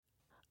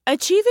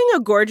Achieving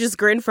a gorgeous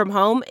grin from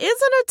home isn't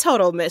a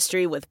total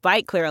mystery with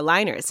Bite Clear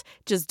aligners.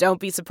 Just don't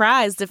be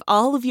surprised if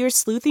all of your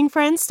sleuthing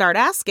friends start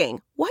asking,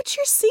 "What's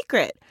your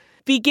secret?"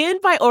 Begin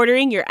by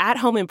ordering your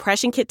at-home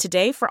impression kit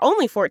today for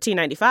only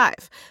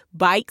 $14.95.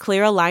 Bite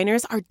Clear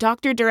aligners are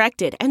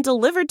doctor-directed and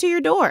delivered to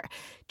your door.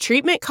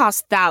 Treatment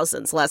costs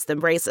thousands less than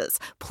braces.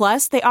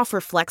 Plus, they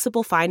offer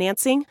flexible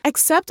financing,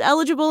 accept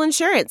eligible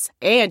insurance,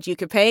 and you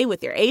can pay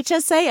with your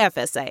HSA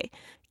FSA.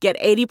 Get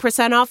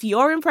 80% off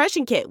your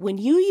impression kit when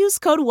you use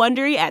code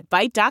WONDERY at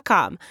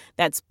Byte.com.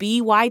 That's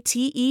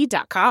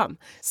BYTE.com.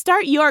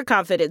 Start your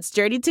confidence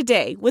journey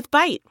today with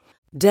Byte.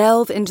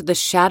 Delve into the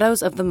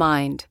shadows of the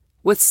mind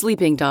with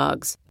Sleeping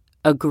Dogs,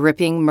 a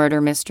gripping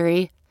murder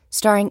mystery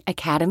starring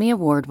Academy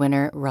Award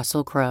winner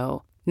Russell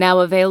Crowe.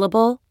 Now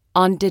available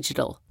on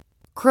digital.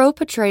 Crowe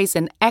portrays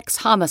an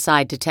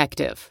ex-homicide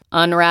detective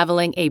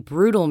unraveling a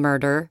brutal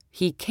murder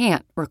he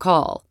can't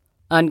recall.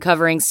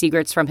 Uncovering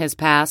secrets from his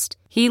past,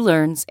 he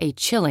learns a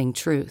chilling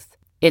truth.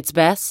 It's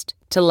best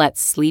to let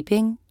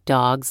sleeping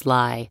dogs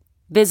lie.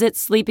 Visit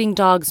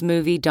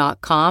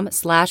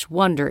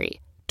sleepingdogsmovie.com/Wondery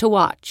to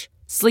watch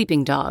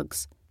Sleeping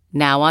Dogs,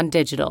 now on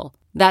digital.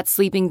 That's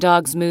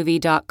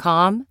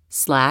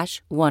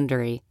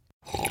sleepingdogsmovie.com/Wondery.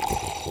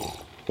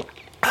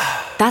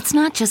 That's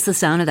not just the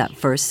sound of that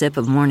first sip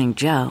of Morning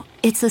Joe.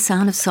 It's the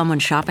sound of someone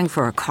shopping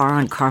for a car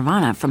on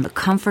Carvana from the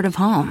comfort of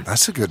home.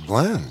 That's a good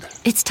blend.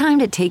 It's time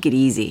to take it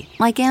easy,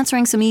 like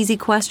answering some easy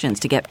questions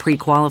to get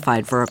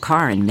pre-qualified for a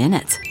car in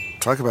minutes.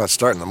 Talk about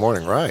starting the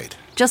morning right.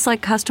 Just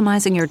like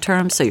customizing your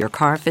terms so your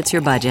car fits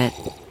your budget.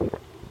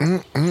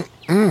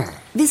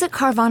 Visit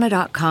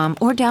Carvana.com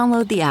or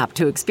download the app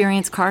to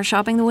experience car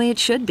shopping the way it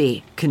should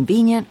be.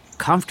 Convenient,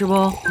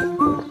 comfortable.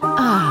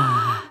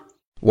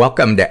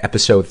 Welcome to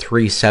episode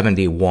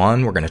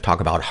 371. We're going to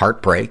talk about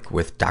Heartbreak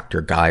with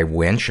Dr. Guy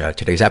Winch.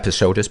 Today's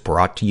episode is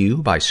brought to you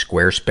by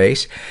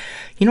Squarespace.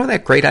 You know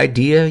that great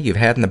idea you've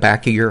had in the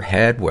back of your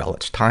head? Well,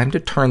 it's time to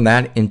turn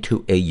that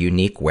into a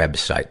unique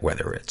website,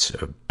 whether it's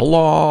a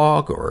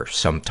blog or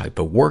some type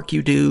of work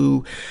you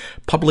do,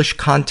 publish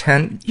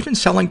content, even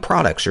selling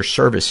products or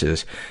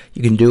services.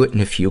 You can do it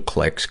in a few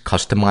clicks,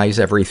 customize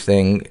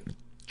everything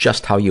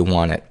just how you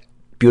want it.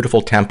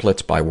 Beautiful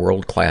templates by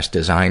world-class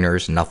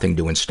designers, nothing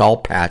to install,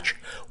 patch,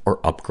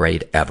 or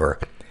upgrade ever.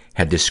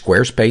 Head to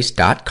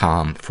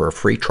squarespace.com for a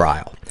free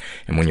trial.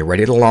 And when you're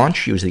ready to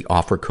launch, use the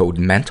offer code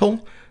MENTAL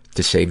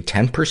to save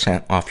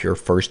 10% off your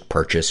first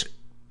purchase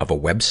of a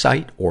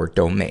website or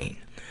domain.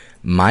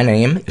 My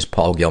name is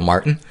Paul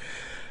Gilmartin.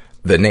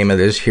 The name of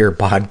this here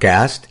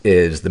podcast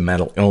is the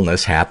Mental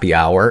Illness Happy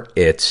Hour.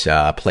 It's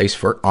a place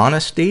for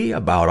honesty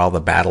about all the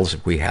battles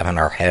we have in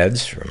our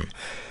heads, from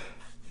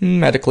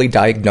medically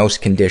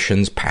diagnosed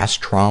conditions,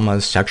 past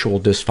traumas, sexual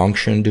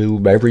dysfunction, to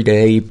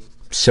everyday,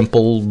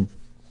 simple,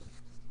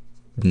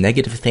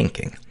 negative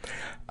thinking.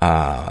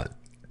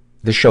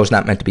 This show's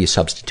not meant to be a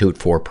substitute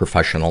for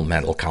professional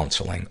mental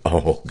counseling.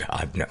 Oh,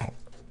 God, no.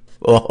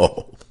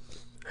 Oh,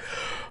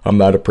 I'm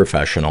not a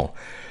professional.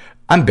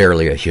 I'm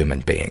barely a human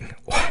being.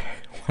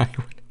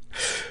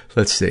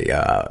 Let's see,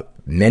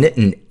 minute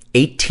and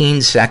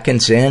 18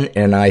 seconds in,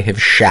 and I have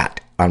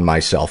shat on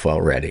myself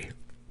already.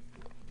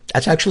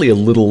 That's actually a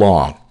little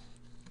long.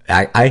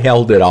 I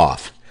held it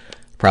off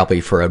probably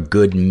for a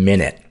good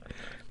minute,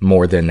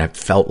 more than I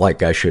felt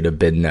like I should have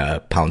been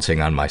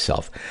pouncing on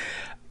myself.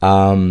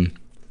 Welcome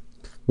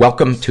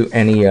to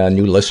any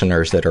new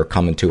listeners that are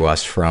coming to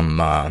us from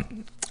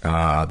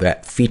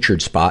that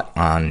featured spot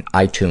on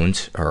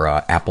iTunes or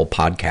Apple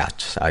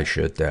Podcasts, I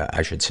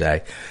should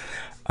say.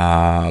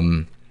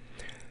 What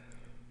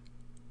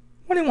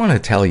do I want to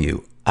tell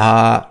you?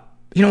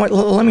 You know what?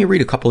 Let me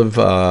read a couple of,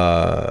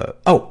 I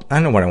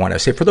know what I want to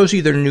say. For those of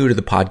you that are new to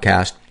the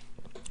podcast,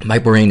 my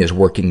brain is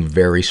working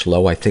very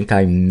slow. I think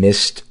I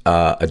missed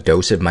a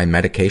dose of my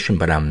medication,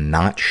 but I'm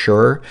not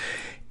sure.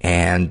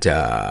 And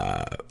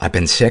I've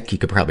been sick. You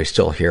could probably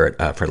still hear it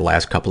for the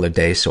last couple of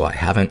days, so I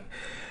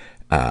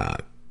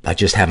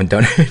just haven't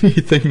done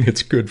anything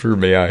that's good for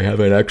me. I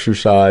haven't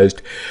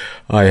exercised.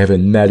 I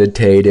haven't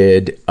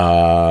meditated.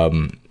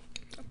 But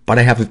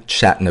I haven't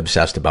sat and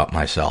obsessed about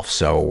myself,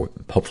 so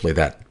hopefully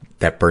that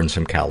burns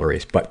some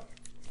calories. But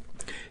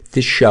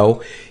this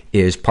show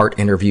is part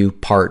interview,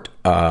 part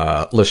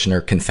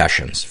listener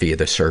confessions via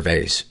the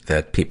surveys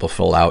that people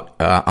fill out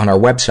on our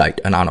website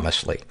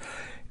anonymously.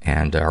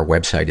 And our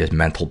website is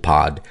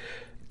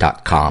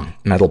mentalpod.com.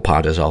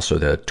 Mentalpod is also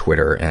the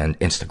Twitter and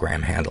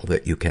Instagram handle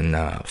that you can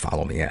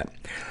follow me at.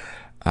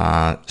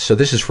 So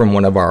this is from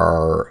one of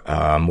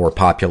our more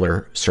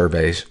popular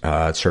surveys,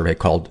 a survey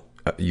called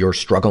Your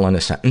Struggle in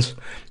a Sentence.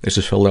 This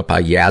is filled out by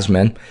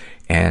Yasmin,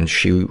 and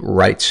she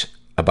writes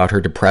about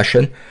her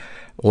depression: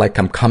 like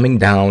I'm coming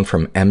down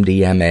from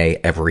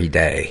MDMA every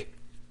day.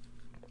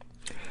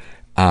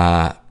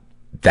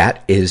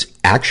 That is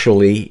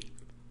actually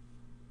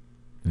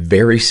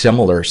very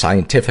similar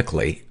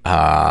scientifically.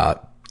 The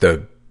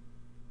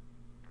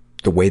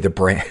way the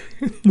brain,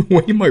 the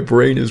way my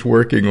brain is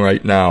working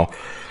right now.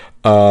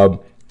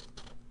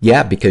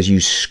 Yeah, because you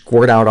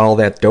squirt out all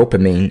that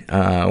dopamine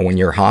when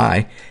you're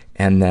high,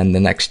 and then the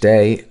next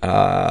day,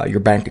 your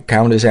bank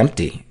account is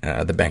empty,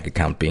 the bank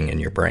account being in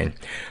your brain.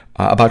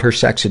 About her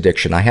sex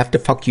addiction, I have to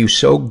fuck you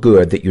so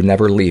good that you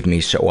never leave me,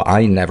 so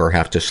I never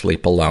have to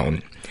sleep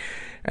alone.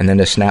 And then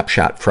a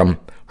snapshot from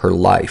her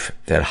life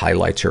that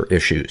highlights her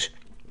issues.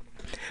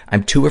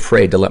 I'm too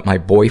afraid to let my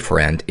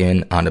boyfriend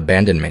in on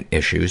abandonment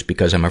issues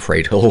because I'm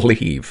afraid he'll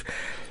leave.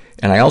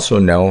 And I also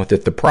know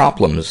that the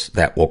problems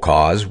that will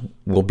cause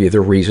will be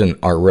the reason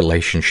our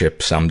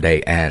relationship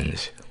someday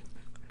ends.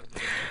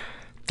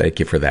 Thank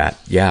you for that.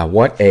 Yeah,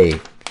 what a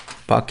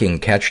fucking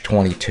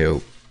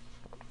catch-22.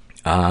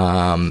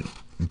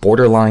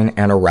 Borderline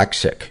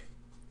anorexic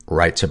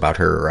writes about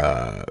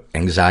her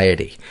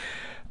anxiety.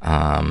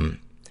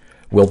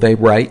 Will they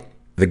write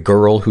the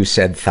girl who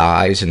said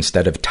thighs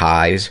instead of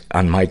ties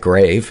on my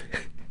grave?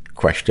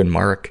 Question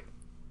mark.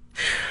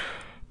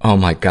 Oh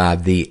my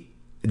God, the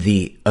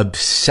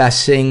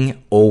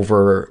obsessing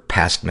over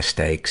past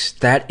mistakes,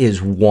 that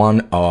is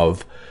one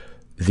of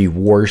the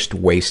worst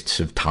wastes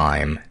of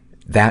time.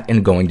 That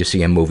and going to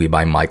see a movie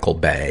by Michael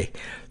Bay.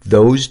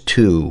 Those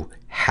two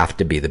have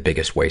to be the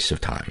biggest waste of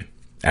time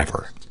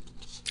ever.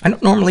 I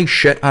don't normally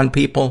shit on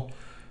people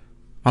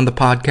on the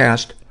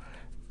podcast,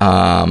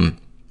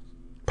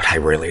 but I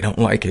really don't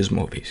like his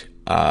movies.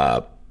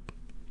 About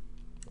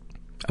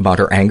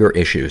her anger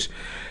issues.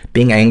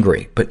 Being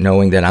angry, but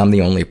knowing that I'm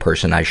the only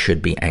person I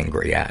should be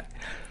angry at.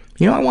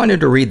 You know, I wanted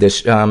to read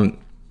this.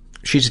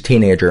 She's a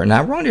teenager, and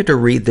I wanted to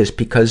read this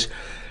because,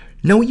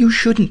 no, you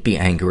shouldn't be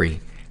angry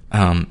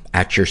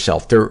at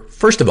yourself.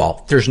 First of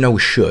all, there's no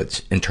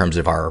shoulds in terms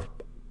of our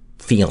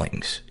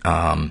feelings.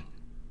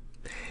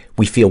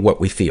 We feel what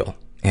we feel,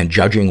 and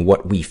judging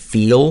what we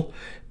feel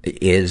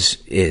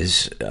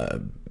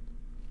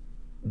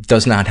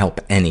does not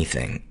help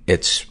anything.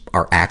 It's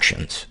our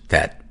actions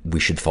that we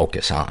should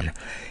focus on.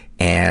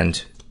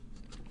 And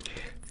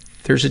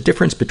there's a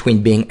difference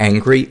between being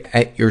angry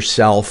at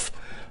yourself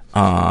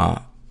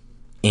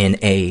in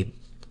a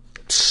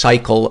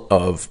cycle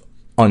of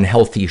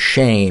unhealthy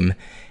shame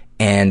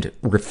and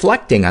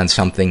reflecting on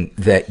something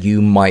that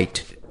you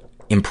might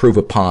improve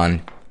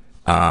upon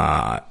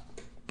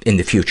in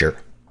the future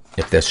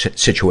if this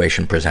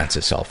situation presents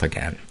itself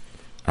again.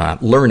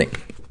 Learning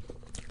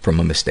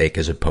from a mistake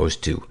as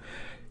opposed to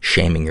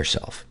shaming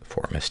yourself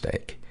for a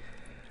mistake.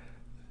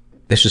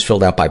 This was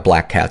filled out by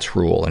Black Cat's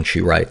Rule, and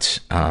she writes,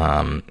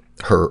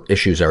 her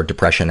issues are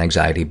depression,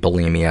 anxiety,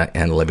 bulimia,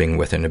 and living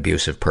with an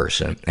abusive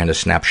person, and a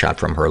snapshot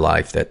from her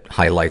life that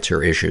highlights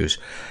her issues.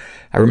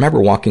 I remember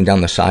walking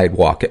down the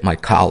sidewalk at my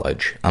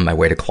college on my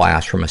way to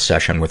class from a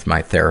session with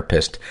my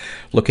therapist,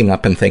 looking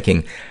up and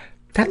thinking,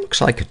 that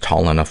looks like a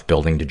tall enough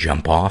building to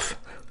jump off.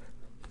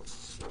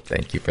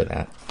 Thank you for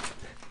that.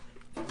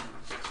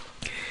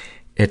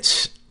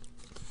 It's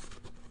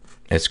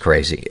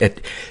crazy.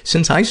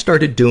 Since I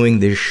started doing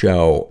this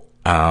show,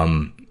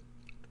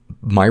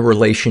 my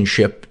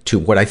relationship to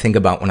what I think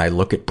about when I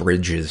look at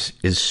bridges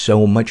is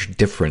so much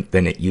different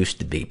than it used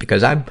to be,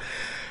 because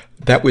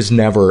that was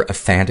never a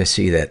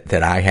fantasy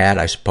that I had,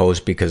 I suppose,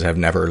 because I've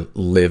never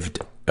lived,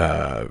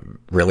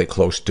 really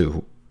close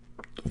to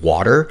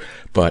water.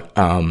 But,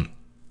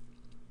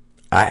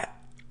 I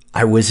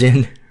was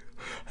in,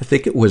 I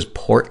think it was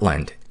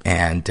Portland,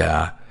 and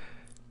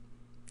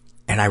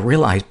I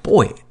realized,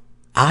 boy,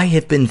 I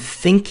have been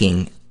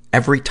thinking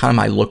every time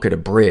I look at a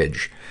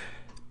bridge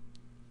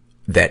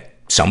that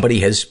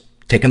somebody has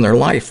taken their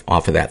life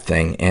off of that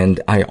thing. And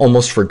I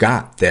almost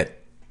forgot that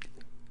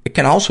it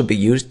can also be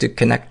used to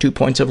connect 2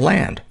 points of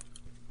land.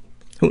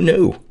 Who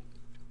knew?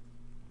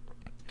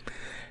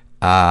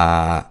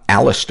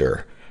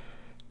 Alistair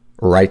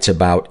writes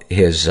about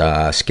his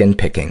skin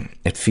picking.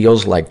 It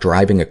feels like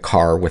driving a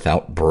car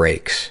without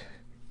brakes.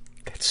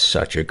 That's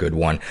such a good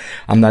one.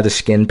 I'm not a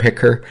skin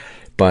picker,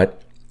 but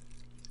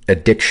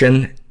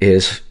addiction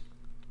is,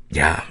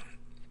 yeah.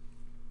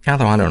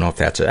 Although I don't know if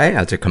that's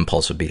a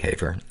compulsive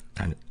behavior,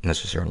 not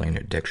necessarily an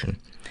addiction.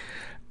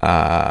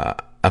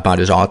 About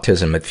his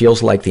autism, it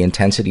feels like the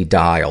intensity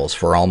dials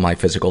for all my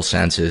physical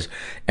senses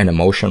and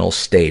emotional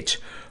states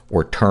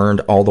were turned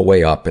all the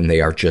way up, and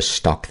they are just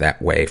stuck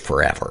that way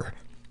forever.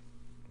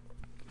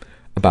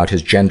 About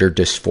his gender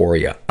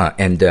dysphoria,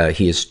 and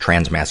he is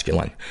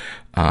transmasculine.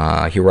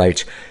 He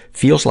writes,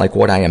 feels like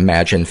what I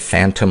imagine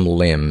phantom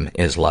limb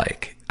is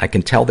like. I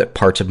can tell that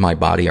parts of my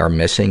body are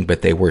missing,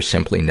 but they were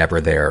simply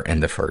never there in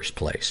the first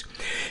place.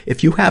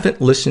 If you haven't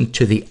listened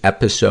to the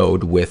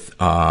episode with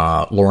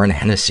Lauren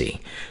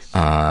Hennessy,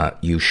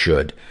 you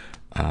should.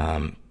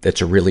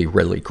 It's a really,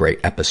 really great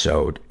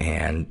episode,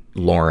 and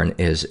Lauren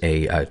is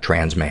a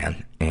trans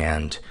man,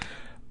 and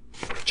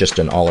just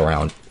an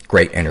all-around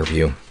great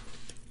interview.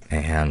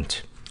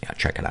 And yeah,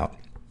 check it out.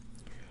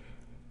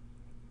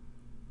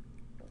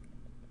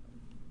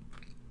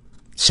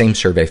 Same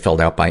survey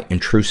filled out by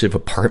Intrusive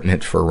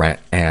Apartment for Rent,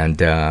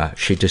 and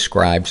she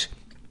describes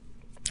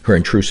her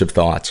intrusive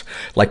thoughts.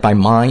 Like, my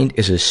mind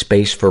is a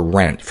space for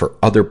rent for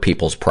other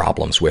people's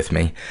problems with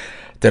me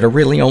that are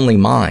really only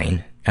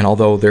mine, and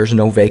although there's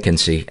no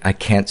vacancy, I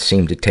can't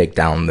seem to take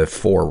down the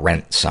for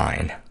rent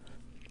sign.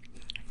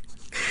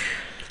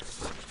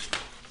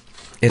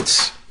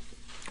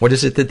 what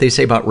is it that they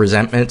say about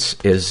resentments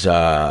is,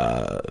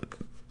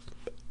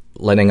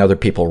 letting other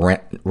people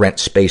rent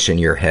space in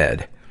your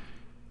head.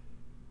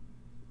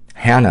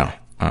 Hannah,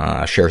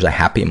 shares a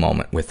happy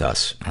moment with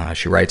us.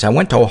 She writes, I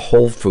went to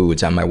Whole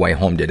Foods on my way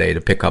home today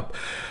to pick up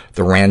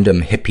the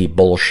random hippie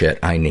bullshit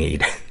I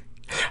need.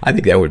 I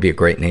think that would be a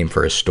great name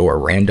for a store.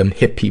 Random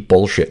hippie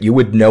bullshit. You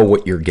would know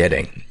what you're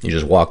getting. You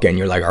just walk in,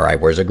 you're like, all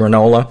right, where's the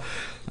granola?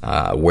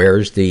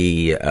 Where's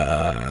the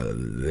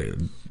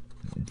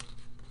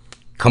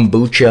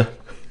kombucha?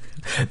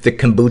 The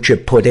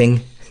kombucha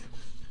pudding?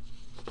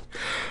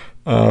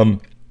 I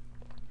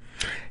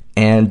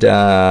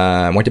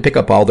went to pick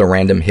up all the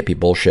random hippie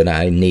bullshit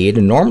I need,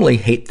 and normally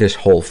hate this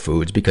Whole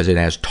Foods because it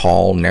has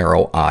tall,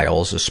 narrow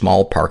aisles, a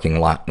small parking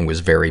lot, and was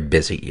very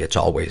busy. It's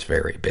always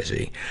very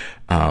busy.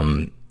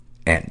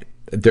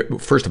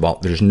 First of all,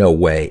 there's no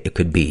way it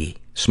could be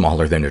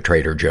smaller than a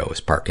Trader Joe's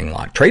parking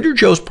lot. Trader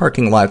Joe's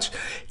parking lots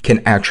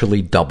can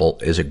actually double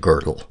as a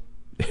girdle.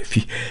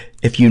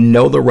 If you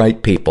know the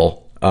right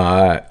people,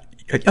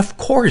 of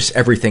course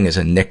everything is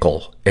a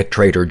nickel at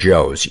Trader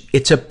Joe's.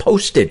 It's a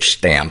postage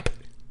stamp.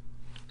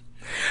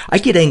 I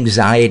get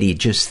anxiety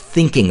just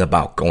thinking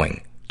about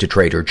going to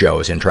Trader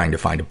Joe's and trying to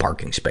find a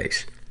parking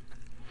space.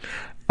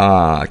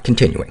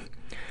 Continuing.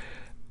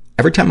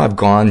 Every time I've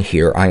gone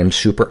here, I am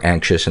super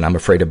anxious and I'm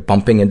afraid of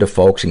bumping into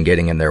folks and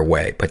getting in their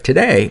way. But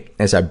today,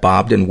 as I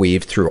bobbed and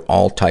weaved through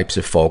all types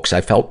of folks,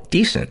 I felt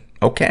decent,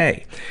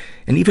 okay,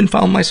 and even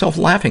found myself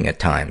laughing at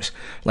times,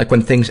 like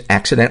when things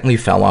accidentally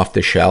fell off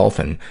the shelf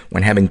and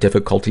when having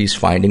difficulties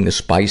finding the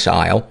spice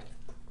aisle.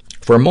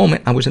 For a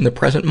moment, I was in the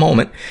present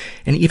moment,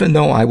 and even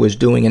though I was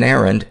doing an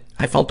errand,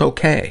 I felt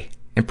okay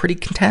and pretty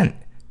content,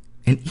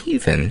 and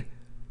even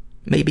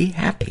maybe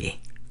happy.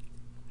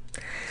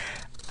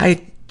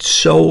 I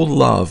so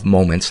love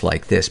moments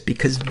like this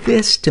because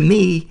this, to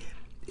me,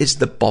 is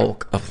the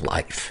bulk of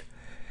life.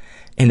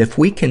 And if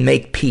we can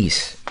make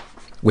peace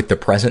with the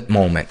present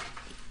moment,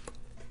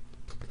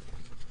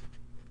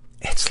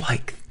 it's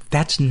like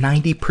that's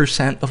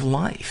 90% of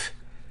life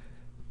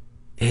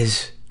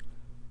is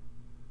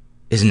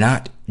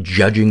not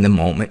judging the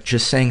moment,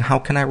 just saying, how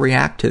can I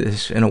react to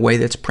this in a way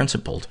that's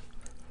principled?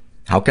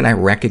 How can I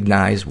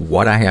recognize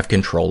what I have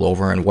control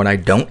over and what I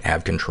don't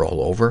have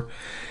control over?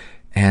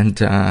 And,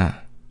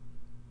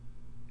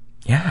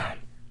 yeah.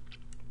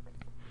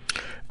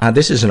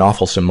 This is an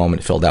awfulsome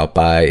moment filled out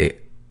by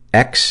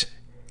X-Cabafab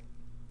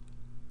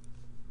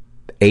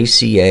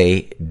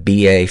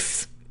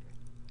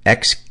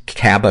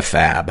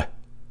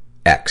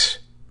X.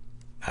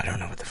 I don't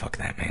know what the fuck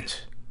that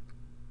means.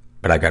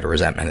 But I got a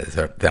resentment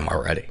of them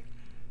already.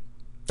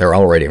 They're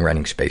already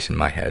renting space in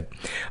my head.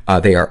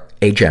 They are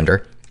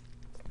agender.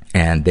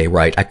 And they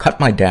write, I cut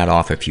my dad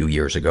off a few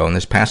years ago, and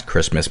this past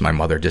Christmas my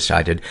mother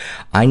decided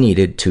I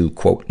needed to,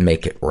 quote,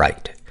 make it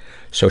right.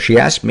 So she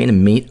asked me to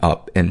meet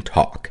up and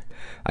talk.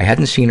 I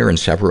hadn't seen her in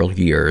several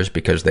years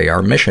because they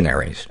are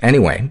missionaries.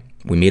 Anyway,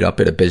 we meet up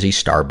at a busy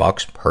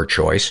Starbucks, her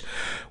choice,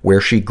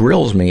 where she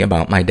grills me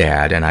about my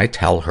dad, and I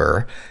tell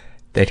her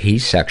that he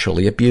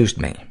sexually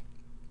abused me.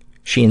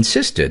 She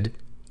insisted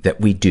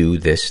that we do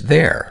this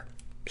there.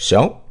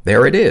 So,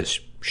 there it is.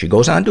 She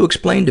goes on to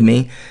explain to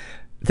me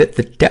that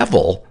the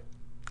devil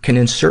can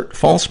insert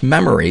false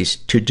memories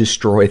to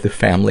destroy the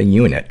family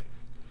unit,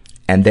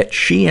 and that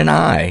she and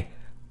I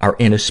are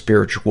in a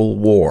spiritual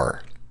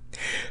war.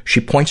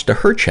 She points to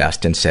her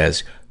chest and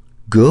says,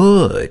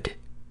 good.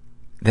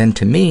 Then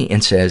to me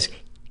and says,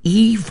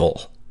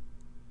 evil.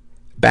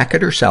 Back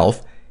at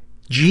herself,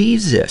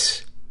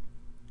 Jesus.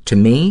 To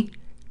me,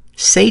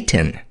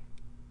 Satan.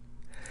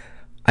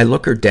 I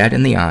look her dead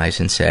in the eyes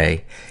and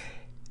say,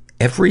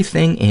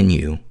 everything in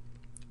you,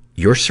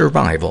 your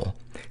survival,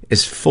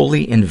 is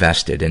fully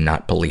invested in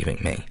not believing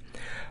me.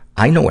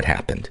 I know what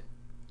happened.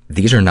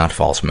 These are not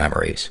false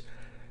memories.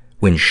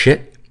 When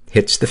shit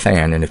hits the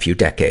fan in a few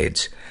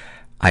decades,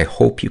 I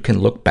hope you can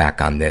look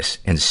back on this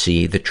and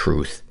see the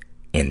truth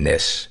in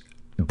this.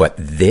 But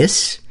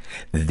this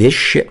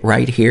shit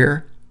right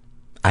here,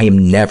 I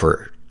am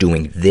never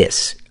doing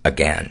this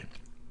again.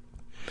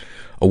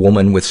 A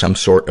woman with some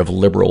sort of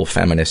liberal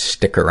feminist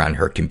sticker on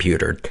her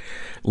computer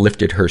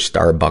lifted her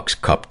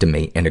Starbucks cup to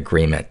me in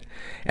agreement,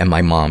 and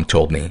my mom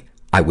told me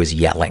I was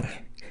yelling.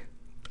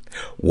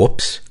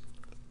 Whoops.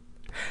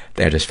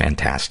 That is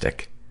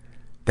fantastic.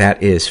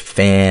 That is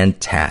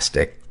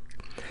fantastic.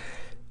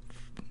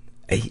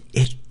 The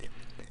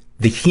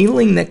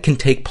healing that can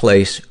take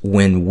place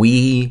when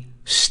we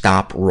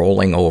stop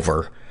rolling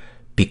over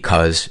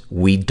because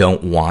we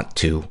don't want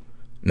to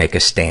make a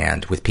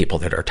stand with people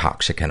that are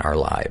toxic in our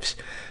lives.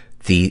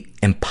 The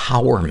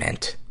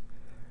empowerment.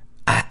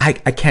 I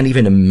can't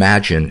even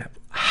imagine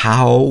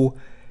how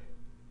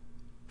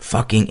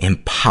fucking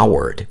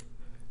empowered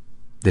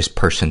this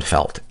person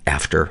felt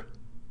after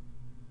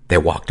they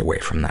walked away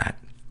from that.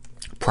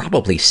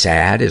 Probably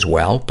sad as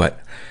well, but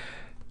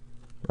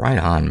right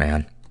on,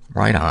 man.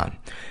 Right on.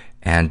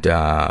 And,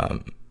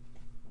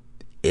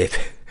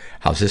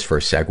 how's this for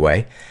a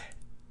segue?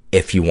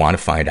 If you want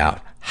to find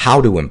out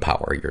how to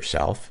empower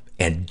yourself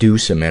and do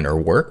some inner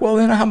work, well,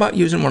 then how about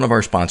using one of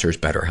our sponsors,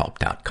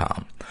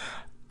 BetterHelp.com?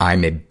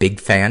 I'm a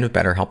big fan of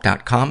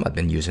BetterHelp.com. I've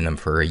been using them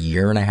for a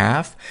year and a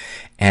half.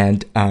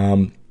 And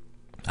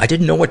I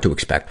didn't know what to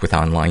expect with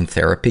online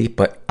therapy,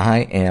 but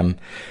I'm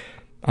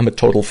a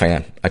total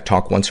fan. I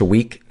talk once a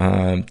week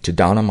to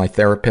Donna, my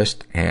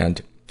therapist,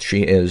 and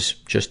she is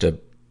just a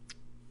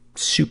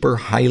super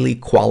highly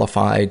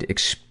qualified,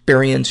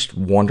 experienced,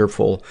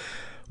 wonderful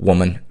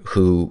woman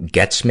who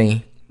gets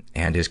me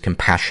and is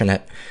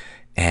compassionate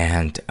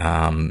and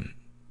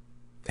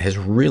has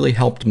really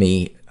helped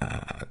me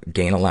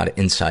gain a lot of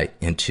insight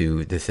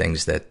into the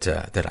things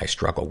that I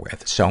struggle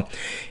with. So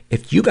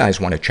if you guys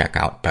want to check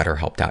out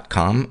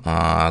BetterHelp.com,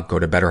 go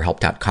to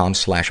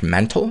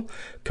BetterHelp.com/mental,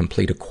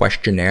 complete a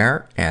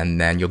questionnaire, and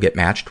then you'll get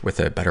matched with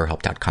a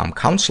BetterHelp.com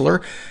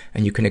counselor,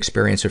 and you can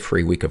experience a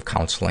free week of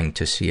counseling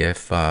to see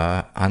if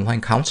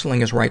online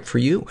counseling is right for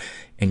you,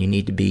 and you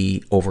need to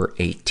be over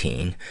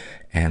 18.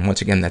 And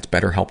once again, that's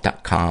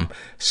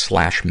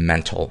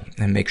BetterHelp.com/mental,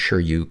 and make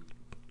sure you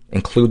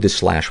include the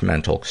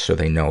 /mental so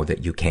they know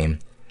that you came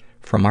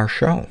from our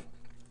show.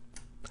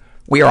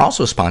 We are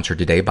also sponsored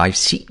today by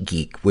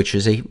SeatGeek, which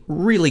is a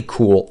really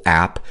cool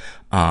app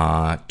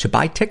to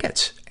buy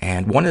tickets.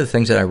 And one of the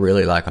things that I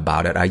really like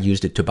about it, I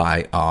used it to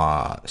buy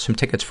some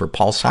tickets for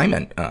Paul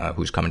Simon,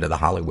 who's coming to the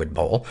Hollywood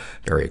Bowl.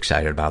 Very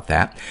excited about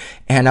that.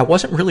 And I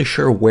wasn't really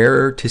sure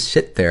where to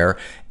sit there.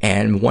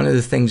 And one of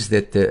the things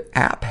that the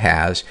app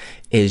has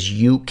is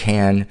you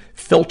can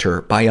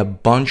filter by a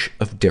bunch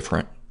of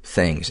different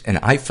things. And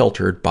I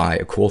filtered by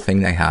a cool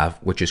thing they have,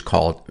 which is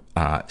called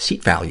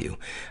seat value.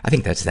 I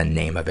think that's the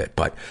name of it.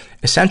 But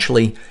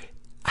essentially,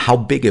 how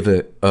big of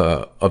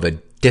a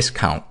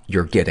discount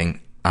you're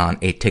getting on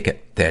a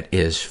ticket that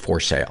is for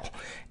sale.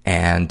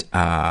 And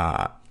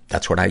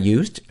that's what I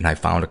used. And I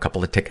found a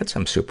couple of tickets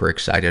I'm super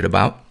excited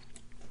about.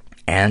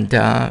 And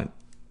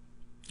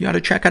you ought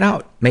to check it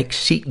out. Make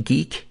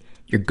SeatGeek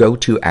your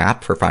go-to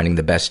app for finding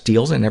the best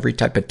deals on every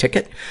type of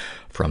ticket,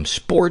 from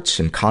sports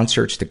and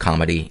concerts to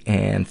comedy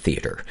and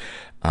theater.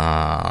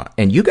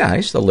 And you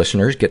guys, the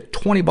listeners, get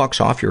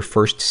 $20 off your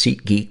first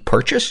SeatGeek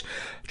purchase.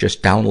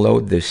 Just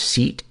download the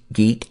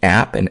SeatGeek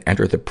app and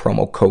enter the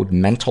promo code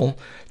MENTAL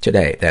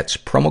today. That's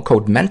promo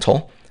code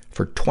MENTAL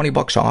for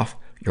 $20 off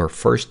your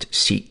first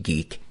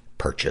SeatGeek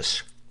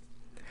purchase.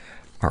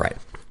 All right.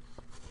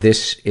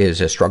 This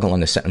is a struggle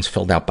in a sentence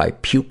filled out by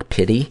Puke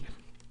Pity.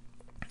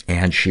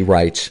 And she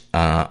writes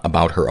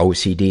about her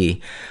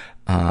OCD.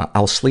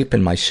 I'll sleep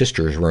in my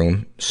sister's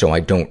room so I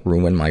don't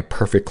ruin my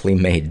perfectly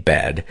made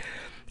bed.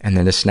 And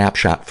then a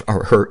snapshot,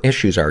 her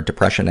issues are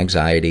depression,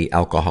 anxiety,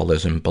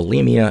 alcoholism,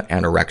 bulimia,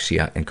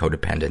 anorexia, and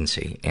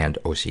codependency, and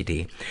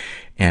OCD.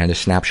 And a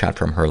snapshot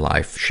from her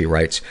life, she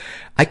writes,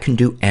 I can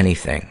do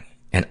anything,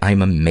 and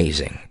I'm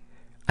amazing.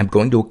 I'm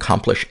going to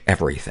accomplish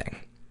everything.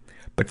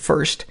 But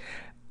first,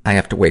 I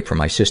have to wait for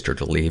my sister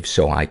to leave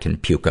so I can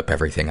puke up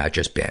everything I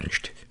just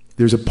binged.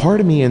 There's a part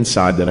of me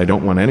inside that I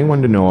don't want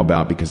anyone to know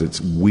about because it's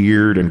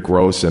weird and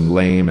gross and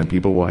lame and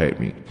people will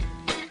hate me.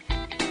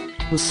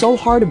 It was so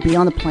hard to be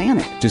on the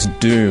planet. Just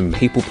doom,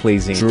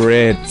 people-pleasing,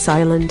 dread.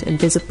 Silent,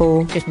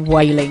 invisible, just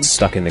wailing.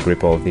 Stuck in the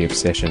grip of the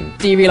obsession.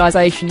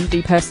 Derealization,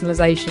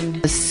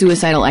 depersonalization. A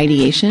suicidal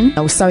ideation. I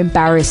was so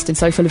embarrassed and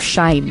so full of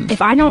shame.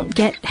 If I don't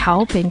get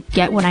help and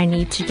get what I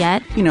need to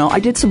get, you know,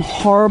 I did some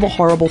horrible,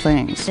 horrible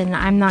things. Then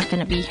I'm not going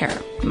to be here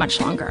much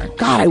longer.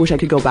 God, I wish I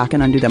could go back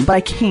and undo them, but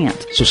I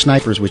can't. So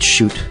snipers would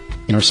shoot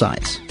in our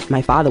sides.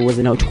 My father was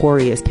a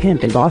notorious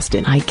pimp in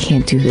Boston. I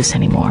can't do this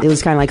anymore. It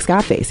was kind of like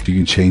Scarface. You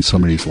can change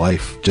somebody's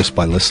life just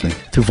by listening.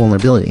 Through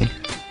vulnerability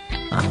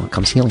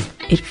comes healing.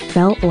 It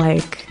felt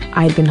like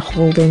I'd been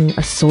holding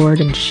a sword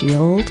and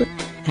shield,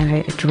 and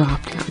I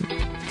dropped them.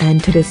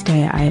 And to this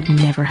day, I have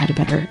never had a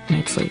better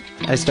night's sleep.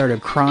 I started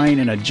crying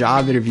in a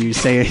job interview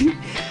saying,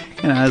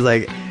 and I was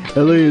like,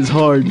 LA is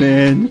hard,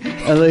 man.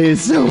 LA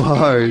is so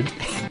hard.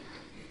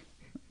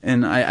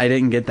 And I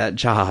didn't get that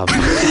job.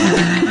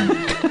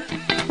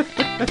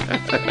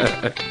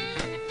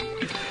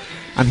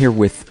 I'm here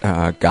with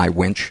Guy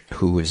Winch,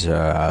 who has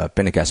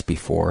been a guest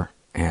before,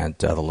 and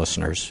the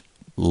listeners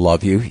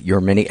love you.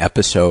 Your many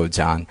episodes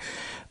on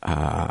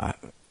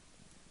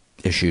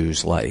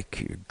issues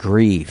like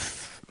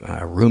grief,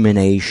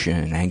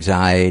 rumination,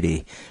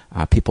 anxiety,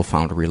 people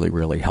found really,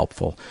 really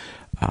helpful.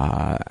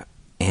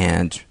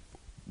 And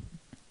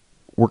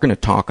we're going to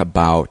talk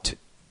about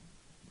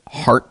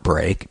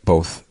heartbreak,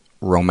 both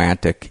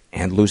romantic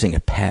and losing a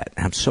pet.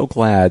 And I'm so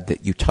glad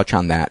that you touch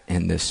on that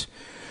in this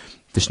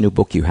new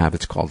book you have.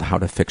 It's called How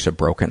to Fix a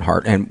Broken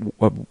Heart. And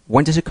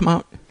when does it come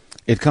out?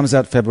 It comes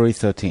out February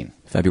 13th.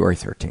 February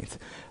 13th.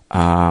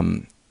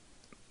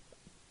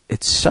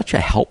 It's such a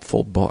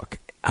helpful book.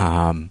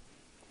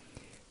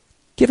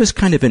 Give us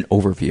kind of an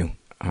overview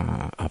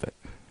of it.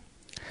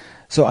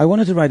 So I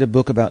wanted to write a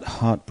book about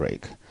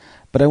heartbreak,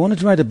 but I wanted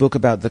to write a book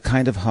about the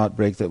kind of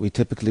heartbreak that we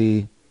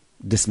typically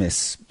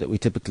dismiss, that we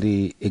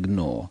typically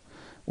ignore.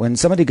 When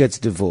somebody gets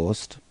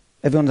divorced,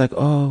 everyone's like,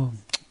 oh,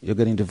 you're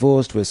getting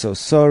divorced, we're so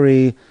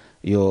sorry.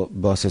 Your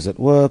bosses at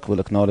work will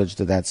acknowledge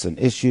that that's an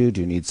issue.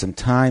 Do you need some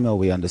time? Or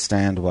we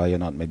understand why you're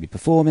not maybe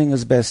performing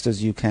as best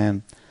as you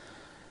can.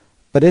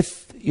 But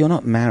if you're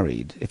not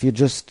married, if you're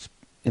just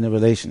in a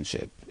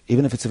relationship,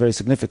 even if it's a very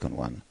significant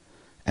one,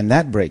 and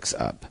that breaks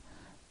up,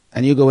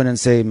 and you go in and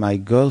say, my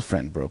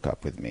girlfriend broke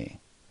up with me,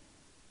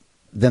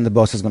 then the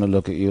boss is going to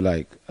look at you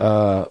like,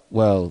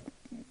 well,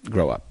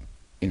 grow up.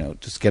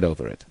 Just get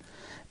over it.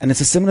 And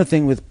it's a similar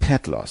thing with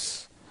pet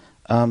loss.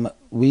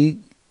 We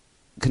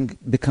can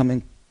become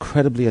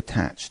incredibly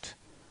attached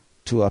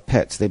to our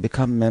pets. They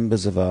become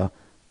members of our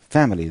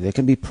family. They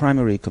can be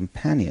primary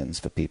companions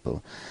for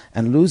people.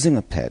 And losing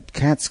a pet,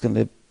 cats can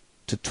live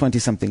to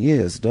 20-something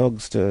years,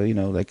 dogs to,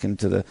 like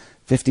into the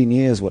 15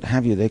 years, what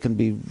have you. They can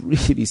be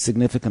really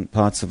significant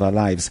parts of our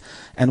lives.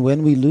 And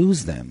when we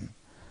lose them,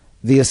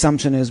 the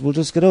assumption is we'll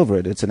just get over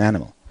it. It's an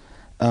animal.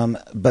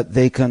 But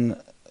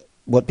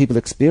what people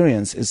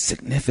experience is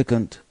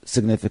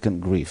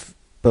significant grief,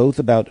 both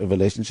about a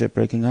relationship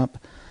breaking up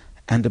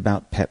and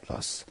about pet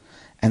loss.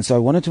 And so I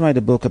wanted to write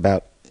a book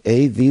about,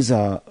 these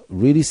are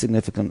really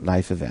significant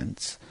life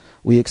events.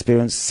 We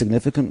experience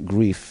significant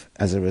grief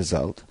as a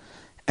result,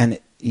 and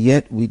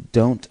yet we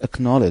don't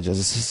acknowledge as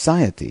a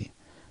society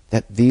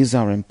that these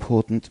are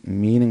important,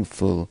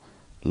 meaningful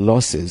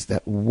losses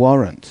that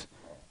warrant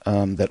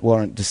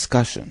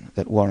discussion,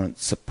 that warrant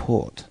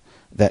support,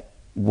 that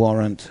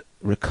warrant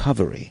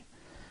recovery.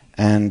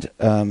 And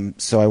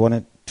so I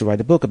wanted to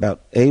write a book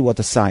about, A, what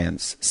the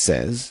science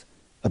says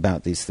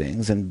about these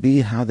things, and B,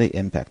 how they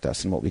impact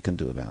us and what we can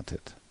do about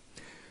it.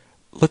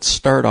 Let's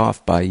start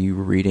off by you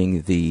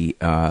reading the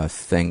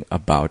thing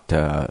about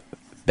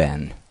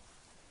Ben.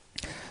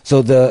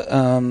 So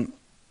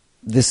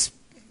this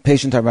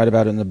patient I write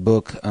about in the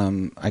book,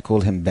 I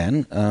call him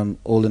Ben.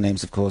 All the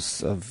names, of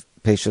course, of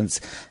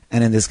patients,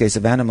 and in this case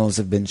of animals,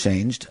 have been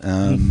changed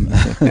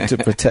to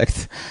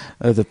protect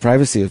the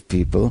privacy of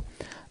people.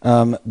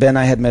 Ben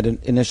I had met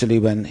initially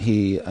when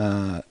he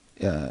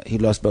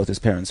lost both his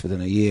parents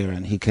within a year,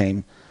 and he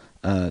came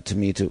to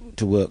me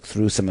to work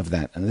through some of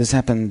that. And this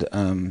happened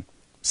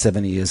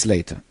 7 years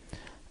later.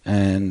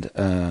 And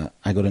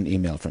I got an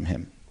email from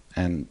him.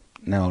 And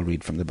now I'll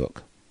read from the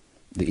book.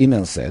 The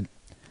email said,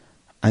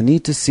 I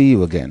need to see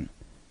you again,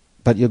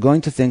 but you're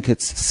going to think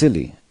it's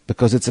silly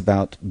because it's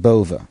about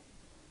Bova.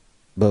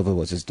 Bova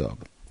was his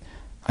dog.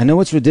 I know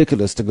it's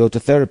ridiculous to go to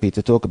therapy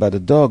to talk about a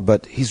dog,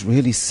 but he's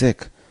really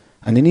sick,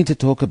 and I need to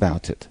talk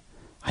about it.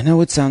 I know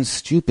it sounds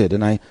stupid,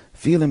 and I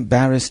feel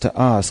embarrassed to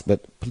ask,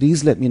 but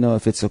please let me know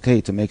if it's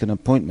okay to make an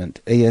appointment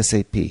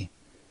ASAP.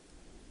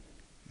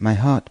 My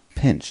heart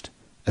pinched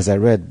as I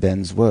read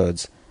Ben's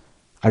words.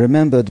 I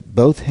remembered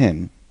both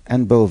him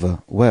and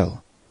Bova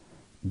well.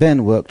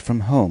 Ben worked from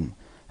home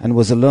and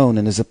was alone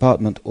in his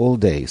apartment all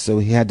day, so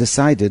he had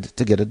decided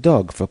to get a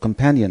dog for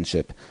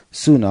companionship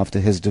soon after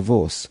his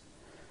divorce.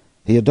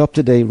 He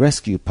adopted a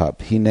rescue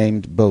pup he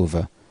named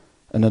Bova,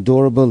 an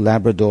adorable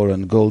Labrador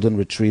and Golden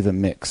Retriever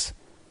mix.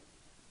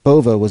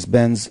 Bova was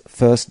Ben's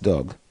first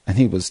dog, and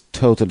he was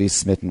totally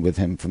smitten with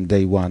him from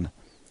day one.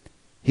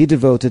 He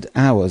devoted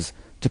hours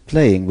to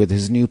playing with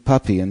his new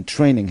puppy and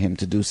training him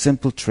to do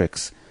simple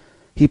tricks.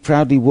 He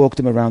proudly walked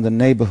him around the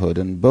neighborhood,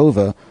 and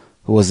Bova,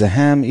 who was a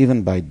ham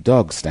even by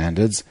dog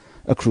standards,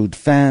 accrued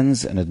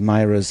fans and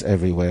admirers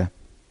everywhere.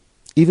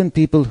 Even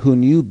people who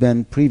knew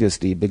Ben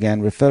previously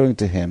began referring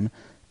to him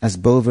as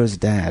Bova's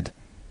dad.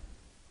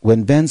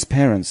 When Ben's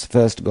parents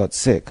first got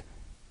sick,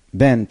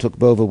 Ben took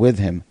Bova with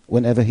him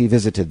whenever he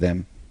visited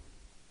them.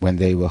 When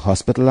they were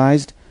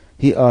hospitalized,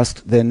 he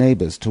asked their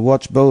neighbors to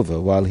watch Bova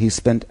while he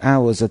spent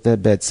hours at their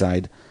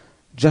bedside,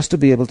 just to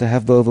be able to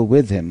have Bova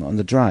with him on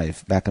the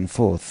drive back and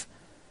forth.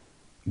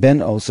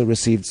 Ben also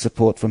received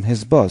support from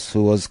his boss,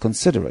 who was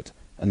considerate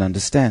and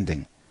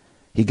understanding.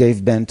 He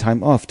gave Ben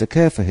time off to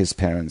care for his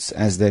parents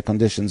as their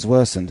conditions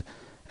worsened,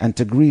 and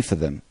to grieve for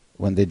them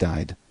when they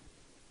died.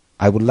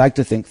 I would like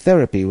to think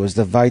therapy was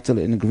the vital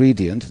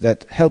ingredient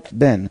that helped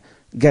Ben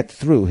get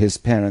through his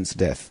parents'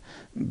 death,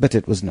 but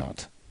it was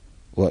not.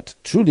 What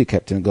truly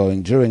kept him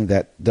going during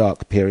that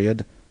dark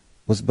period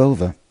was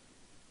Bova.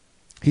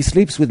 He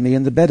sleeps with me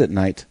in the bed at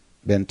night,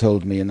 Ben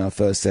told me in our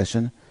first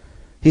session.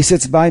 He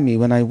sits by me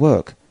when I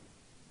work.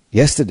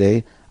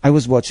 Yesterday, I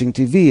was watching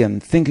TV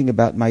and thinking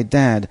about my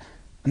dad,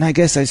 and I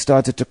guess I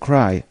started to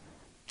cry.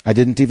 I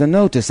didn't even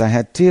notice I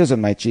had tears on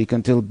my cheek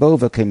until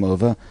Bova came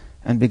over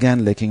and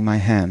began licking my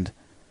hand.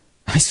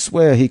 I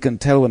swear he can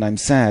tell when I'm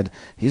sad.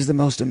 He's the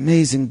most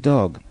amazing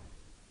dog.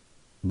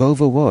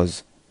 Bova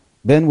was.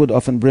 Ben would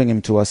often bring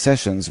him to our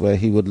sessions, where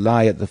he would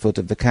lie at the foot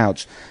of the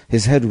couch,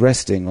 his head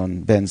resting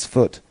on Ben's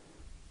foot.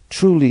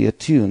 Truly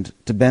attuned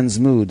to Ben's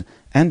mood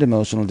and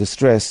emotional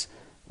distress,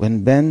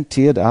 when Ben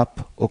teared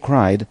up or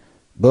cried,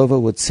 Bova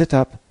would sit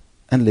up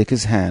and lick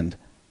his hand,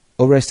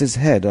 or rest his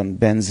head on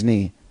Ben's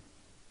knee.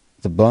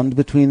 The bond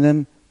between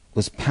them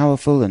was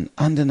powerful and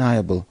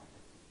undeniable.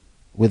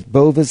 With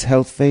Bova's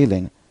health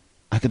failing,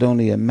 I could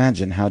only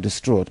imagine how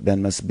distraught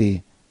Ben must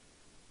be.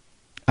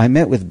 I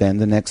met with Ben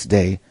the next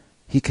day.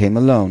 He came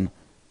alone.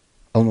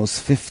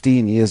 Almost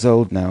 15 years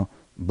old now,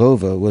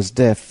 Bova was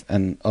deaf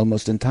and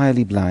almost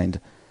entirely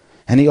blind,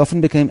 and he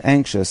often became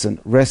anxious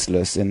and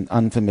restless in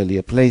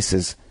unfamiliar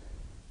places.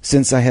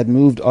 Since I had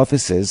moved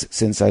offices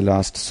since I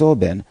last saw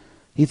Ben,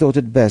 he thought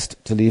it best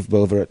to leave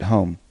Bova at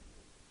home.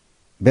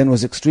 Ben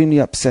was extremely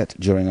upset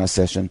during our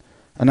session,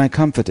 and I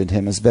comforted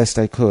him as best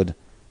I could.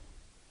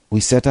 We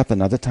set up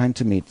another time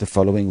to meet the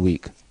following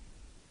week.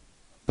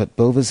 But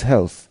Bova's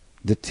health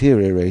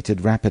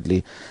deteriorated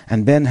rapidly,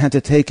 and Ben had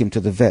to take him to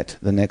the vet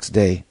the next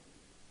day.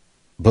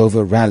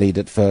 Bova rallied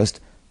at first,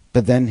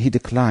 but then he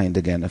declined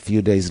again a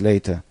few days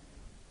later.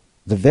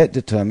 The vet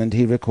determined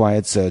he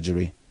required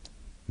surgery.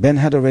 Ben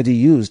had already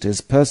used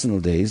his personal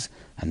days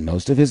and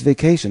most of his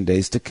vacation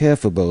days to care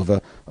for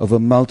Bova over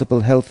multiple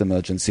health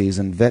emergencies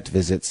and vet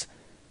visits.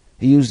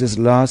 He used his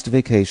last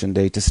vacation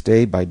day to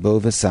stay by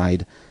Bova's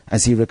side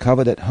as he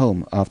recovered at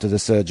home after the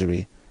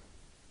surgery.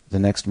 The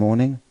next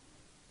morning,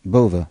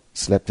 Bova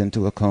slept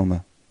into a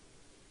coma.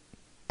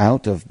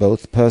 Out of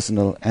both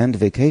personal and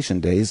vacation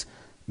days,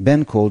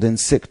 Ben called in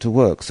sick to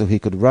work so he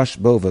could rush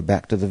Bova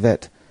back to the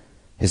vet.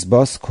 His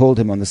boss called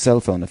him on the cell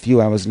phone a few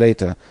hours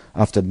later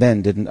after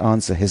Ben didn't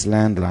answer his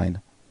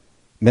landline.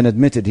 Ben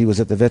admitted he was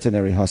at the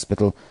veterinary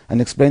hospital and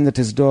explained that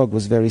his dog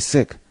was very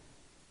sick.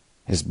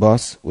 His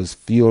boss was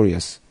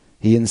furious.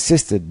 He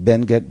insisted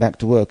Ben get back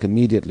to work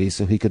immediately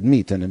so he could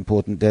meet an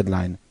important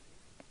deadline.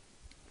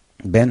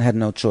 Ben had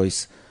no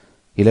choice.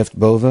 He left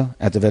Bova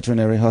at the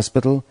veterinary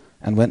hospital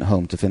and went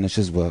home to finish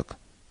his work.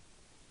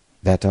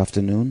 That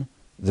afternoon,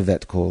 the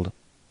vet called.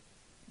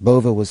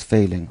 Bova was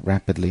failing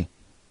rapidly.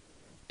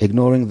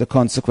 Ignoring the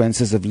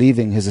consequences of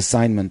leaving his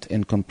assignment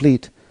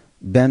incomplete,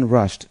 Ben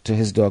rushed to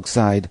his dog's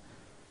side.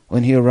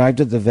 When he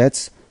arrived at the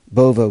vet's,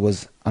 Bova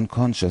was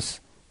unconscious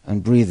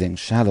and breathing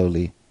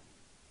shallowly.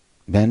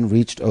 Ben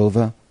reached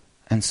over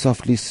and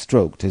softly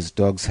stroked his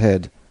dog's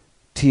head,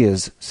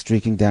 tears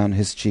streaking down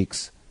his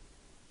cheeks.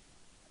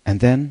 And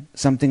then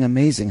something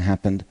amazing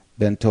happened,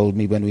 Ben told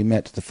me when we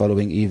met the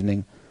following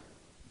evening.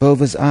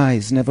 Bova's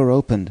eyes never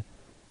opened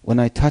when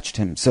I touched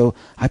him, so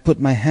I put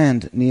my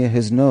hand near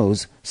his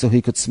nose so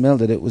he could smell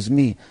that it was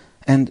me,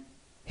 and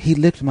he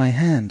licked my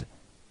hand.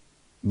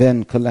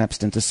 Ben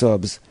collapsed into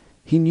sobs.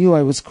 He knew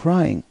I was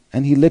crying,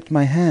 and he licked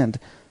my hand,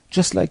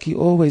 just like he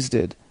always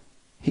did.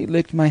 He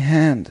licked my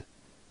hand,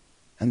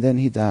 and then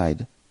he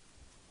died.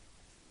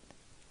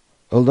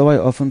 Although I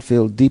often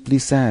feel deeply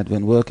sad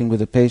when working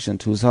with a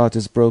patient whose heart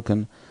is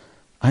broken,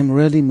 I'm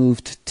rarely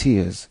moved to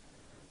tears.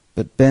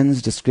 But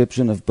Ben's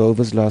description of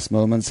Bova's last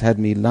moments had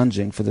me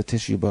lunging for the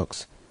tissue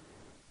box.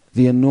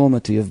 The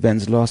enormity of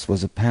Ben's loss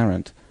was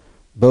apparent.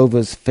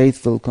 Bova's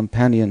faithful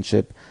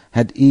companionship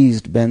had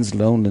eased Ben's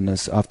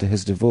loneliness after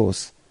his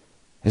divorce.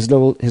 His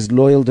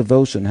loyal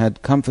devotion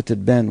had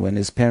comforted Ben when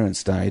his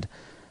parents died,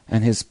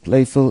 and his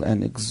playful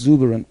and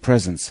exuberant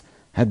presence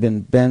had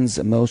been Ben's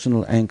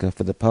emotional anchor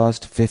for the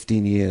past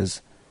 15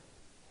 years.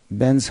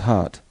 Ben's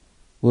heart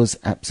was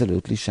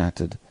absolutely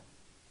shattered,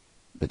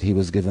 but he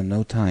was given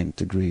no time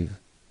to grieve.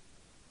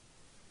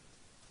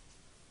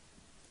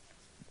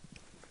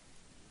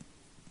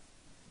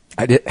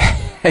 I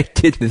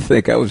didn't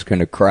think I was going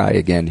to cry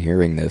again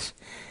hearing this.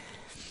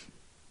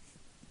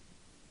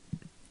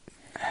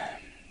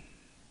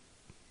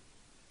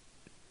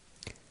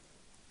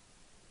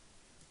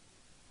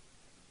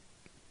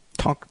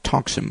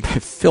 Talk some.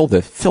 Fill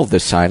the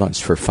silence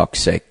for fuck's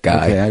sake,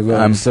 Guy. Okay, I will.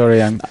 I'm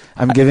sorry. I'm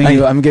giving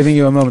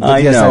you a moment. But I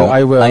yes, know.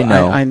 I will. I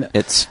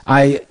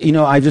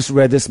know. I've just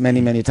read this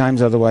many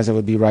times. Otherwise, I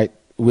would be right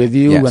with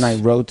you. Yes. When I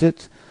wrote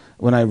it,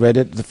 when I read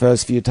it the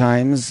first few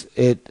times,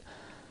 it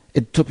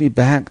took me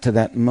back to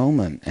that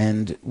moment.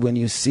 And when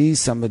you see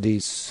somebody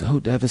so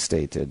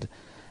devastated,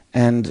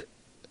 and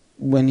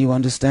when you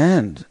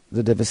understand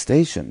the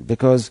devastation,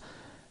 because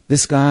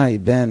this guy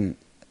Ben,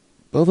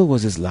 Bova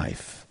was his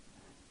life.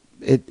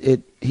 He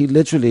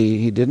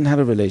didn't have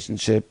a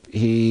relationship.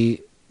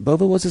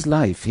 Bova was his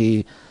life.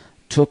 He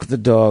took the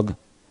dog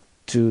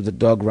to the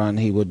dog run.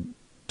 He would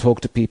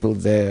talk to people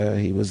there.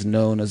 He was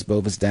known as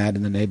Bova's dad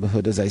in the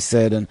neighborhood, as I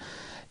said. And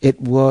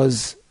it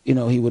was, he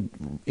would,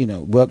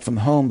 work from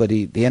home, but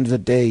at the end of the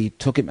day, he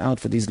took him out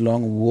for these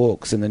long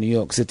walks in the New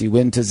York City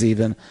winters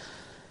even.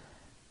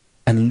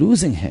 And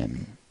losing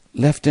him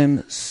left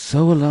him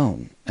so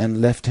alone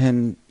and left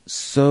him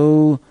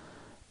so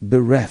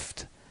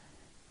bereft.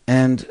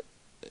 And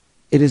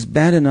it is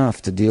bad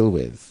enough to deal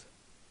with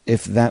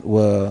if that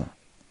were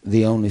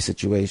the only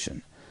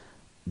situation.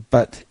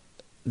 But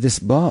this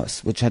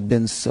boss, which had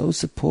been so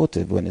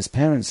supportive when his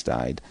parents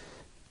died,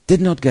 did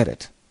not get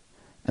it.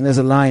 And there's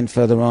a line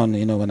further on,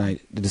 when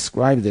I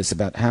describe this,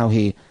 about how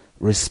he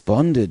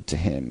responded to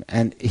him.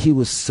 And he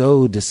was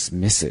so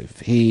dismissive.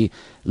 He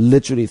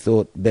literally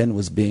thought Ben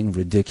was being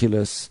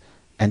ridiculous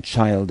and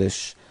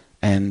childish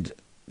and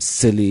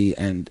silly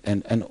and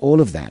all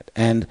of that.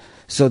 And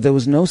so there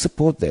was no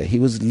support there. He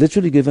was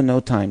literally given no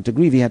time to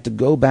grieve. He had to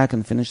go back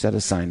and finish that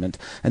assignment,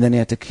 and then he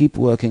had to keep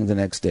working the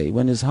next day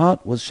when his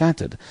heart was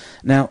shattered.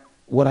 Now,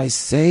 what I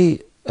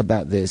say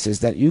about this is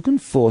that you can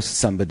force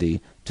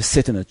somebody to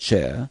sit in a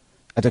chair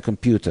at a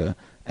computer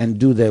and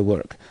do their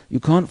work. You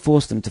can't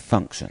force them to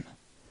function.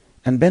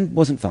 And Ben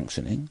wasn't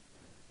functioning.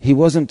 He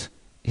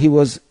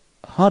was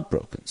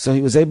heartbroken. So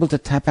he was able to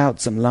tap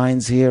out some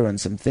lines here and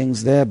some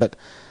things there, but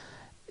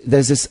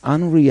there's this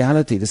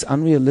unreality, this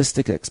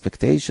unrealistic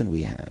expectation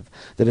we have,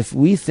 that if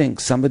we think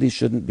somebody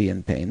shouldn't be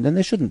in pain, then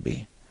they shouldn't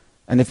be.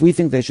 And if we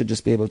think they should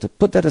just be able to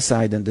put that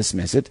aside and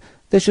dismiss it,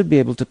 they should be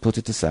able to put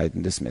it aside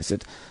and dismiss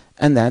it.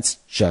 And that's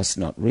just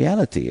not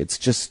reality. It's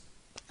just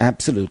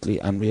absolutely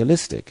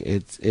unrealistic.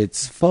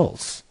 It's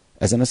false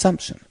as an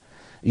assumption.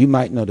 You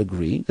might not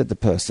agree that the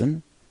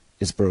person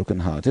is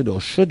broken-hearted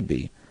or should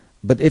be,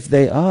 but if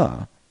they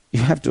are,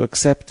 you have to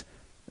accept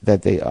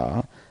that they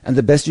are, and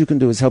the best you can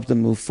do is help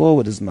them move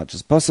forward as much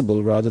as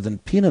possible rather than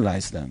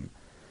penalize them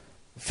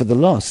for the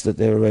loss that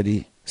they're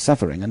already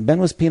suffering. And Ben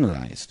was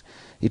penalized.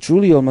 He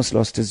truly almost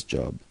lost his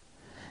job.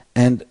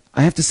 And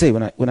I have to say,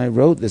 when I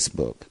wrote this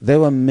book, there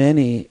were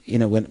many,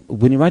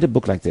 when you write a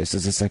book like this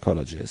as a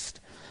psychologist,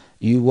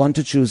 you want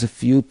to choose a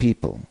few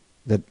people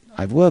that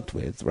I've worked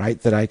with,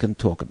 right, that I can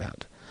talk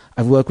about.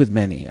 I've worked with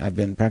many. I've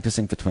been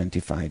practicing for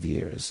 25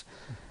 years.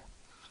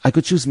 I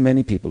could choose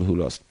many people who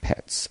lost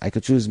pets. I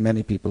could choose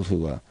many people who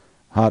were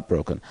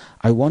heartbroken.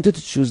 I wanted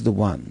to choose the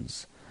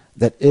ones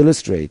that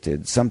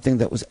illustrated something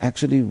that was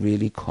actually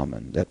really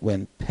common, that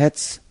when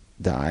pets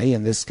die,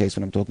 in this case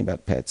when I'm talking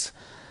about pets,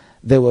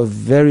 there were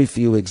very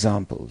few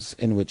examples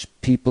in which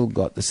people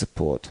got the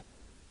support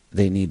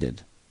they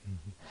needed.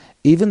 Mm-hmm.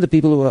 Even the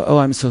people who were, oh,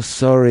 I'm so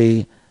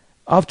sorry,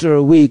 after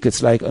a week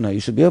it's like, oh no, you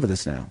should be over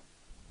this now.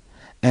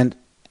 And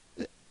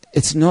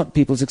it's not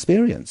people's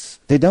experience.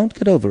 They don't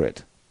get over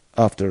it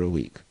after a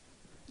week.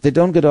 They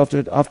don't get over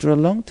it after a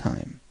long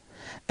time.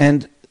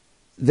 And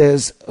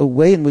there's a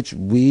way in which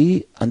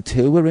we,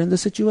 until we're in the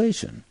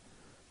situation,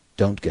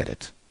 don't get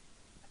it.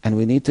 And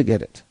we need to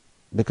get it,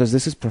 because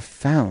this is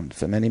profound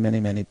for many, many,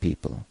 many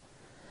people.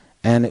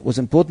 And it was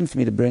important for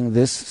me to bring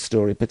this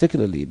story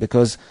particularly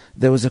because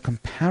there was a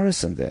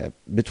comparison there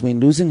between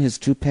losing his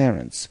two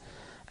parents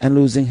and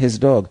losing his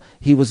dog.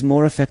 He was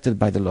more affected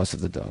by the loss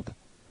of the dog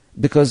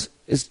because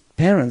his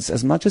parents,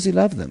 as much as he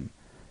loved them,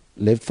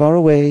 lived far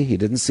away. He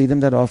didn't see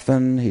them that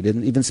often. He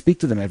didn't even speak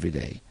to them every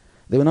day.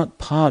 They were not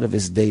part of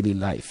his daily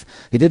life.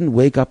 He didn't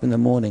wake up in the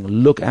morning,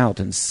 look out,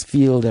 and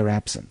feel their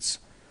absence.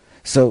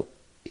 So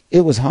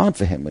it was hard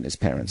for him when his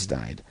parents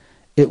died.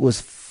 It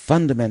was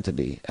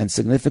fundamentally and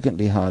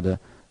significantly harder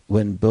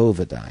when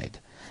Bova died.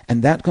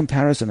 And that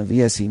comparison of,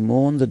 yes, he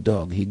mourned the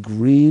dog, he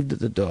grieved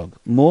the dog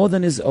more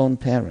than his own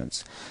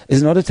parents,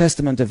 is not a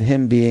testament of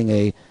him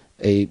being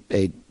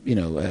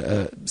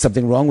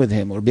something wrong with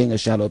him or being a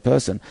shallow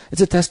person.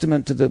 It's a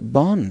testament to the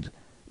bond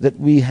that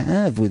we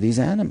have with these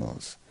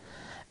animals.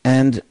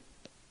 And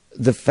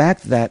the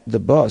fact that the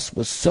boss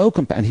was so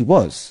and he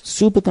was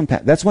super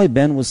compassionate. That's why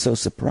Ben was so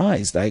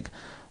surprised. Like,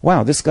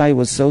 wow, this guy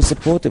was so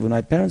supportive when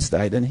my parents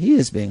died, and he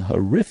is being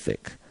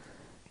horrific.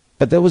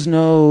 But there was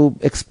no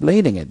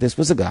explaining it. This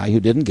was a guy who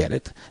didn't get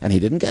it, and he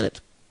didn't get it.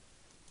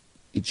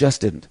 He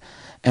just didn't.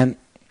 And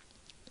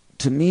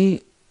to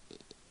me,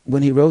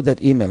 when he wrote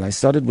that email, I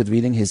started with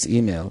reading his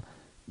email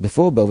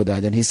before Bova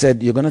died, and he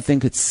said, you're going to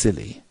think it's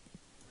silly.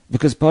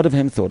 Because part of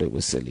him thought it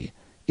was silly.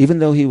 Even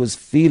though he was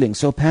feeling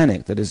so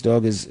panicked that his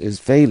dog is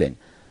failing,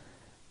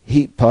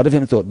 part of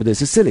him thought, but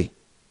this is silly.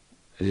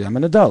 I'm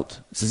an adult.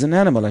 This is an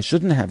animal. I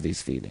shouldn't have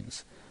these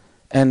feelings.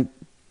 And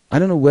I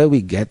don't know where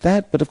we get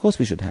that, but of course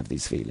we should have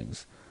these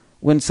feelings.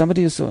 When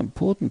somebody is so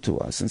important to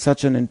us and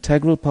such an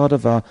integral part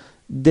of our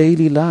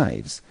daily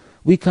lives,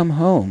 we come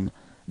home,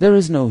 there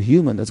is no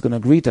human that's going to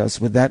greet us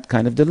with that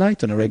kind of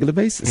delight on a regular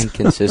basis. And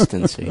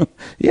consistency.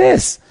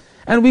 Yes.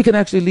 And we can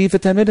actually leave for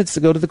 10 minutes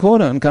to go to the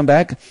corner and come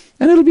back,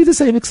 and it'll be the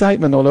same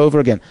excitement all over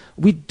again.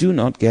 We do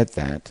not get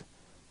that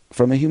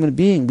from a human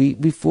being.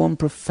 We form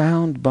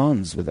profound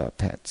bonds with our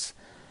pets.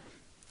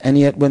 And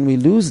yet when we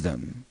lose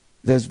them,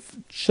 there's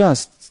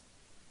just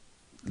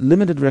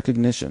limited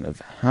recognition of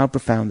how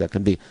profound that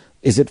can be.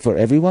 Is it for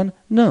everyone?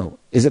 No.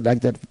 Is it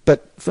like that?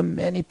 But for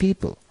many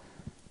people,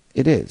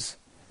 it is.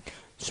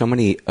 So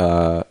many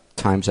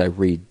times I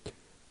read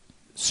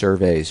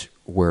surveys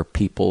where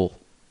people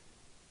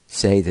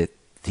say that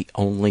the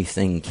only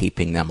thing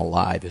keeping them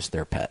alive is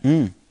their pet.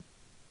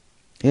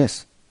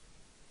 Yes.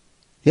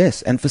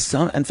 Yes, and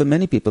for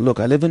many people, look,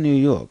 I live in New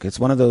York. It's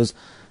one of those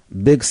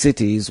big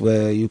cities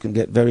where you can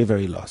get very,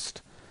 very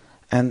lost.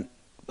 And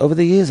over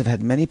the years, I've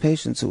had many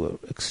patients who were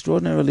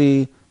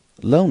extraordinarily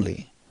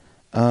lonely.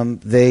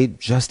 They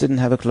just didn't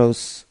have a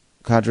close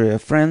cadre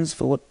of friends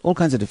for all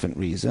kinds of different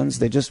reasons.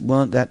 They just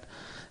weren't that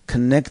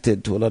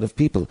connected to a lot of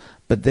people.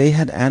 But they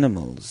had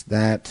animals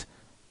that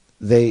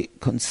they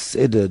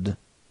considered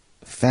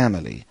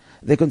family.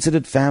 They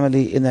considered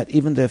family in that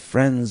even their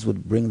friends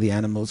would bring the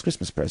animals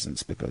Christmas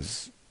presents,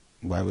 because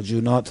why would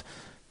you not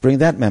bring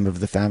that member of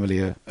the family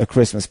a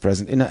Christmas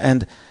present?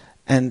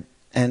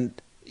 And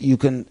you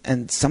can,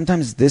 and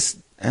sometimes this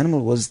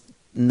animal was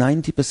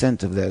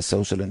 90% of their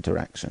social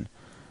interaction,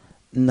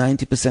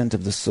 90%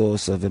 of the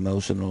source of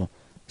emotional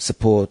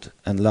support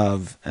and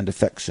love and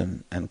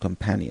affection and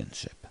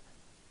companionship.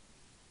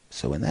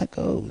 So when that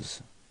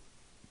goes,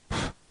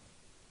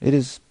 it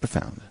is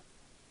profound.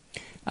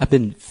 I've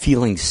been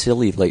feeling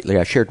silly lately.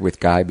 I shared with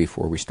Guy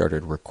before we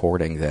started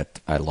recording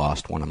that I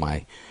lost one of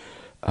my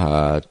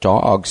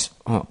dogs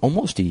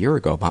almost a year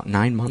ago, about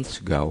 9 months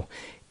ago,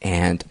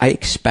 and I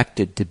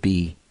expected to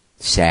be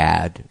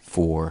sad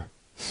for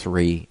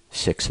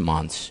 3-6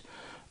 months,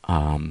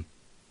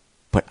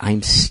 but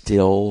I'm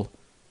still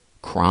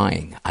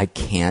crying. I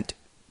can't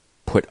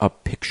put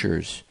up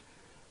pictures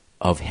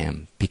of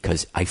him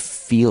because I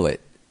feel it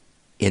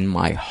in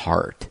my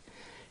heart.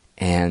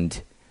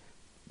 And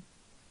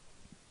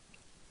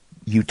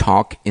you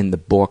talk in the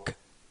book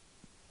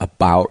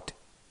about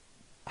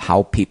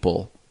how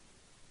people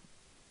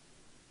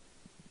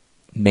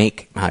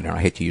make, I don't know,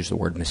 I hate to use the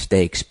word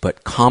mistakes,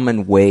 but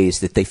common ways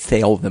that they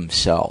fail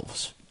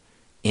themselves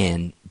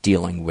in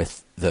dealing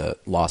with the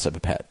loss of a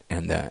pet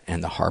and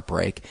the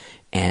heartbreak,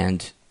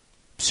 and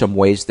some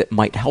ways that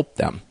might help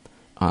them.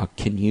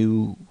 Can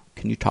you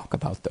talk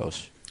about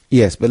those?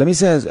 Yes, but let me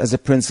say as a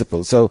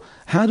principle. So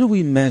how do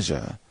we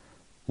measure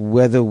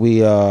whether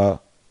we are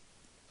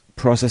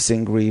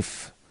processing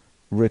grief,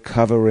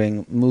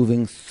 recovering,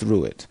 moving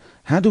through it?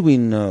 How do we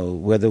know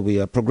whether we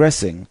are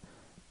progressing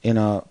in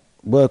our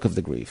work of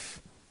the grief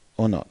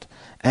or not?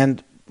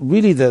 And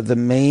really the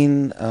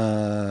main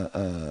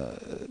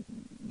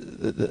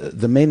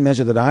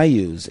measure that I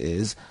use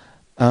is,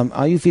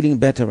 are you feeling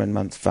better in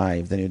month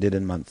 5 than you did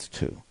in month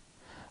 2?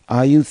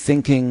 Are you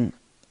thinking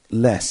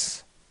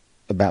less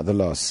about the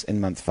loss in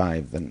month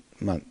 5 than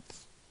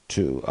month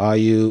 2?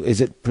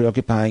 Is it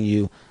preoccupying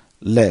you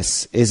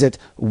less? Is it,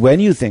 when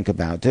you think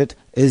about it,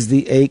 is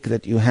the ache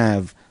that you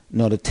have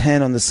not a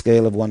 10 on the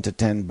scale of 1 to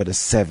 10, but a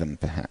 7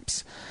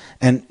 perhaps?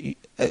 And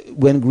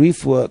when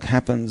grief work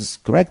happens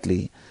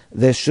correctly,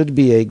 there should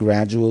be a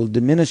gradual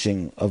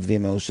diminishing of the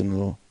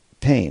emotional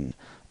pain,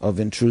 of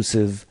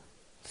intrusive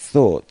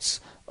thoughts,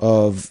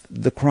 of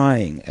the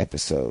crying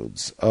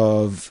episodes,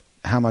 of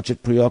how much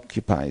it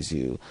preoccupies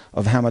you,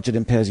 of how much it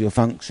impairs your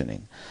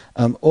functioning.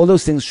 All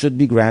those things should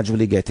be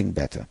gradually getting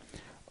better.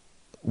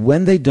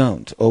 When they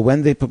don't, or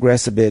when they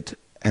progress a bit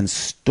and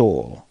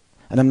stall,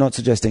 and I'm not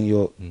suggesting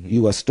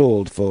you are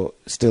stalled for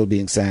still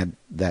being sad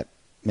that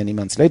many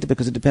months later,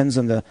 because it depends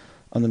on the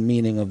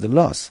meaning of the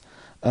loss.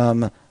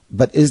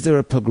 But is there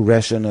a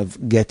progression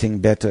of getting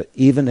better,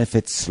 even if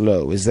it's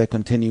slow? Is there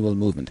continual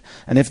movement?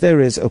 And if there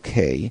is,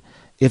 okay.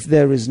 If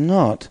there is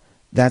not,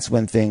 that's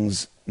when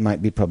things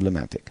might be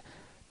problematic.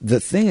 The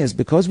thing is,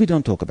 because we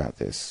don't talk about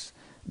this,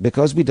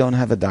 because we don't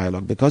have a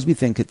dialogue, because we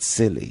think it's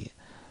silly,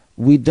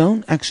 we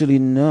don't actually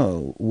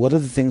know what are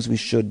the things we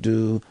should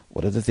do,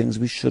 what are the things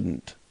we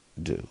shouldn't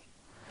do.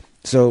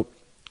 So,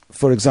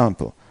 for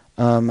example,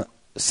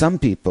 some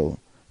people,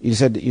 you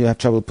said that you have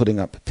trouble putting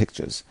up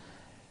pictures.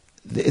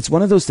 It's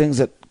one of those things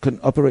that can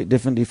operate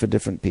differently for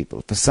different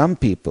people. For some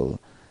people,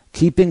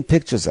 keeping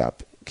pictures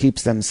up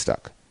keeps them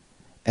stuck,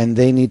 and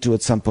they need to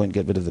at some point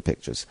get rid of the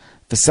pictures.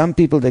 For some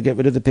people, they get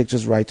rid of the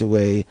pictures right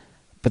away,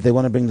 but they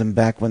want to bring them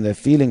back when they're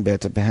feeling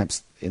better,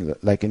 perhaps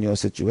like in your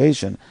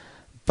situation,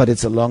 but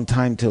it's a long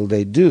time till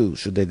they do.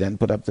 Should they then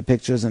put up the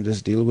pictures and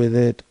just deal with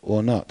it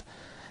or not?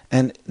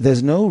 And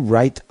there's no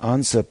right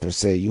answer per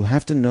se. You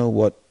have to know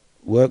what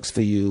works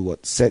for you,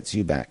 what sets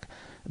you back.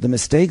 The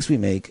mistakes we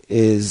make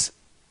is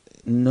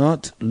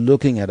not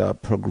looking at our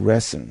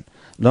progression,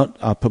 not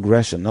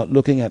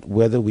looking at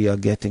whether we are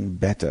getting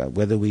better,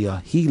 whether we are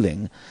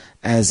healing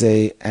as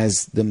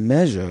the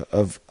measure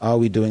of, are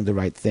we doing the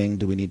right thing,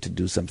 do we need to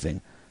do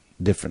something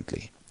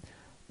differently.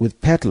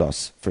 With pet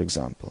loss, for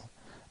example,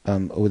 or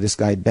with this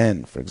guy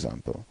Ben, for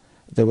example,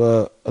 there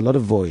were a lot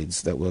of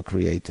voids that were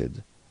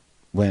created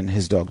when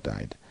his dog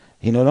died.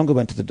 He no longer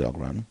went to the dog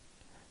run.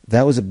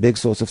 That was a big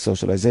source of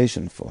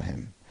socialization for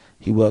him.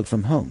 He worked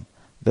from home.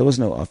 There was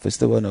no office,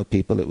 there were no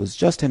people, it was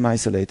just him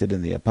isolated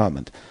in the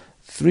apartment.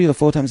 3 or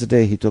 4 times a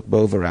day he took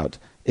Bova out.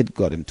 It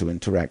got him to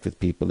interact with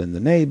people in the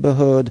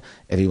neighborhood.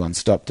 Everyone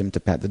stopped him to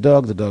pat the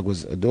dog. The dog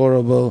was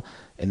adorable.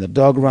 In the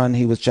dog run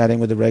he was chatting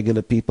with the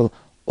regular people.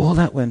 All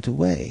that went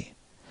away.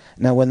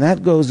 Now when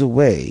that goes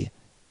away,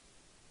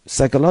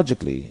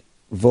 psychologically,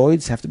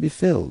 voids have to be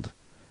filled.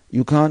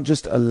 You can't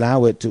just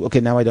allow it to, okay,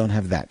 now I don't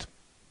have that.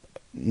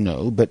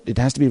 No, but it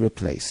has to be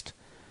replaced.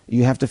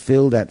 You have to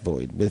fill that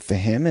void. For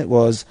him it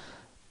was,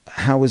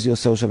 how is your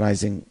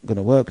socializing going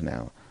to work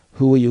now?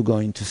 Who are you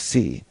going to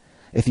see?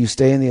 If you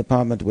stay in the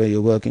apartment where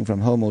you're working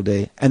from home all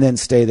day and then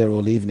stay there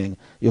all evening,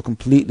 you're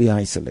completely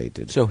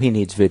isolated. So he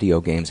needs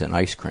video games and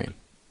ice cream.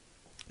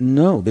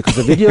 No, because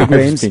the video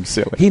games,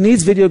 he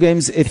needs video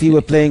games if he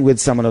were playing with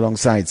someone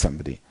alongside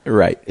somebody.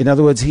 Right. In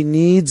other words, he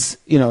needs,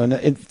 and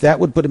that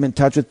would put him in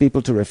touch with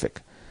people,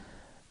 terrific.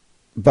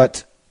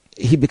 But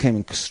he became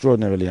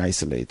extraordinarily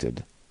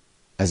isolated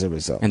as a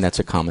result. And that's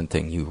a common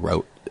thing you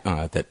wrote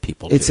that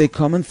people It's do. a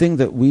common thing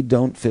that we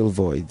don't fill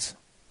voids.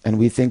 And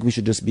we think we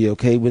should just be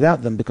okay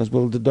without them because,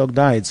 well, the dog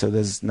died, so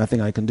there's nothing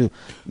I can do.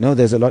 No,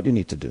 there's a lot you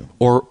need to do.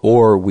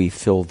 Or we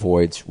fill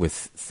voids with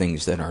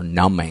things that are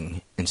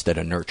numbing instead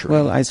of nurturing.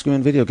 Well, ice cream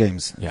and video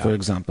games, for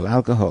example.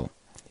 Alcohol,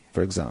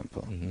 for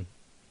example. Mm-hmm.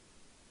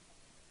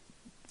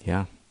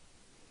 Yeah.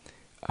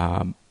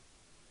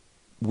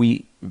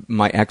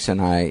 my ex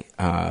and I,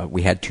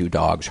 we had 2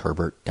 dogs.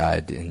 Herbert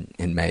died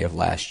in May of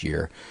last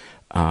year.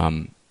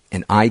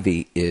 And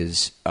Ivy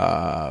is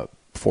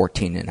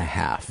 14 and a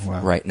half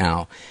right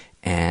now.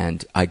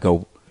 And I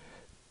go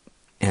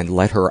and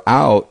let her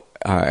out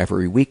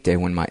every weekday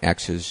when my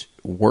ex is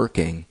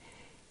working.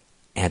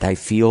 And I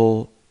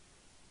feel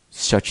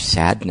such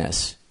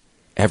sadness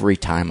every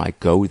time I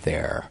go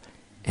there.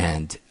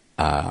 And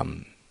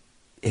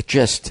it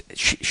just,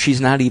 she's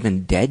not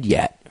even dead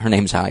yet. Her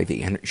name's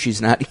Ivy, and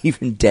she's not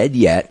even dead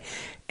yet.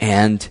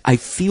 And I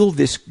feel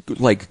this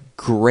like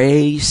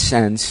gray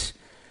sense,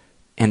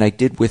 and I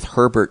did with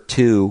Herbert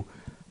too,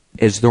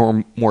 as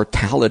though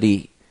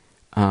mortality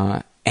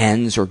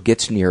ends or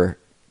gets near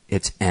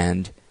its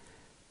end,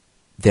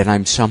 that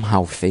I'm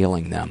somehow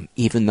failing them,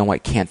 even though I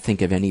can't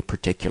think of any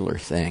particular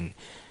thing.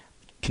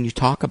 Can you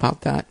talk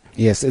about that?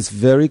 Yes, it's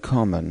very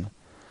common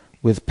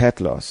with pet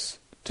loss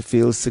to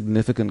feel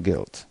significant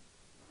guilt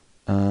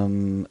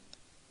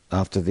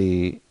after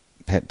the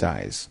pet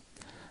dies,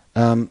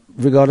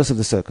 regardless of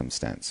the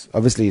circumstance.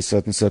 Obviously,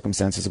 certain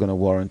circumstances are going to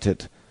warrant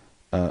it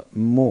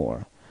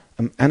more.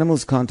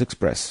 Animals can't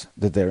express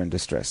that they're in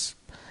distress.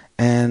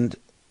 And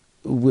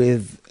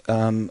with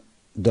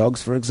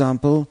dogs, for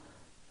example,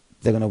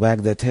 they're going to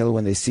wag their tail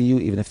when they see you,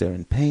 even if they're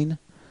in pain.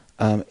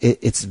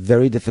 It's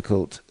very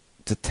difficult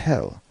to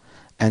tell.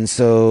 And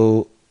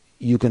so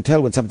you can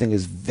tell when something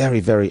is very,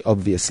 very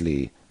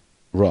obviously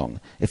wrong.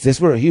 If this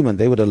were a human,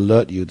 they would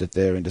alert you that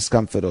they're in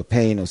discomfort or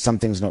pain or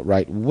something's not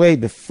right way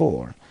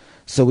before.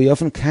 So we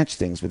often catch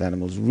things with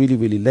animals really,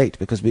 really late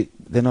because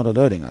they're not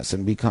alerting us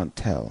and we can't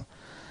tell.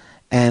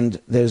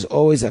 And there's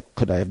always a,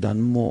 could I have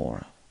done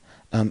more?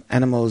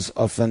 Animals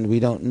often,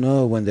 we don't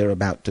know when they're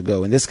about to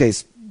go. In this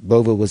case,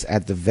 Bova was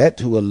at the vet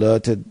who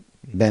alerted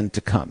Ben to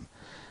come.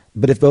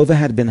 But if Bova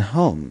had been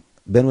home,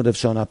 Ben would have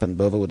shown up and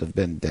Bova would have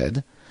been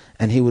dead,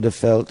 and he would have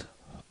felt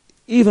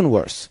even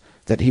worse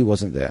that he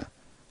wasn't there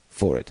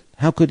for it.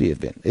 How could he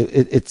have been?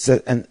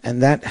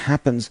 And that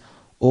happens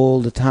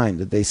all the time,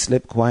 that they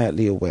slip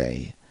quietly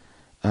away,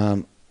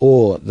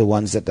 or the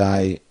ones that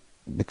die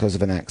because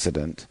of an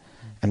accident.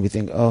 And we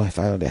think, oh, if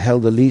I had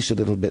held the leash a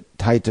little bit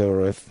tighter,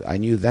 or if I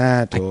knew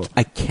that, or...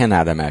 I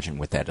cannot imagine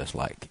what that is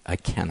like. I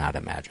cannot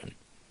imagine.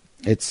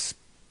 It's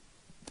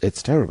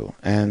terrible,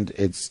 and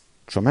it's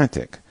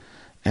traumatic.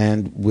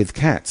 And with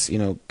cats,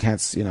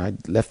 I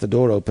left the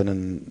door open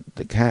and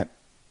the cat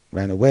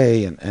ran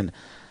away, and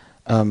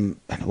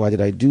why did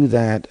I do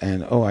that?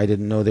 And I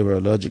didn't know they were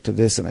allergic to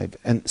this,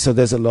 and so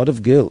there's a lot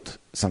of guilt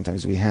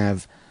sometimes we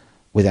have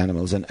with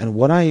animals. And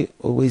what I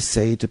always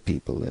say to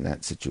people in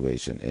that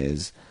situation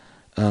is,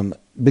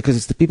 because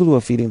it's the people who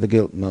are feeling the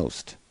guilt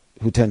most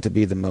who tend to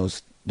be the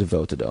most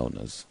devoted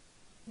owners,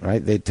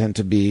 right? They tend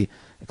to be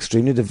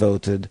extremely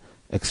devoted,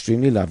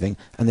 extremely loving,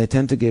 and they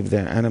tend to give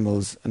their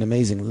animals an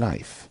amazing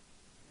life.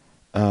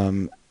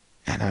 And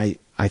I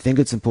think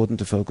it's important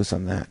to focus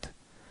on that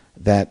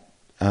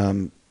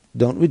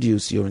don't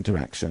reduce your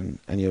interaction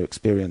and your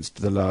experience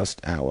to the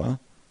last hour,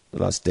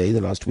 the last day,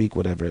 the last week,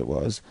 whatever it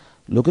was.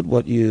 Look at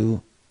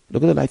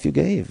the life you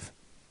gave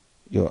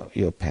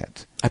your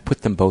pet. I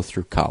put them both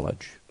through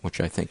college, which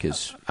I think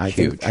is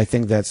huge. I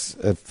think that's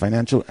a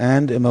financial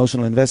and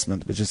emotional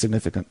investment, which is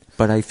significant.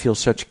 But I feel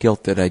such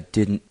guilt that I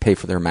didn't pay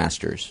for their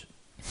masters.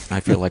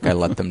 I feel like I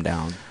let them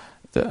down.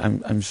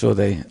 I'm sure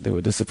they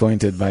were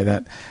disappointed by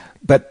that.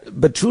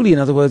 But truly, in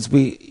other words,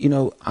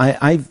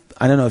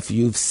 I don't know if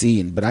you've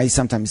seen, but I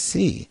sometimes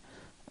see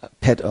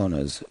pet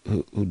owners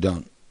who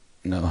don't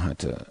know how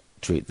to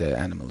treat their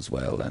animals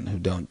well, and who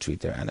don't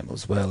treat their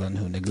animals well, and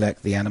who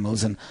neglect the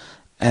animals, and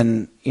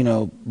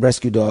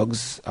rescue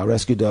dogs are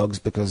rescue dogs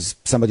because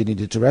somebody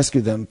needed to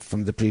rescue them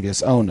from the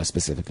previous owner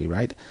specifically,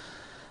 right?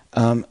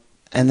 And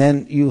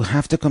then you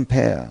have to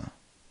compare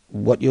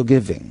what you're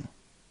giving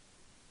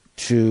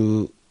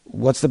to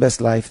what's the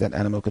best life that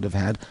animal could have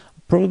had,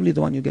 probably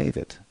the one you gave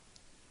it.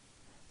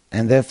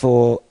 And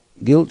therefore,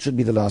 guilt should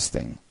be the last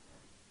thing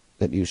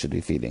that you should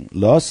be feeling.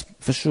 Loss,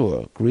 for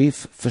sure.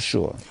 Grief, for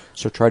sure.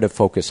 So try to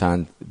focus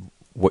on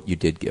what you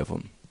did give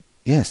them.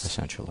 Yes.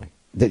 Essentially.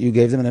 That you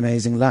gave them an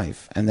amazing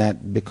life, and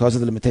that because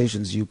of the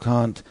limitations, you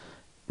can't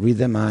read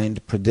their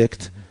mind,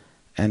 predict,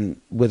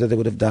 and whether they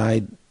would have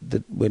died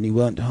when you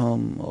weren't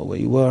home or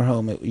when you were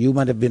home. You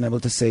might have been able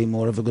to say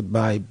more of a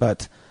goodbye,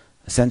 but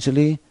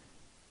essentially,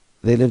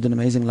 they lived an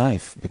amazing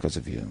life because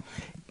of you.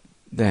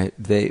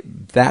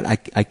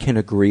 I can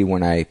agree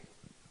when I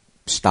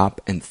stop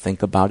and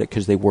think about it,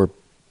 because they were,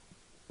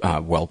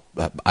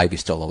 Ivy's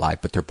still alive,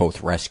 but they're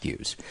both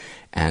rescues,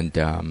 and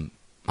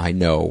I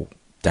know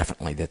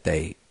definitely that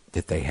they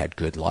had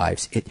good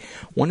lives.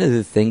 One of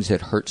the things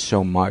that hurts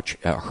so much,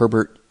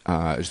 Herbert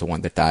is the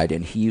one that died,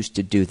 and he used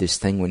to do this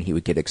thing when he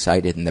would get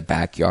excited in the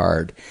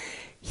backyard.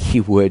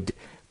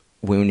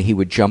 When he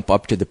would jump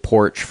up to the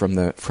porch from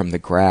the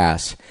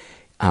grass,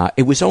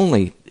 it was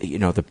only,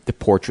 the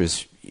porch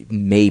was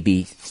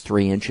maybe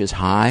 3 inches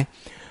high,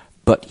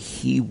 but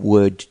he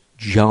would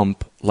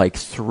jump like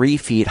 3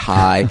 feet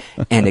high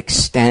and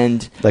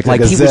extend like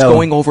he was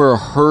going over a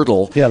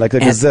hurdle. Yeah, like a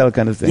gazelle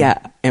kind of thing. Yeah,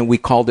 and we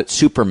called it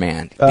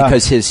Superman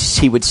because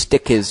he would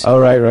stick his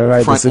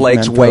right. front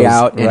legs way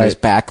out and his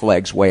back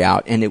legs way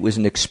out, and it was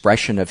an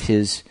expression of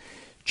his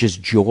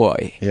just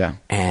joy. Yeah.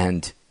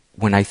 And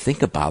when I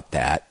think about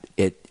that,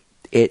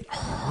 it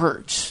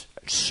hurts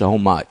so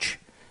much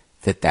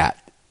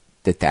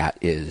that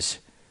is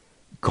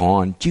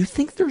gone. Do you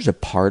think there's a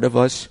part of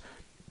us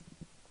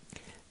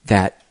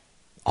that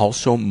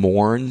also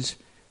mourns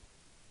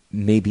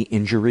maybe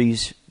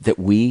injuries that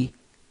we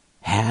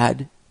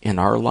had in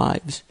our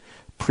lives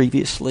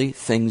previously,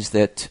 things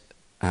that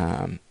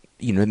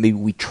maybe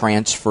we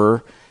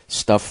transfer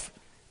stuff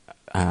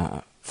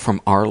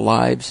from our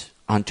lives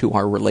onto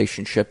our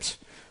relationships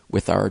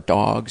with our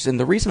dogs? And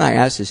the reason I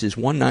ask this is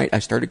one night I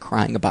started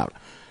crying about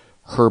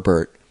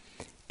Herbert,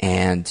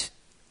 and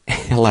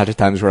a lot of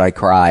times when I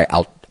cry,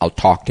 I'll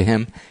talk to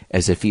him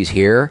as if he's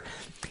here,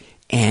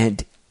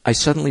 and I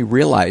suddenly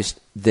realized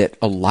that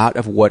a lot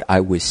of what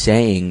I was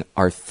saying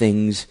are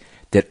things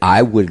that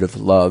I would have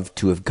loved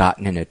to have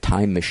gotten in a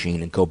time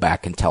machine and go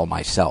back and tell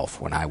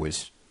myself when I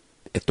was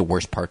at the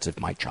worst parts of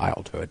my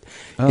childhood.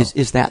 Oh.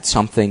 Is that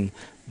something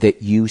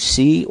that you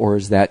see, or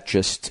is that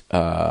just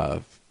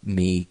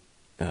me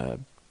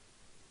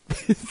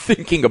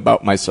thinking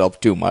about myself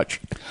too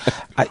much?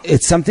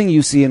 It's something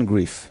you see in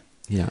grief.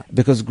 Yeah.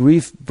 Because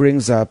grief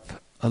brings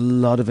up a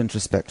lot of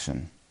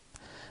introspection.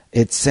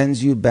 It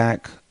sends you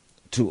back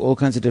to all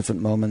kinds of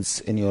different moments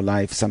in your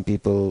life. Some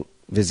people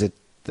visit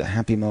the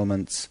happy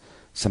moments,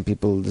 some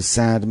people the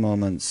sad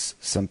moments,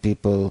 some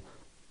people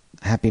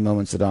happy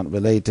moments that aren't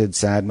related,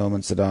 sad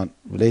moments that aren't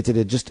related.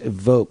 It just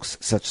evokes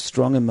such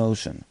strong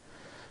emotion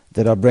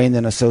that our brain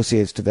then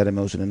associates to that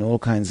emotion in all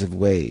kinds of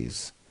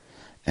ways.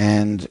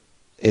 And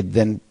it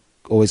then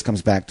always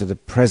comes back to the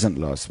present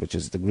loss, which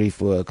is the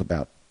grief work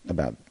about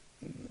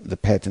the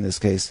pet in this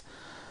case.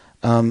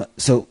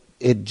 So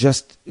it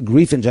just,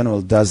 grief in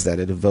general does that.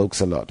 It evokes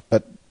a lot.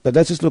 But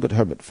let's just look at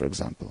Herbert, for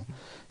example.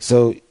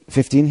 So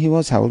 15 he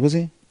was. How old was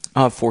he?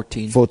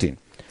 14. 14.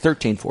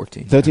 13,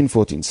 14. 13,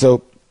 14.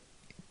 So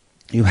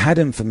you had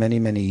him for many,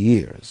 many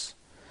years.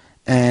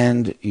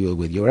 And you were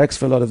with your ex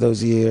for a lot of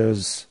those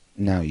years.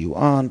 Now you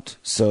aren't.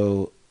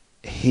 So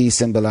he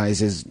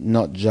symbolizes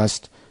not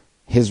just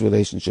his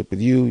relationship with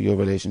you, your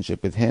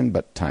relationship with him,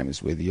 but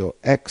times with your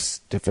ex,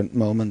 different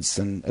moments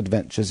and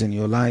adventures in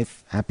your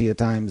life, happier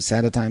times,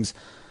 sadder times.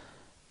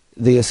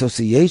 The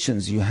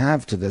associations you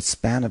have to the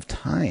span of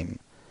time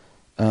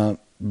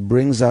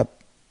brings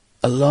up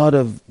a lot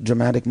of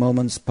dramatic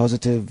moments,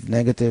 positive,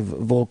 negative,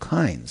 of all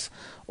kinds.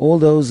 All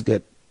those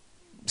get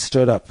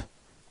stirred up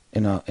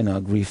in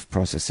our grief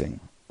processing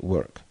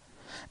work.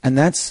 And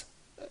that's,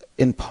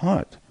 in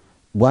part,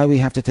 why we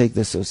have to take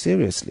this so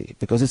seriously,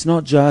 because it's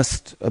not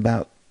just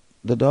about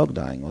the dog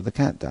dying or the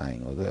cat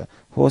dying or the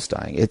horse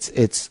dying.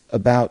 It's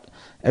about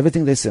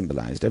everything they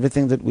symbolized,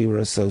 everything that we were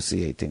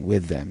associating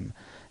with them,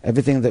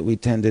 everything that we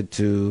tended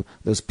to,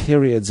 those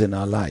periods in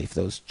our life,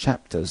 those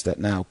chapters that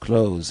now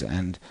close,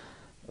 and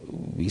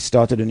we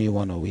started a new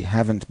one or we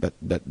haven't, but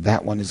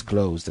that one is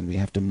closed, and we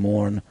have to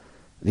mourn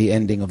the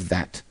ending of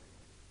that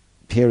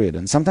period.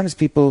 And sometimes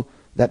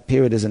that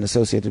period isn't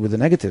associated with a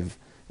negative,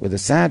 with a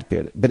sad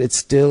period, but it's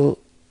still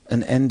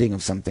an ending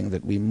of something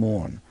that we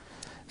mourn.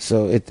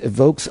 So it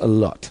evokes a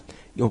lot.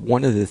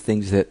 One of the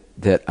things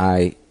that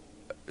I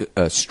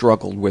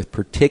struggled with,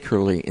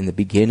 particularly in the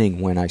beginning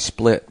when I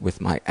split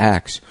with my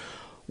ex,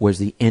 was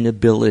the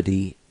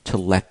inability to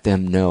let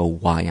them know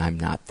why I'm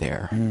not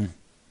there.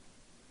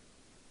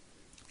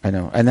 I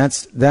know. And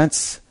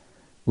that's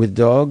with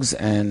dogs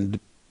and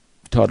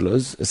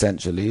toddlers,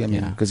 essentially. I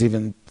mean, because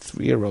even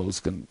 3-year-olds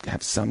can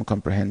have some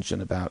comprehension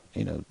about,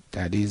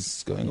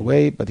 daddy's going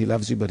away, but he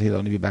loves you, but he'll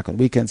only be back on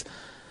weekends.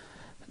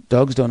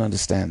 Dogs don't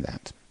understand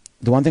that.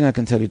 The one thing I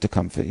can tell you to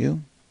comfort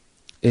you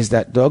is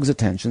that dogs'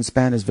 attention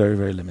span is very,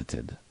 very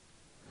limited.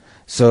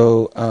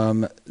 So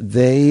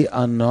they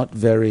are not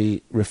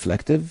very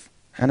reflective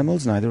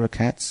animals, neither are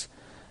cats.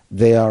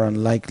 They are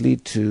unlikely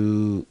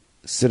to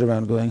sit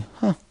around going,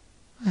 I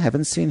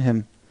haven't seen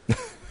him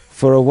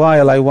for a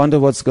while. I wonder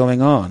what's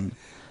going on.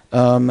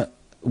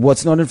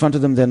 What's not in front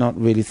of them, they're not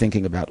really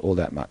thinking about all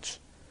that much.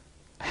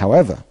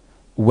 However,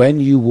 when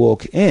you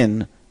walk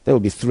in, they will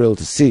be thrilled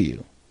to see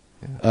you.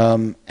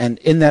 Yeah. And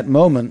in that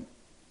moment,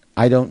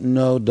 I don't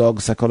know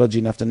dog psychology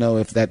enough to know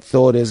if that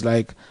thought is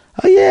like,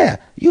 oh yeah,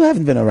 you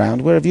haven't been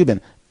around, where have you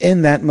been?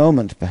 In that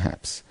moment,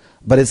 perhaps.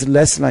 But it's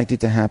less likely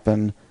to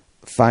happen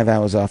 5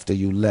 hours after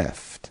you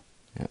left.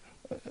 Yeah.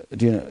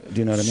 Do you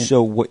know what I mean?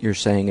 So what you're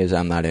saying is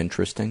I'm not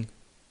interesting?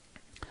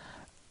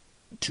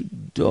 To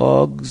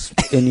dogs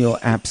in your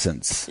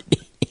absence.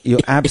 Your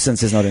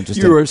absence is not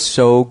interesting. You are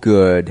so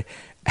good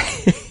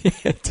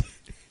at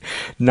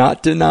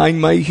not denying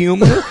my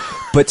humor,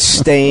 but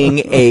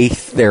staying a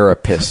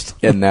therapist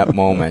in that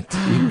moment.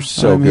 You're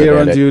so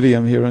good at it.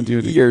 I'm here on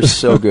duty. You're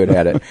so good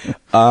at it.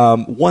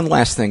 One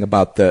last thing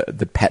about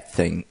the pet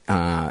thing,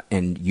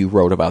 and you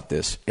wrote about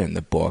this in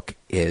the book,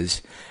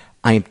 is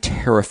I am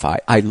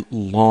terrified. I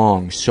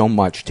long so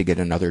much to get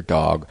another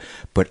dog,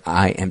 but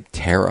I am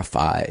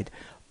terrified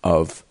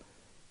of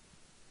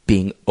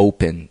being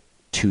open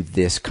to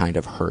this kind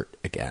of hurt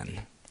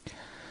again.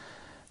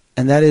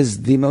 And that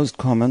is the most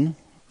common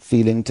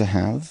feeling to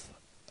have.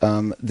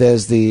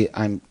 There's the,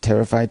 I'm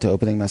terrified to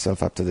opening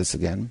myself up to this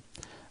again.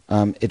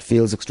 It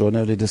feels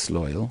extraordinarily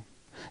disloyal.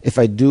 If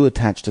I do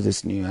attach to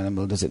this new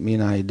animal, does it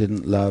mean I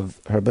didn't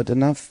love Herbert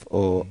enough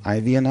or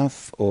Ivy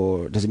enough,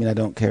 or does it mean I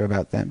don't care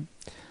about them?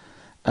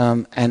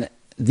 And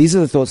these are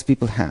the thoughts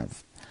people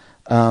have.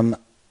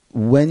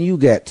 When you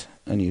get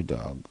a new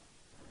dog,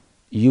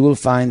 you will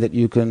find that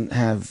you can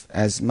have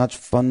as much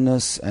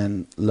fondness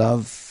and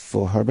love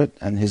for Herbert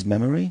and his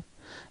memory.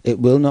 It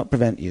will not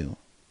prevent you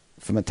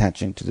from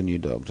attaching to the new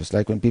dog. Just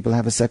like when people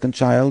have a second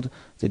child,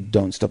 they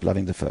don't stop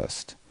loving the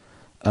first.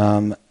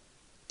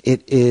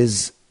 It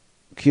is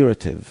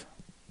curative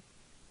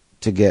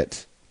to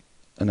get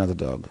another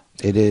dog.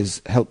 It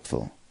is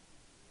helpful.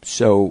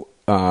 So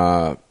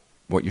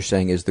what you're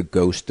saying is the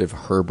ghost of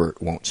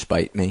Herbert won't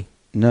spite me?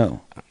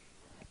 No.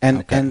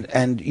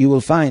 And you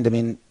will find, I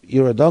mean,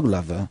 you're a dog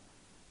lover.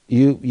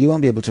 You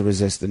won't be able to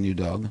resist the new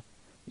dog.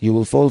 You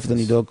will fall for the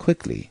new dog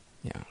quickly.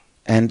 Yeah.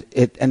 And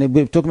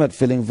we're talking about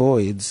filling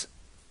voids.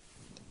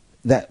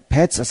 That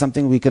pets are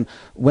something we can,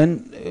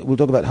 when we'll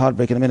talk about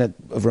heartbreak in a minute,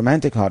 of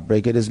romantic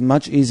heartbreak, it is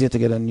much easier to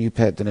get a new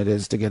pet than it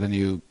is to get a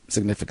new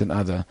significant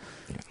other.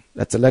 Yeah.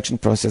 That selection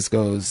process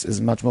is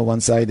much more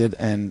one-sided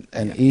and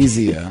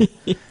easier.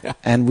 Yeah.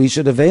 And we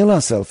should avail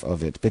ourselves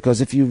of it,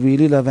 because if you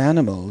really love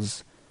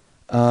animals,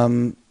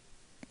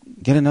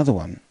 get another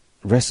one.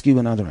 Rescue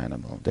another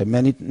animal. There are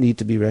many need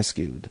to be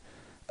rescued.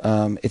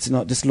 It's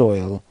not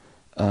disloyal,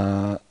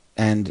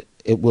 and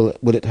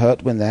will it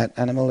hurt when that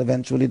animal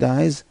eventually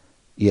dies?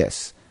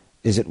 Yes.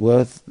 Is it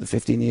worth the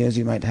 15 years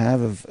you might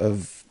have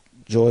of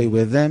joy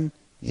with them?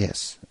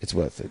 Yes, it's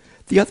worth it.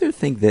 The other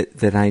thing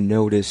that I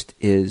noticed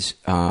is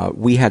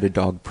we had a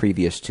dog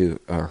previous to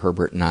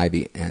Herbert and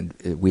Ivy, and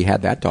we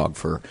had that dog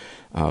for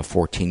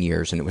 14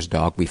 years, and it was a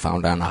dog we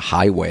found on a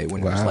highway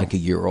when it was like a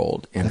year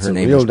old. And that's her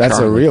name was Charlie. That's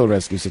a real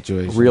rescue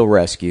situation. Real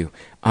rescue.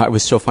 It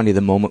was so funny.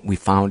 The moment we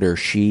found her,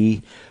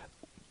 she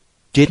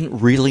didn't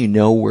really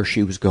know where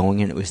she was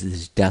going, and it was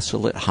this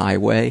desolate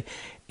highway.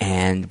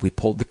 And we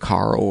pulled the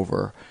car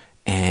over,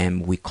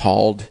 and we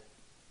called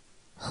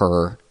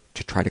her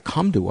to try to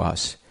come to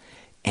us.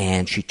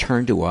 And she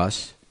turned to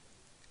us,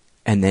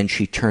 and then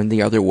she turned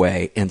the other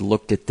way and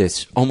looked at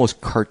this almost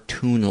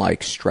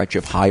cartoon-like stretch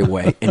of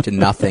highway into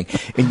nothing.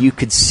 And you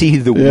could see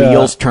the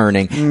wheels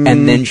turning,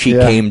 and then she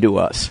came to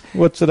us.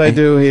 What should I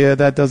do here?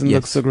 That doesn't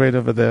look so great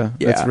over there.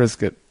 Yeah. Let's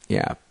risk it.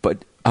 Yeah,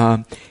 but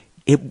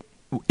it,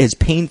 as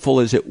painful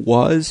as it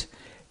was,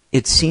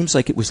 it seems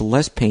like it was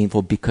less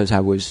painful because I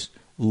was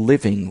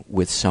living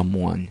with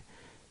someone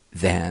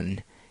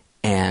then,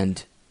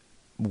 and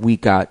we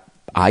got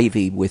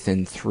Ivy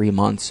within 3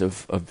 months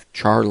of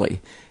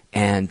Charlie,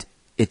 and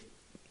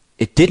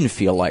it didn't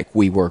feel like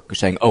we were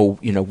saying, oh,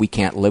 we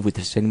can't live with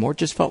this anymore. It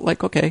just felt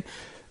like, okay,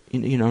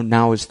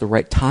 now is the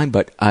right time.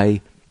 But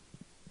I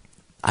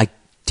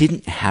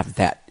didn't have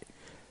that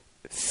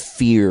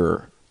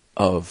fear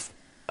of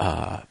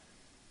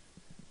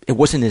it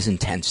wasn't as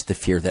intense, the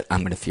fear that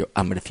I'm going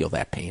to feel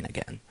that pain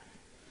again.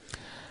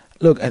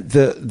 Look,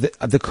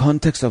 the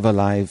context of our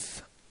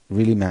life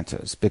really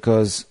matters,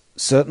 because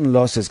certain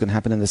losses can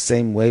happen in the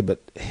same way but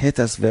hit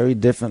us very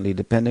differently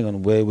depending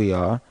on where we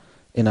are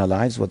in our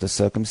lives, what the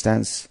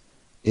circumstance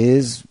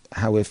is,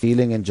 how we're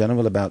feeling in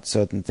general about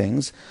certain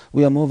things.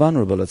 We are more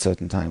vulnerable at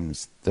certain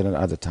times than at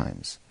other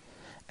times.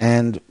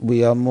 And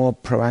we are more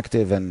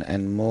proactive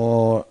and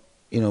more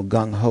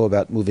gung-ho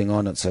about moving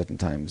on at certain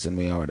times than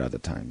we are at other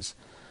times.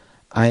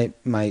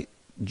 My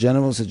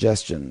general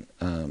suggestion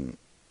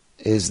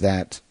is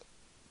that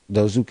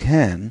those who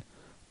can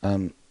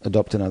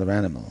adopt another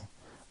animal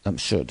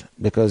should,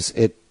 because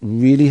it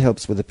really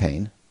helps with the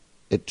pain.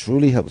 It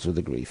truly helps with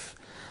the grief.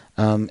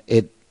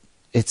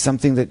 It's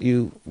something that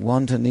you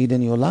want and need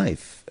in your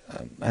life,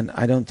 and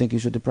I don't think you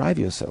should deprive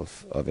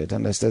yourself of it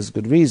unless there's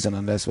good reason,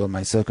 unless, well,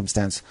 my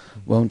circumstance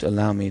won't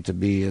allow me to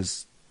be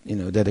as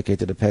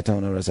dedicated a pet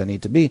owner as I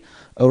need to be.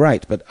 Oh,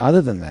 right, but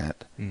other than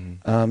that,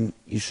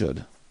 you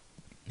should.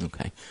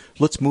 Okay,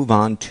 let's move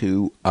on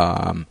to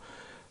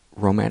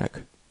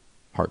romantic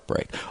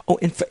heartbreak. Oh,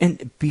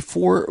 and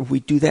before we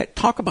do that,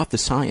 talk about the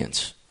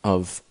science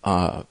of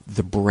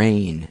the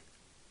brain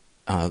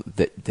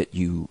that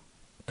you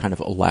kind of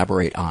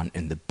elaborate on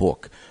in the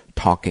book,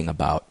 talking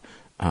about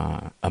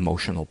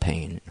emotional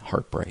pain,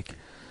 heartbreak.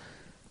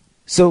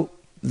 So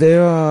there's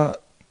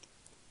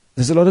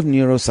a lot of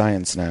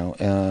neuroscience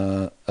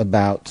now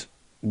about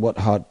what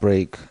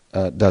heartbreak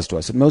does to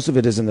us. And most of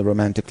it is in the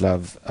romantic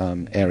love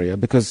area,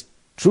 because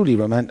truly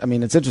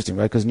it's interesting,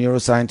 right? Because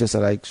neuroscientists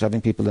are like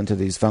shoving people into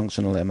these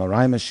functional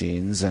MRI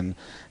machines and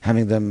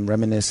having them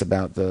reminisce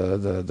about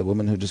the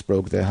woman who just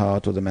broke their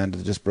heart or the man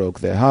that just broke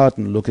their heart,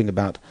 and looking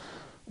about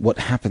what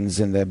happens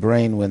in their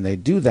brain when they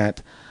do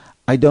that.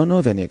 I don't know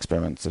of any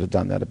experiments that have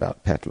done that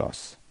about pet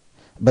loss.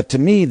 But to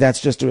me,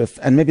 that's just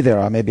and maybe there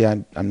are, maybe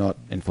I'm not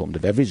informed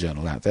of every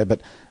journal out there,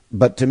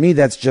 but to me,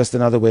 that's just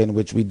another way in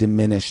which we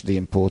diminish the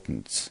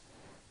importance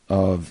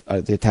of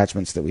the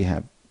attachments that we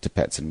have to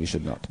pets, and we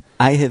should not.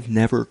 I have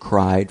never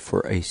cried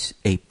for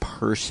a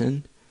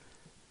person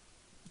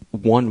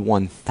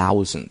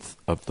 1/1000th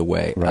of the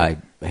way I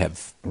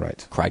have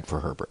cried for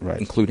Herbert,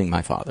 including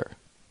my father.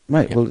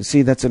 Right. Yeah. Well,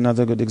 see, that's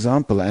another good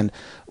example. And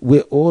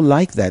we're all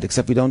like that,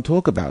 except we don't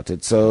talk about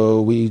it.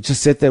 So we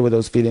just sit there with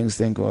those feelings,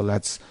 think, well,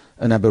 that's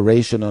an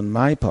aberration on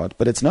my part.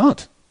 But it's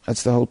not.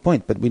 That's the whole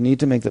point. But we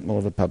need to make that more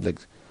of a public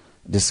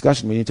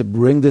discussion. We need to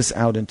bring this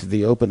out into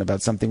the open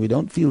about something we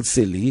don't feel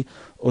silly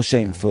or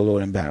shameful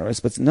or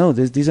embarrassed. But no,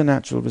 these are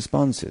natural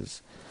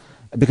responses.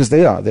 Because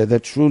they are. They're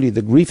truly,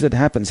 the grief that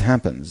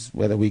happens.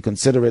 Whether we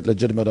consider it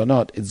legitimate or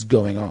not, it's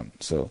going on.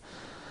 So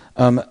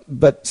the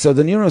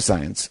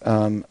neuroscience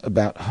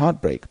about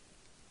heartbreak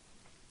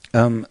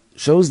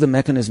shows the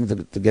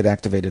mechanism to get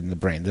activated in the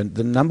brain.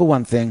 The number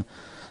one thing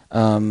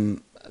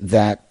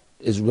that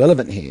is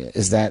relevant here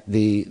is that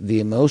the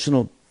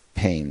emotional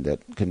pain that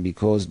can be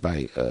caused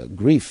by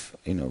grief,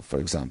 for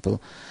example,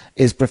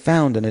 is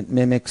profound, and it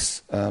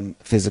mimics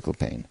physical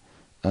pain.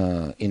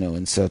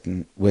 In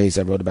certain ways.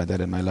 I wrote about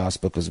that in my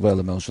last book as well,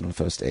 Emotional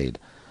First Aid.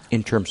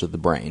 In terms of the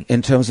brain?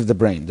 In terms of the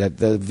brain. That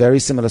the very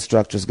similar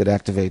structures get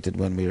activated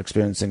when we're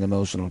experiencing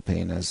emotional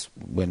pain as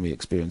when we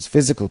experience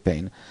physical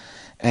pain.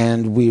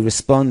 And we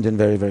respond in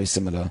very, very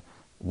similar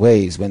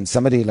ways. When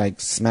somebody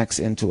smacks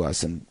into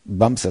us and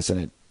bumps us and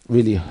it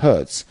really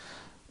hurts,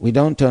 we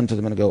don't turn to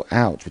them and go,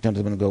 ouch. We turn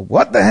to them and go,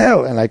 what the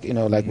hell? And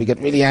we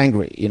get really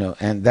angry,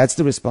 and that's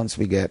the response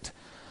we get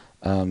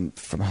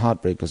from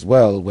heartbreak as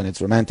well, when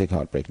it's romantic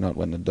heartbreak, not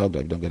when the dog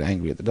dies. We don't get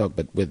angry at the dog,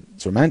 but with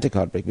romantic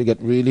heartbreak, we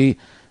get really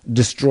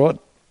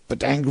distraught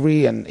but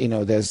angry, and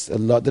there's a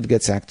lot that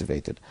gets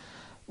activated.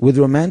 With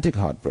romantic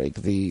heartbreak,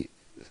 the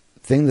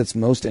thing that's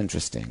most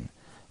interesting,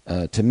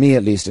 to me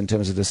at least in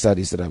terms of the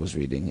studies that I was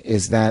reading,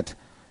 is that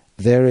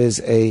there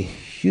is a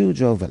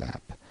huge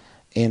overlap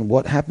in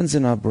what happens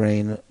in our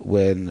brain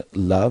when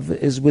love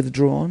is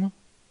withdrawn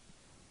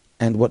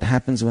and what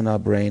happens in our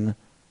brain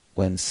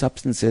when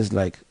substances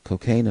like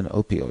cocaine and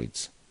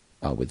opioids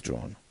are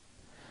withdrawn.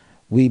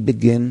 We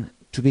begin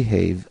to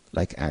behave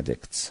like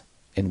addicts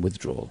in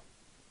withdrawal.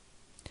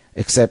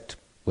 Except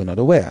we're not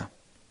aware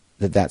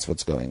that that's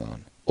what's going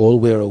on. All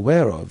we're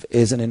aware of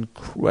is an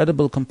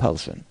incredible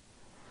compulsion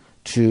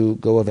to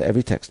go over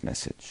every text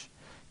message,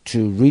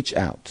 to reach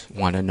out.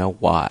 Want to know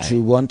why.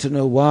 To want to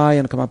know why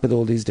and come up with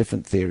all these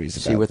different theories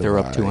about See what they're why.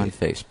 up to on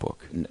Facebook.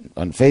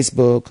 On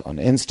Facebook, on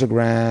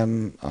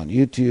Instagram, on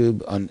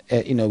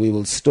YouTube, we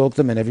will stalk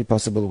them in every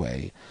possible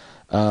way.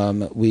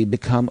 We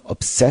become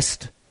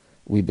obsessed.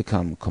 We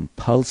become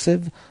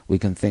compulsive. We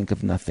can think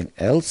of nothing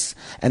else.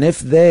 And if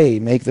they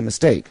make the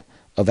mistake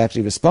of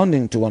actually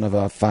responding to one of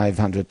our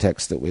 500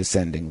 texts that we're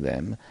sending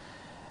them,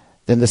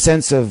 then the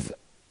sense of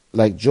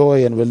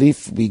joy and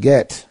relief we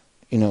get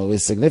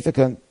is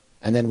significant,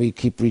 and then we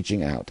keep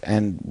reaching out,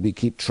 and we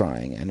keep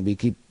trying, and we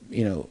keep,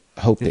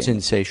 hoping. It's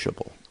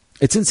insatiable.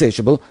 It's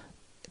insatiable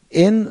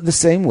in the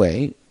same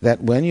way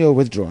that when you're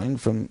withdrawing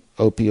from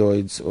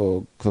opioids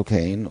or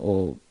cocaine,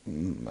 or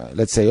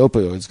let's say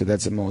opioids, because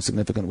that's a more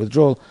significant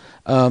withdrawal,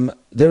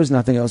 there is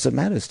nothing else that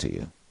matters to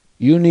you.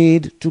 You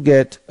need to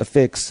get a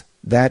fix.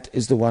 That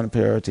is the one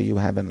priority you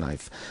have in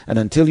life. And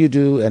until you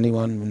do,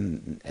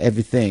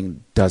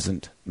 everything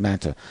doesn't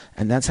matter.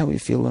 And that's how we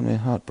feel when we're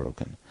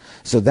heartbroken.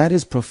 So that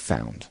is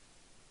profound.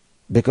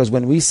 Because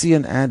when we see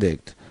an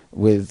addict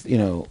with,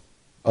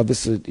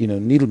 obviously,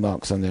 needle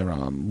marks on their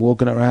arm,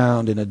 walking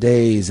around in a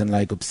daze and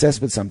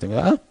obsessed with something,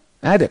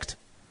 addict.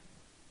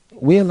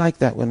 We're like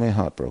that when we're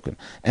heartbroken.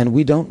 And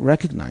we don't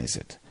recognize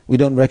it. We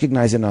don't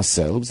recognize in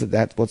ourselves that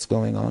that's what's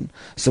going on.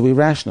 So we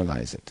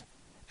rationalize it.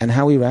 And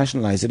how we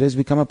rationalize it is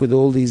we come up with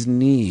all these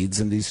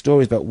needs and these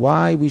stories about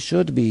why we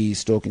should be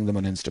stalking them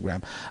on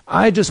Instagram.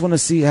 I just want to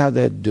see how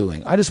they're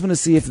doing. I just want to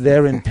see if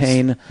they're in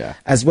pain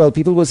as well.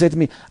 People will say to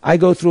me, I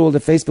go through all the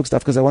Facebook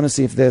stuff because I want to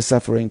see if they're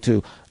suffering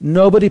too.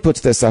 Nobody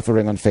puts their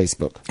suffering on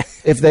Facebook.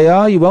 If they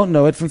are, you won't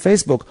know it from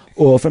Facebook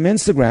or from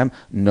Instagram.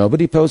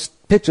 Nobody posts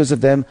pictures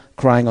of them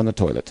crying on the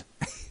toilet.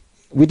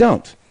 We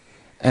don't.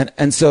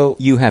 And so...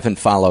 You haven't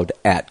followed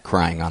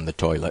 @crying on the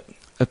toilet.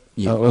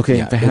 Okay.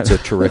 Yeah, it's a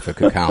terrific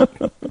account.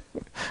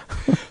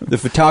 The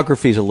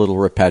photography is a little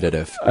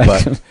repetitive,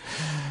 but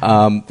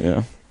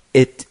the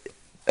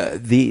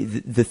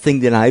thing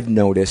that I've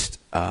noticed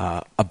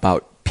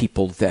about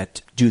people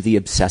that do the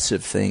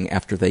obsessive thing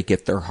after they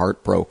get their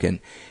heart broken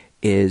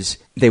is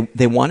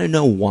they want to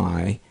know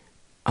why,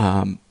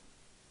 and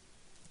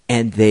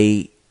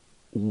they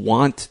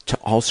want to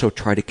also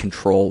try to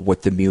control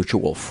what the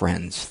mutual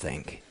friends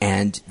think,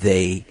 and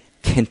they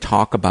can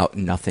talk about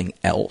nothing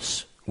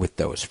else with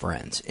those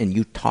friends. And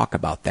you talk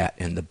about that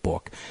in the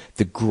book,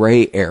 the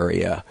gray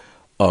area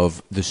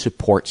of the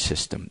support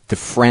system, the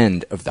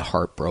friend of the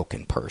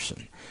heartbroken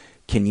person.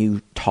 Can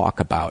you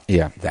talk about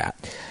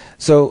that?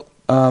 So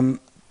the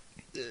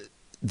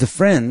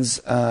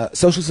friends,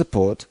 social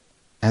support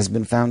has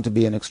been found to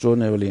be an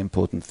extraordinarily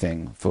important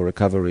thing for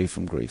recovery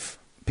from grief,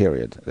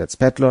 period. That's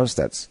pet loss,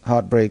 that's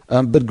heartbreak,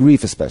 but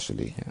grief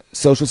especially. Yeah.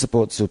 Social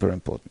support, super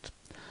important.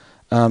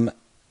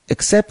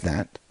 Except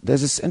that,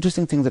 there's this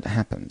interesting thing that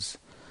happens.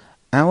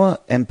 Our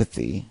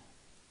empathy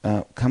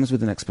comes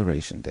with an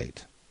expiration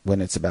date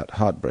when it's about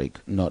heartbreak,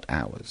 not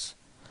ours.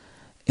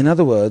 In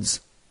other words,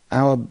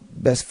 our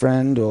best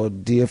friend or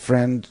dear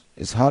friend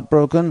is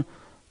heartbroken,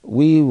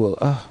 we will,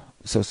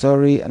 so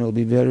sorry, and we'll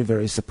be very,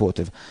 very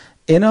supportive.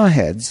 In our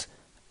heads,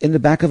 in the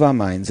back of our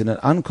minds, in an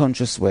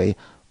unconscious way,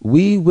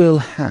 we will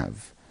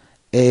have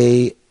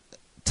a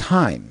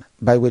time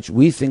by which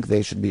we think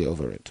they should be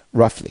over it,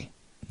 roughly.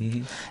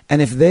 Mm-hmm.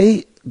 And if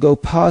they go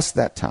past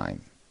that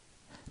time,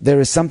 there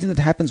is something that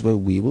happens where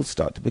we will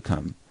start to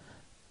become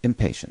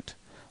impatient.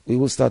 We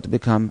will start to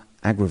become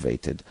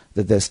aggravated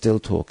that they're still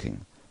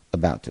talking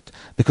about it.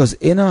 Because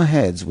in our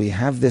heads, we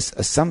have this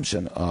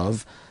assumption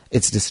of,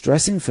 it's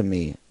distressing for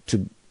me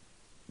to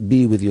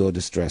be with your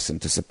distress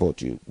and to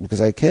support you because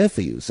I care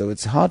for you. So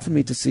it's hard for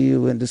me to see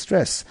you in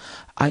distress.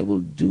 I will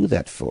do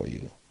that for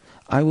you.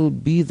 I will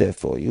be there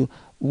for you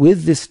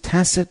with this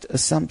tacit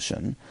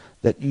assumption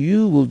that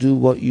you will do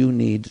what you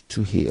need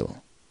to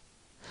heal.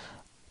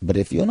 But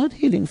if you're not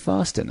healing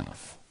fast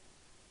enough,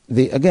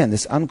 again,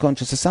 this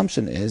unconscious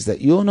assumption is that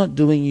you're not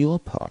doing your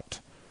part.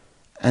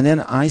 And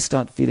then I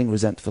start feeling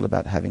resentful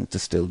about having to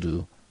still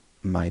do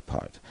my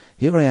part.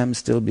 Here I am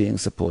still being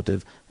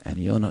supportive, and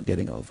you're not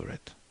getting over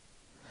it.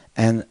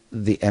 And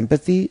the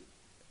empathy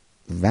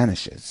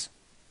vanishes.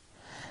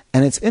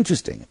 And it's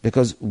interesting,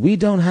 because we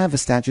don't have a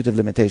statute of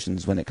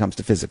limitations when it comes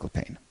to physical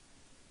pain.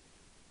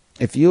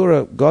 If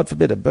you're, God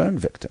forbid, a burn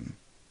victim,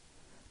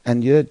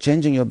 and you're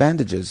changing your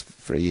bandages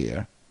for a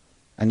year,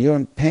 and you're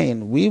in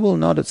pain, we will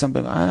not at some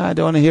point, I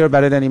don't want to hear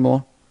about it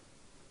anymore.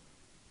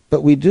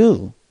 But we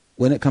do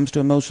when it comes to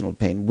emotional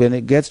pain. When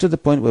it gets to the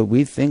point where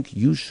we think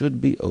you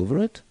should be over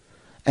it,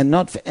 and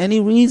not for any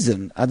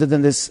reason other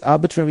than this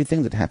arbitrary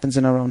thing that happens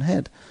in our own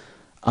head,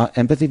 our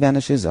empathy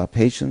vanishes, our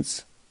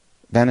patience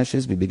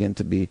vanishes, we begin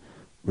to be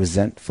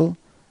resentful,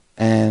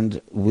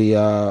 and we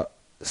are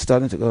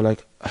starting to go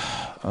like,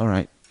 all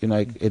right,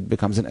 it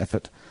becomes an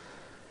effort.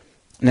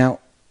 Now,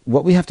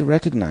 what we have to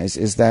recognize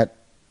is that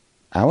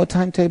our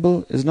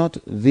timetable is not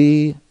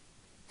the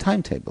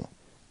timetable.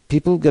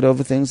 People get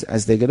over things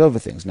as they get over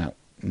things. Now,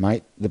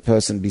 might the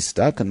person be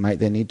stuck, and might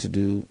they need to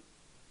do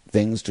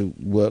things to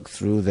work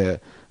through their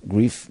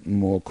grief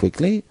more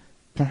quickly?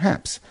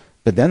 Perhaps.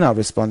 But then our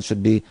response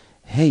should be,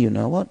 hey, you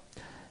know what?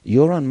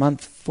 You're on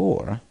month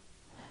 4,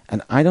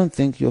 and I don't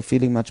think you're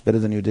feeling much better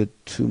than you did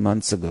 2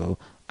 months ago.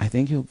 I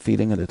think you're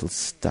feeling a little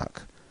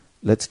stuck.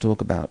 Let's talk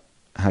about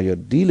how you're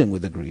dealing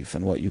with the grief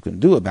and what you can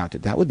do about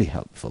it. That would be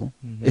helpful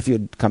if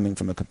you're coming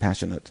from a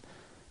compassionate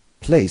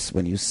place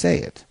when you say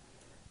it.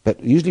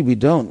 But usually we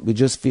don't. We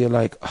just feel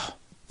like,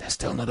 they're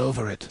still not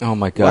over it. Oh,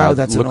 my God. Wow,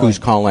 that's Look annoying. who's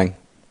calling.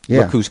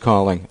 Yeah. Look who's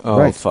calling. Oh,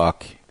 right.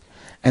 Fuck.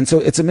 And so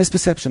it's a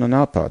misperception on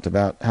our part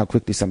about how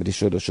quickly somebody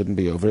should or shouldn't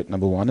be over it,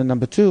 number one. And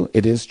number two,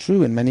 it is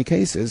true in many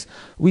cases,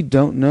 we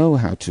don't know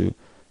how to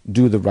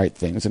do the right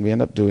things, and we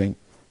end up doing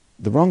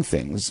the wrong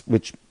things,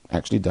 which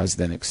actually does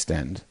then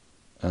extend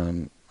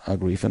our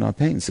grief and our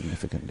pain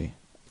significantly.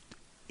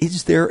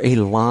 Is there a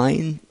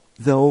line,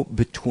 though,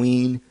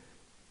 between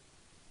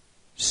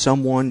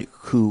someone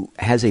who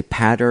has a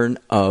pattern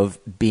of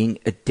being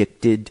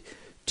addicted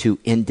to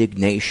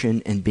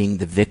indignation and being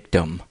the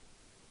victim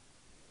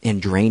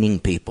and draining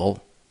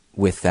people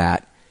with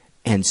that,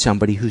 and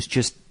somebody who's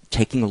just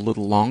taking a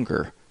little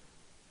longer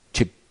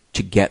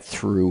to get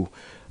through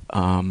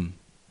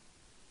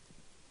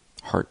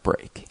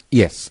heartbreak?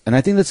 Yes, and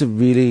I think that's a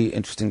really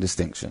interesting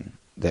distinction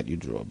that you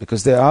draw,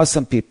 because there are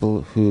some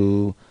people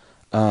who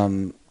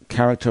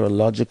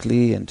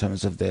characterologically, in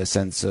terms of their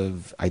sense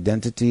of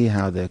identity,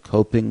 how their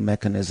coping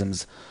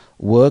mechanisms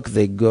work,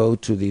 they go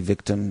to the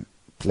victim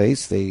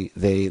place.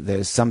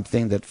 There's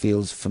something that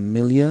feels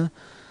familiar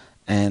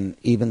and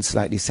even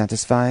slightly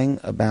satisfying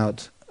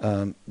about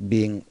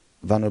being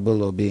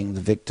vulnerable or being the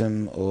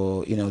victim,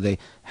 or they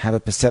have a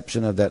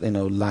perception of that,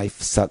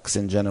 life sucks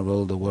in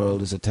general, the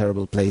world is a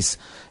terrible place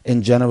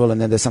in general,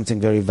 and then there's something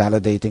very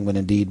validating when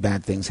indeed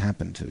bad things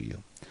happen to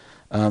you.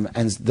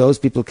 And those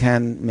people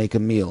can make a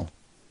meal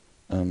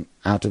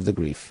out of the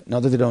grief.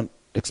 Not that they don't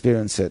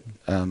experience it,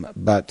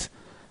 but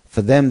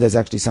for them there's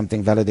actually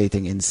something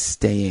validating in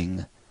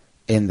staying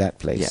in that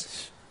place.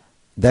 Yes.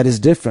 That is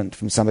different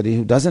from somebody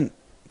who doesn't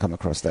come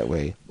across that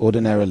way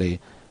ordinarily,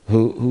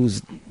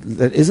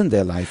 that isn't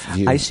their life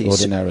view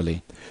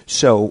ordinarily.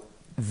 So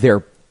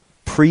their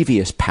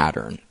previous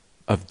pattern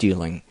of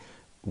dealing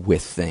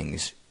with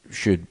things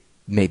should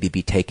maybe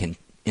be taken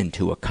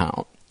into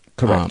account.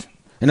 Correct.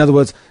 In other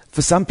words,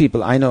 for some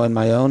people, I know in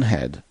my own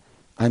head,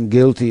 I'm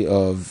guilty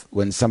of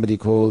when somebody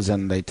calls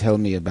and they tell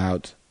me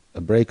about a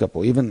breakup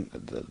or even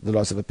the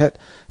loss of a pet.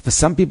 For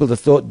some people, the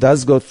thought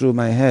does go through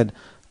my head,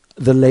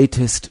 the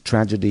latest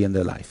tragedy in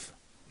their life.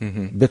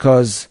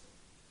 Because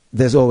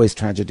there's always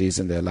tragedies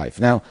in their life.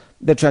 Now,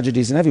 there are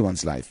tragedies in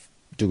everyone's life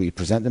Do we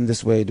present them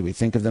this way? Do we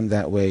think of them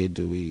that way?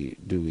 Do we,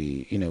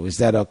 is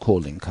that our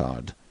calling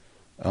card?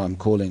 Oh, I'm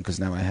calling because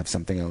now I have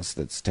something else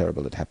that's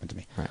terrible that happened to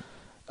me.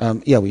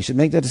 Right. We should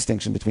make that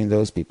distinction between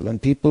those people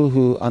and people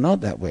who are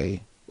not that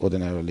way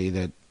ordinarily.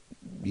 They're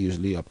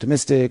usually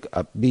optimistic,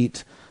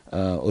 upbeat,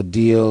 or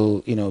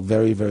deal,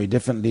 very, very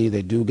differently.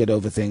 They do get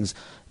over things.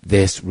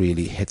 This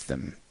really hit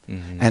them.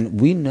 Mm-hmm.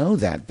 And we know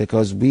that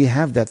because we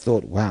have that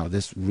thought, wow,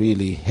 this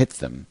really hit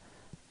them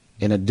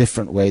in a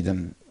different way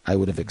than I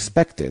would have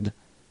expected.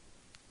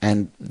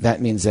 And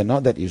that means they're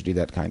not usually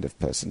that kind of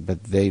person,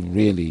 but this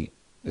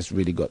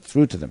really got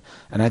through to them.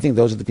 And I think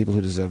those are the people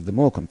who deserve the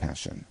more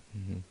compassion,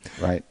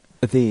 mm-hmm. right?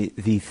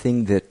 The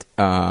thing that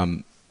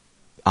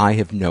I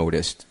have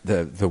noticed,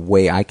 the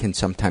way I can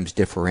sometimes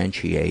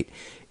differentiate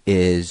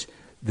is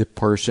the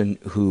person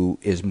who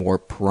is more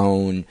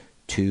prone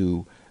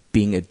to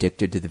being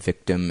addicted to the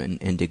victim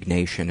and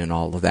indignation and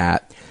all of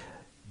that.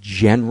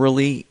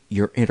 Generally,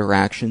 your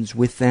interactions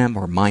with them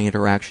or my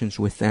interactions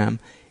with them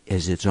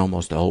is it's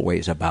almost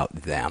always about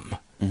them.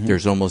 Mm-hmm.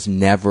 There's almost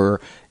never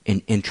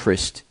an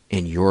interest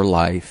in your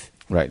life,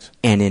 right,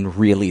 and in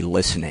really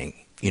listening.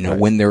 Right.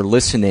 When they're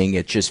listening,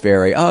 it's just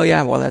very, oh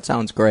yeah, well that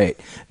sounds great.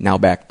 Now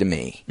back to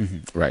me.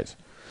 Mm-hmm. Right.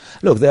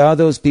 Look, there are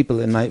those people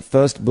in my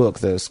first book,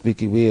 The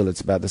Squeaky Wheel.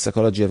 It's about the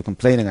psychology of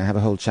complaining. I have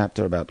a whole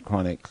chapter about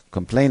chronic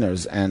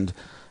complainers, and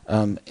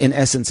in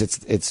essence,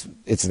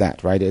 it's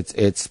that, right?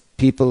 It's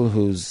people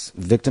whose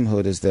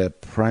victimhood is their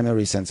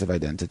primary sense of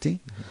identity.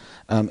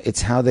 Mm-hmm.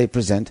 It's how they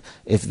present.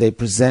 If they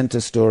present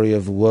a story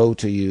of woe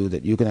to you,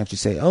 that you can actually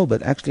say, "Oh,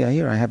 but actually,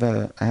 I have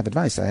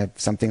advice. I have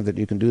something that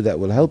you can do that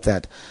will help."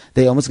 That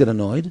they almost get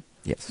annoyed.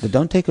 Yes. But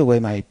don't take away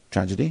my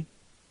tragedy.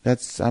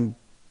 I'm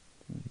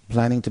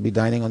planning to be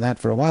dining on that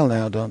for a while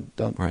now. Don't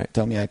right.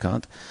 Tell me I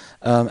can't.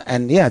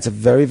 It's a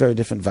very, very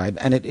different vibe,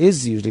 and it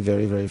is usually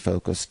very, very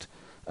focused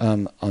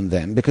on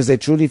them because they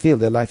truly feel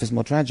their life is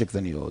more tragic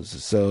than yours.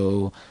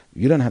 So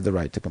you don't have the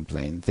right to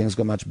complain. Things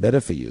go much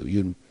better for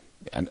you.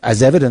 And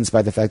as evidenced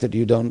by the fact that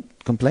you don't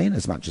complain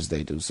as much as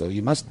they do. So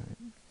you must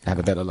have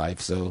a better life.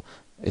 So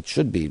it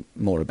should be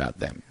more about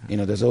them.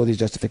 There's all these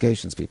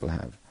justifications people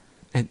have.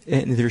 And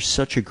there's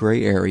such a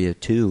gray area,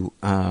 too,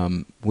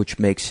 which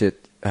makes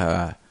it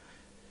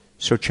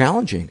so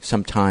challenging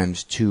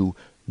sometimes to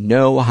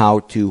know how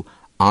to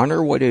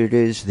honor what it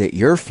is that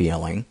you're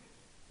feeling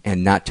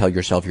and not tell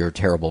yourself you're a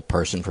terrible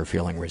person for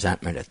feeling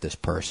resentment at this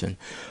person,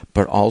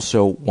 but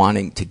also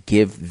wanting to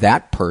give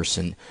that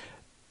person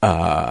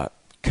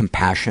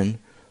compassion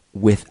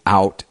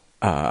without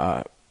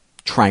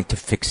trying to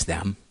fix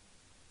them,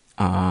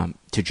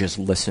 to just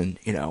listen.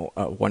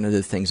 One of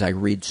the things I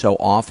read so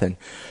often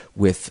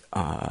with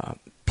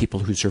people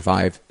who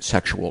survive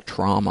sexual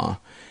trauma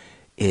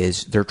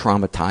is they're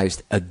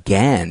traumatized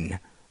again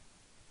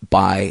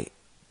by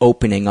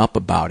opening up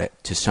about it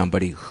to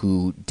somebody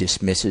who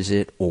dismisses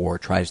it or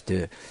tries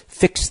to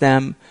fix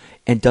them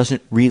and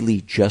doesn't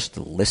really just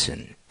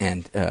listen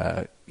and,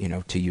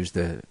 to use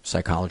the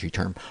psychology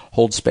term,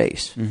 hold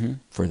space mm-hmm.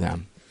 for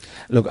them.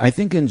 Look, I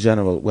think in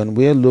general, when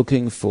we're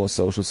looking for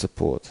social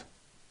support,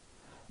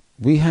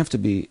 we have to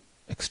be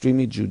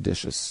extremely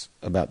judicious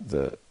about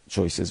the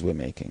choices we're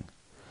making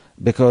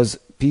because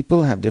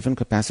people have different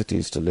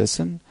capacities to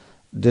listen,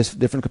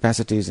 different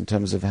capacities in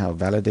terms of how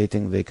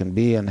validating they can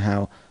be and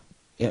how,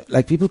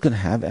 people can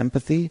have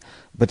empathy,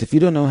 but if you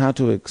don't know how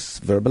to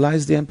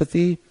verbalize the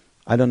empathy,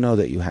 I don't know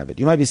that you have it.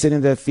 You might be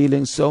sitting there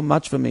feeling so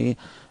much for me,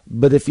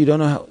 but if you don't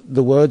know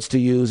the words to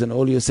use and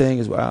all you're saying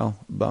is, wow,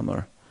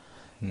 bummer,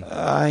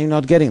 I'm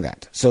not getting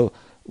that. So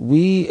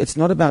it's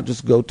not about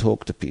just go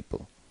talk to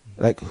people.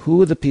 Who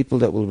are the people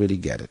that will really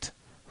get it?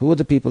 Who are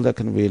the people that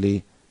can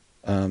really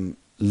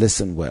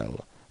listen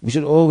well? We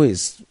should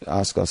always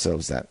ask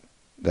ourselves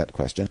that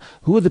question.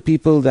 Who are the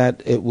people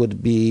that it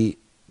would be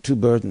too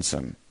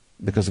burdensome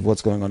because of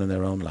what's going on in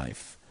their own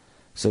life?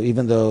 So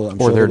even though I'm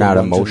sure they're not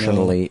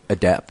emotionally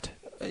adept,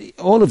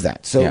 all of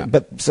that. So, yeah.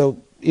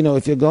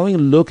 If you're going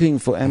looking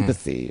for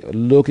empathy, or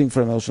looking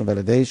for emotional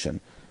validation,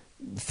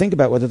 think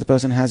about whether the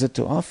person has it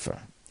to offer.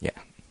 Yeah.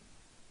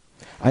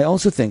 I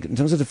also think, in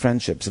terms of the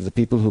friendships of the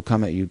people who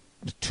come at you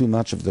too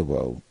much of the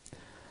woe,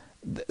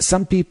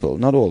 some people,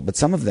 not all, but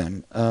some of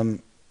them,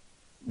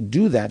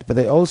 do that, but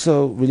they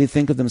also really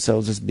think of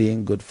themselves as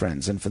being good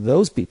friends. And for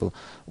those people,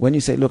 when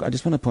you say, look, I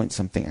just want to point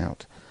something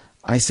out.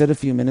 I said a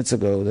few minutes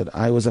ago that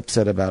I was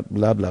upset about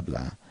blah, blah,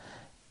 blah.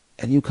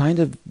 And you kind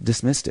of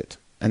dismissed it.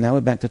 And now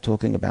we're back to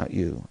talking about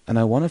you. And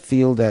I want to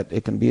feel that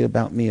it can be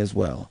about me as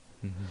well.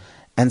 Mm-hmm.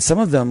 And some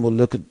of them will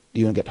look at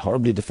you and get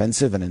horribly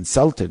defensive and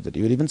insulted that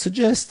you would even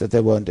suggest that they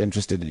weren't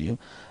interested in you.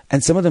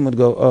 And some of them would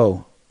go,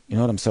 oh, you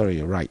know what, I'm sorry,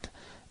 you're right.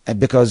 And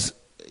because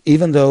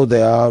even though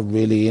they are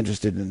really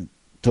interested in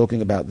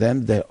talking about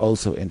them, they're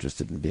also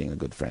interested in being a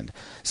good friend.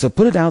 So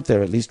put it out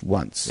there at least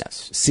once.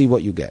 Yes. See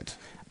what you get.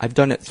 I've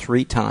done it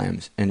 3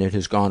 times, and it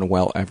has gone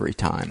well every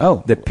time.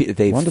 Oh, they've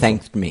wonderful.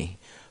 Thanked me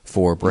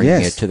for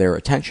bringing it to their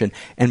attention.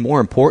 And more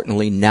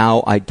importantly,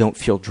 now I don't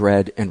feel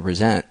dread and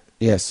resentment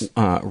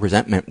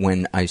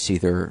when I see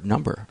their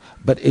number.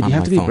 But you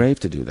have to be brave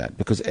to do that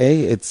because,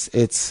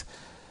 it's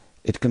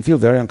it can feel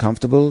very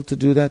uncomfortable to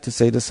do that, to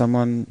say to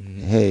someone,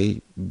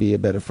 hey, be a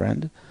better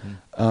friend.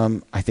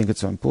 I think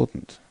it's so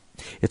important.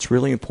 It's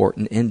really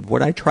important. And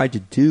what I tried to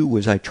do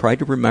was I tried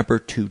to remember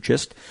to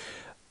just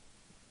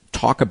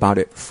talk about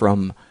it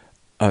from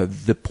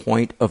the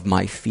point of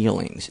my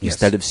feelings. Yes.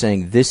 Instead of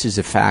saying, this is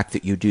a fact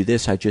that you do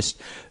this, I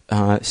just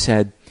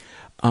said,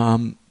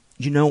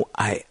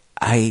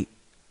 I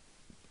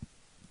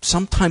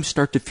sometimes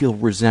start to feel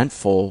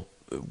resentful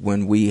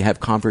when we have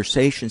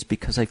conversations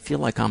because I feel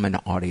like I'm an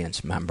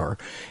audience member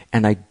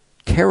and I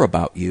care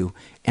about you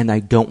and I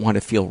don't want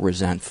to feel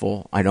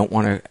resentful. I don't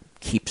want to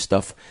keep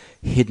stuff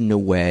hidden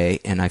away,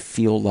 and I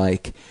feel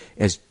like,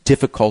 as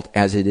difficult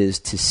as it is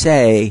to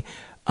say,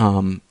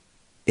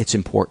 it's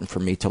important for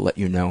me to let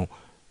you know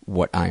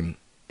what I'm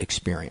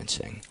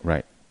experiencing.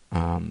 Right.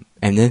 And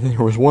then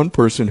there was one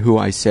person who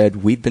I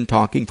said, we've been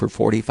talking for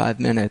 45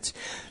 minutes,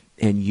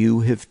 and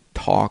you have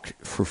talked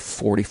for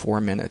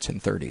 44 minutes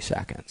and 30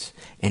 seconds.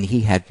 And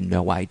he had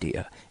no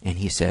idea. And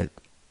he said,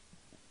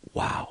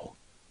 wow,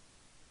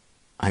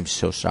 I'm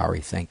so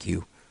sorry. Thank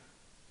you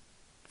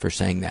for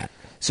saying that.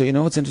 So you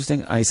know what's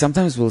interesting? I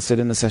sometimes will sit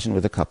in a session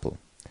with a couple.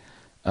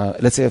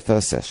 Let's say a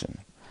first session.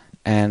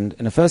 And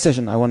in a first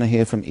session, I want to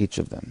hear from each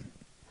of them.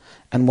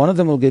 And one of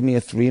them will give me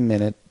a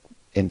 3-minute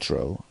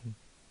intro,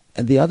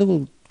 and the other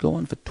will go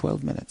on for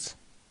 12 minutes.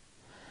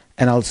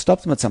 And I'll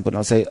stop them at some point.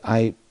 I'll say,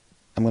 I'm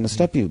going to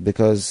stop you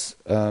because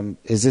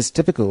is this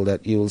typical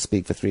that you will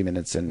speak for 3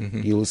 minutes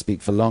and you will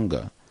speak for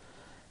longer?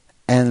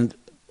 And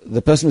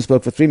the person who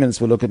spoke for 3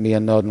 minutes will look at me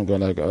and nod and go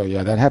like, oh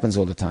yeah, that happens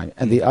all the time.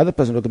 And the other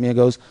person will look at me and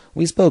goes,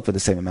 we spoke for the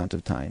same amount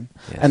of time.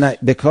 Yes. And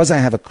because I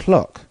have a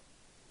clock,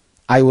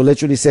 I will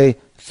literally say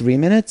 3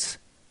 minutes,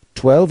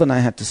 12, and I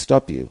had to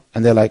stop you.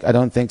 And they're like, I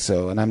don't think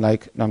so. And I'm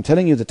like, no, I'm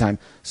telling you the time.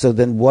 So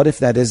then what if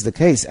that is the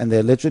case? And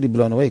they're literally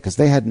blown away because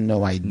they had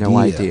no idea. No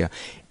idea.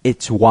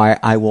 It's why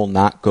I will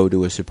not go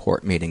to a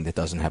support meeting that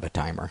doesn't have a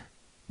timer.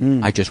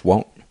 I just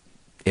won't.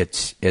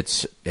 It's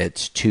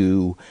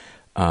too...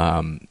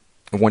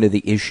 one of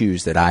the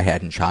issues that I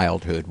had in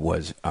childhood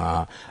was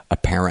a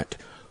parent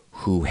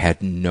who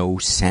had no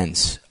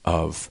sense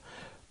of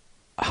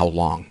how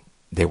long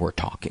they were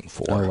talking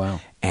for. Oh,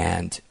 wow.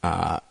 And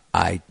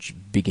I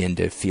began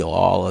to feel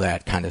all of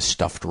that kind of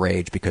stuffed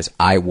rage because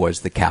I was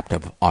the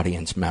captive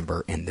audience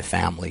member in the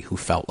family who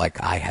felt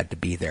like I had to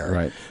be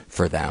there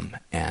for them.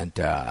 And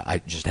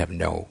I just have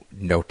no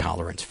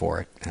tolerance for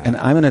it. And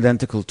I'm an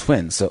identical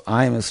twin, so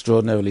I'm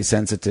extraordinarily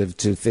sensitive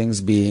to things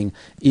being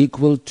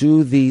equal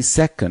to the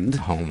second.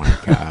 Oh, my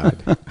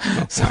God.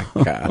 Oh,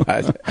 my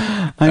God.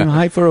 I'm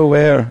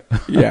hyper-aware.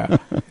 Yeah.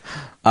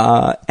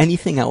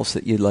 Anything else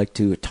that you'd like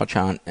to touch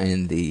on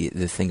in the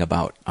thing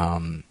about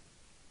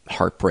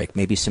heartbreak?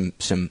 Maybe some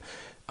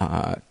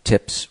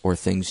tips or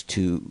things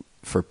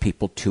for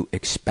people to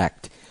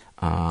expect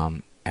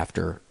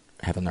after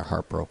having their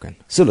heart broken.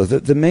 So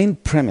look, the main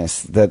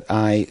premise that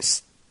I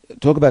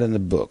talk about in the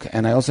book,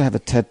 and I also have a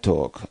TED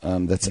Talk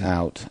that's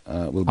out.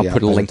 Will be I'll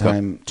put out a link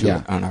to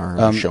it on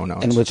our show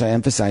notes. In which I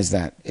emphasize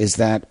that is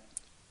that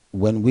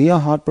when we are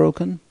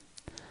heartbroken,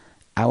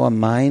 our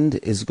mind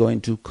is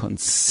going to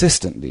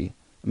consistently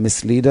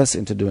mislead us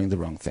into doing the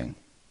wrong thing.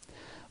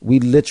 We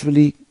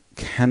literally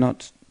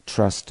cannot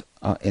trust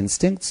our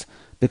instincts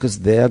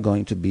because they're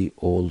going to be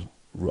all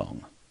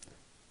wrong.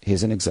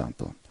 Here's an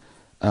example.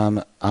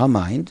 Our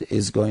mind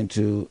is going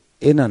to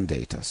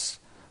inundate us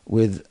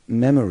with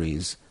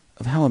memories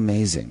of how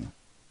amazing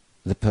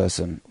the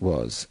person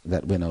was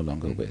that we're no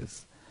longer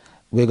with.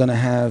 We're going to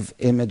have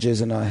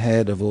images in our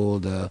head of all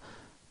the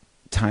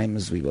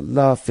times we were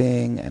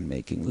laughing and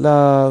making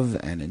love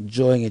and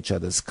enjoying each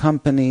other's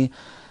company.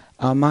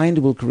 Our mind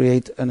will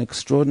create an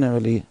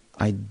extraordinarily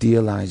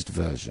idealized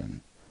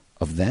version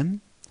of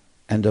them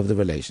and of the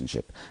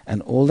relationship.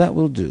 And all that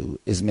will do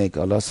is make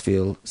our loss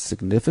feel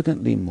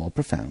significantly more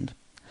profound.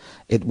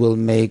 It will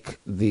make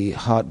the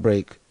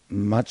heartbreak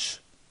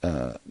much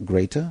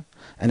greater,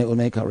 and it will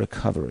make our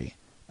recovery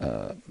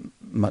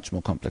much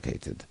more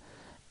complicated.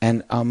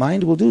 And our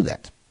mind will do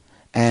that.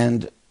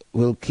 And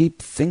we'll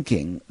keep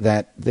thinking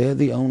that they're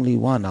the only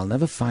one. I'll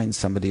never find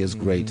somebody as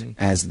great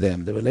as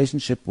them. The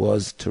relationship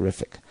was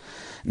terrific.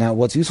 Now,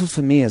 what's useful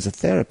for me as a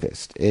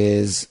therapist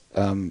is,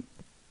 and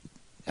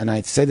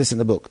I say this in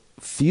the book,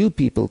 few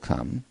people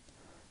come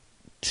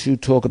to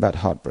talk about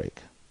heartbreak.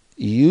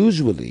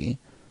 Usually,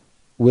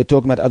 we're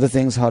talking about other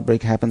things.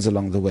 Heartbreak happens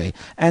along the way.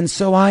 And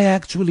so I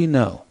actually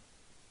know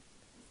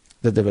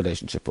that the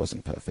relationship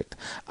wasn't perfect.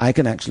 I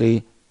can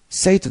actually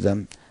say to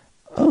them,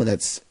 oh,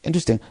 that's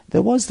interesting.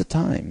 There was the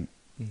time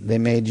they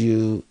made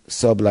you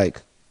sob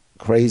like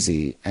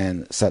crazy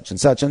and such.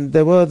 And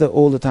there were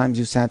all the times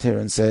you sat here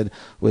and said,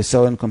 we're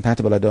so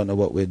incompatible, I don't know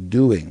what we're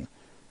doing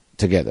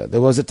together.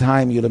 There was a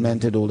time you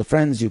lamented all the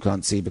friends you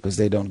can't see because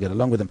they don't get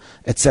along with them,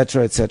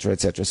 etc., etc.,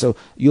 etc. So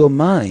your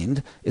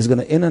mind is going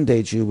to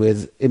inundate you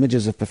with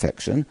images of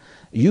perfection.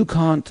 You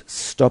can't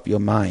stop your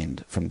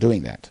mind from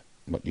doing that.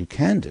 What you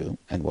can do,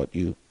 and what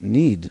you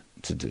need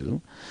to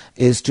do,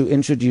 is to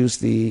introduce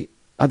the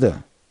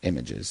other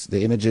images,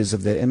 the images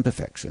of their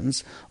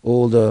imperfections,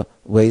 all the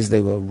ways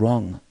they were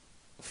wrong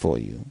for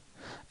you,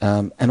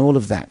 and all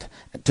of that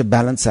to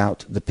balance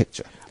out the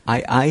picture.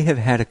 I have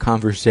had a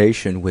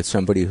conversation with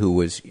somebody who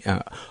was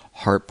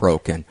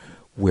heartbroken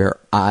where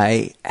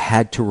I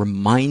had to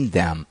remind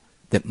them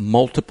that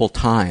multiple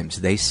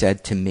times they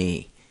said to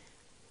me,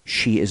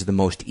 she is the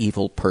most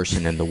evil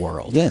person in the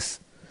world. Yes.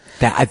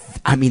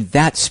 I mean,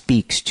 that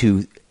speaks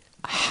to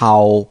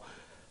how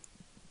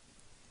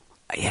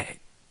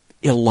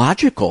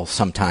illogical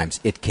sometimes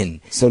it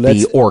can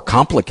be, or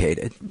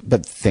complicated.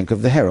 But think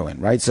of the heroin,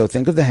 right? So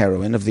think of the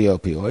heroin, of the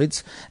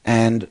opioids,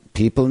 and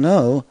people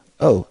know,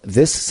 oh,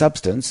 this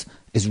substance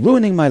is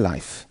ruining my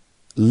life,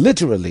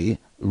 literally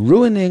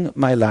ruining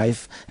my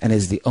life, and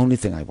is the only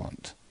thing I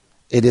want.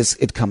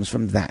 It comes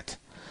from that.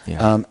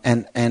 Yeah.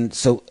 And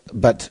so,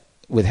 but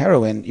with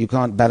heroin, you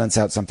can't balance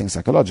out something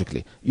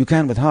psychologically. You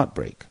can with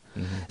heartbreak.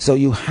 Mm-hmm. So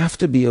you have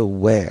to be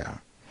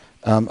aware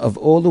of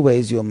all the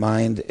ways your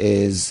mind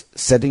is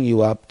setting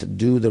you up to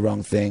do the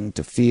wrong thing,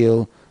 to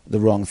feel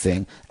the wrong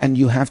thing, and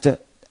you have to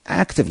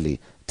actively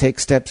take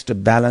steps to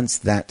balance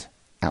that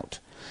out.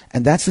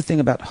 And that's the thing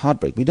about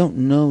heartbreak. We don't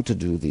know to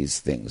do these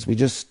things. We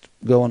just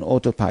go on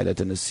autopilot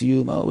and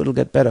assume, oh, it'll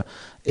get better.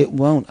 It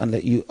won't,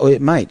 unless you, or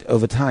it might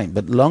over time,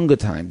 but longer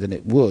time than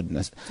it would.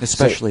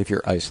 Especially if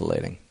you're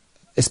isolating.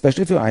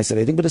 Especially if you're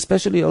isolating, but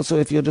especially also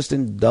if you're just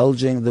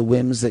indulging the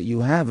whims that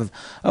you have of,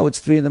 oh, it's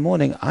 3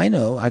 a.m. I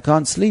know I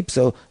can't sleep,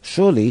 so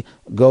surely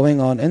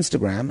going on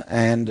Instagram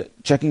and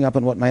checking up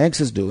on what my ex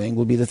is doing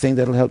will be the thing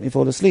that'll help me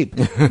fall asleep.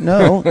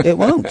 No, it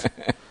won't.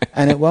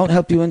 And it won't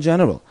help you in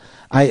general.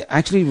 I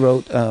actually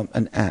wrote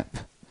an app.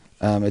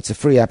 It's a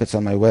free app. It's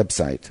on my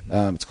website.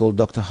 It's called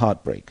Dr.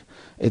 Heartbreak.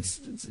 It's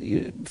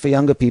for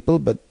younger people,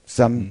 but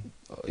some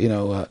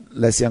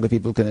less younger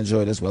people can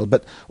enjoy it as well.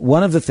 But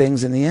one of the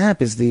things in the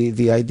app is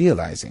the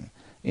idealizing,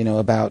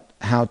 about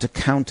how to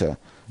counter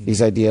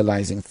these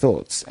idealizing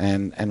thoughts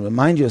and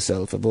remind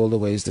yourself of all the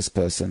ways this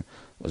person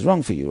was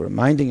wrong for you,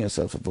 reminding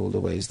yourself of all the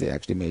ways they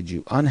actually made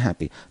you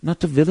unhappy, not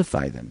to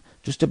vilify them,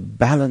 just to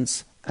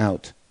balance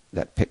out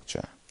that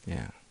picture.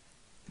 Yeah.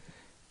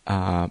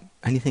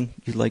 Anything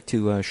you'd like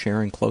to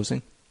share in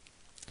closing?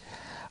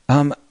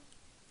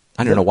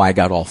 I don't know why I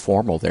got all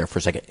formal there for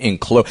a second.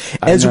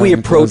 As we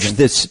approach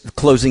this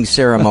closing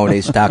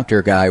ceremonies,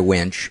 Dr. Guy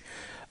Winch.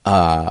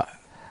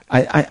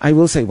 I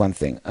will say one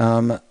thing.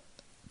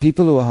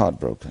 People who are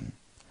heartbroken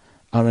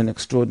are in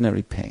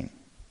extraordinary pain.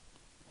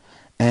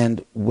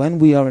 And when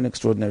we are in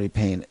extraordinary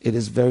pain, it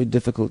is very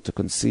difficult to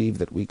conceive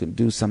that we can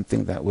do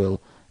something that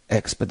will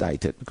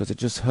expedite it, because it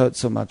just hurts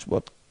so much.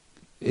 What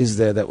is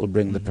there that will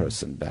bring the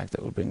person back,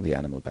 that will bring the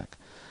animal back?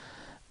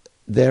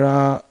 There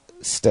are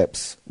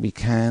steps we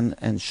can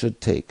and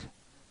should take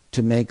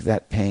to make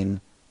that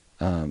pain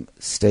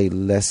stay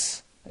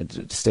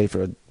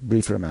for a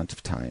briefer amount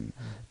of time,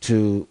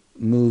 to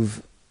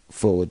move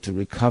forward, to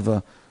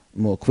recover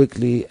more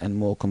quickly and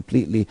more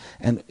completely.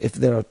 And if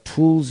there are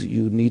tools,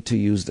 you need to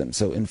use them.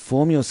 So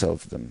inform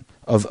yourself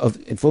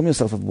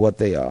of what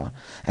they are,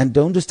 and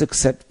don't just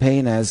accept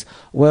pain as,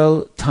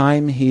 well,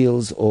 time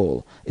heals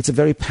all. It's a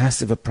very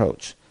passive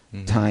approach.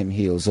 Mm-hmm. Time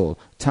heals all.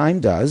 Time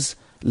does.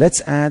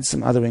 Let's add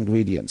some other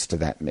ingredients to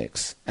that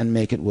mix and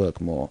make it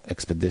work more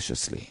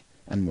expeditiously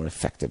and more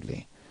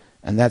effectively.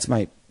 And that's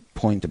my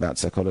point about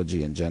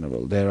psychology in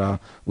general.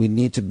 We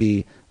need to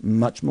be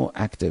much more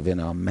active in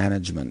our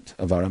management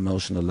of our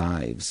emotional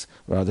lives,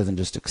 rather than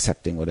just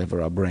accepting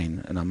whatever our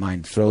brain and our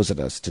mind throws at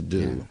us to do.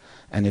 Yeah.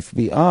 And if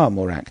we are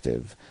more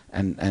active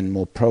and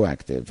more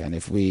proactive, and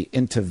if we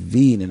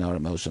intervene in our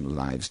emotional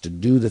lives to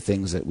do the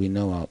things that we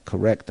know are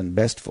correct and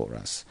best for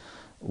us,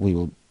 we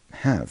will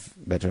have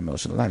better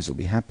emotional lives. We'll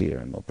be happier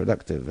and more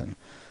productive and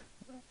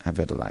have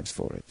better lives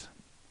for it.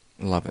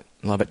 Love it,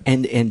 love it.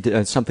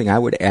 And something I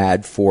would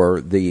add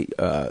for the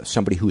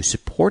somebody who's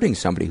supporting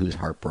somebody who's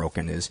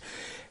heartbroken is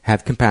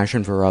have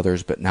compassion for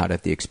others, but not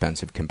at the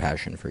expense of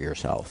compassion for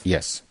yourself.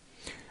 Yes.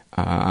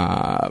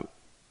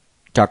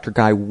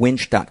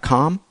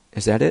 DrGuyWinch.com,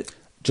 is that it?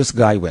 Just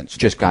Guy Winch.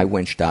 Just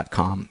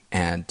GuyWinch.com,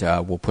 and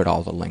we'll put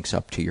all the links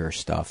up to your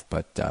stuff.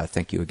 But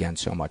thank you again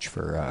so much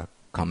for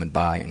coming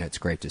by, and it's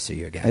great to see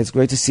you again. It's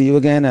great to see you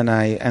again,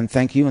 and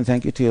thank you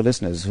to your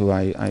listeners, who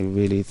I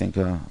really think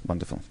are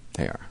wonderful.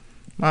 They are.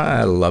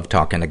 I love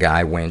talking to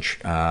Guy Winch.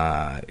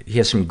 He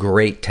has some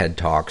great TED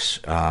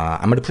Talks.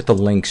 I'm going to put the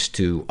links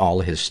to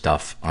all his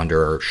stuff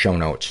under show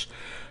notes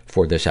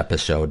for this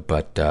episode.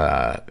 But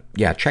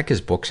yeah, check his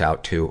books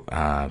out too.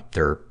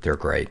 They're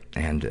great,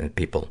 and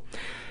people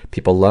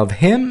love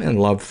him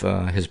and love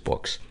his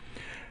books.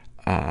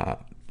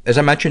 As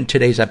I mentioned,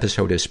 today's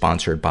episode is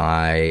sponsored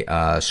by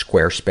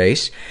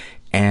Squarespace,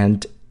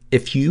 and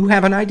if you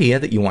have an idea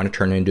that you want to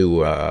turn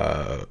into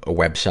a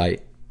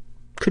website,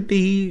 could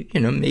be,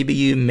 maybe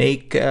you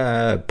make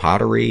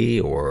pottery,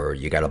 or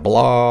you got a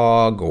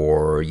blog,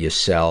 or you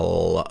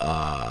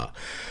sell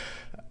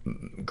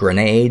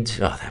grenades.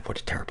 Oh, what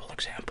a terrible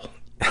example.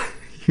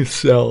 You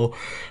sell,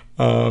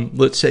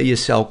 let's say you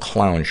sell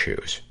clown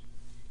shoes.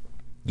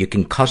 You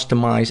can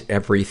customize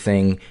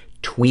everything,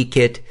 tweak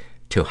it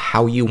to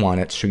how you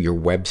want it, so your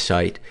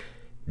website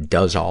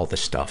does all the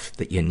stuff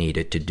that you need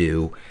it to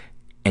do.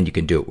 And you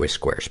can do it with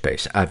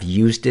Squarespace. I've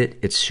used it.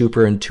 It's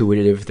super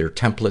intuitive. Their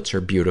templates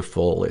are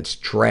beautiful. It's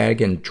drag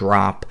and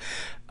drop.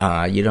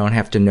 You don't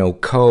have to know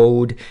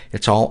code.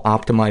 It's all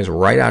optimized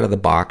right out of the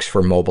box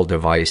for mobile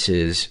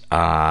devices.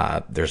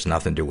 There's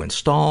nothing to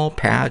install,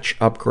 patch,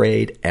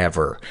 upgrade,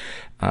 ever.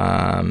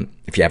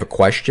 If you have a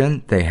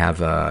question, they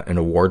have an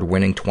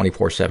award-winning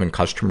 24/7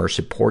 customer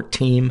support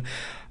team.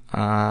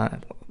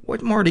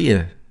 What more do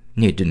you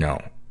need to know?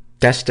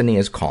 Destiny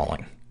is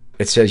calling.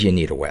 It says you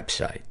need a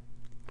website.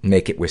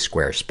 Make it with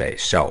Squarespace.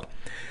 So,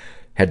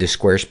 head to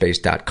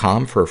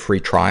squarespace.com for a free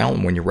trial,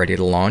 and when you're ready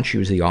to launch,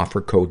 use the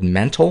offer code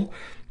MENTAL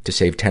to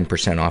save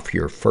 10% off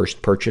your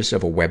first purchase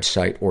of a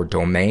website or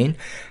domain.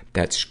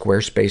 That's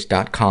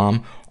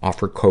squarespace.com,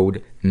 offer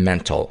code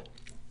MENTAL.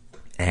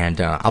 And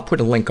I'll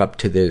put a link up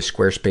to the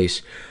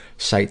Squarespace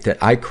site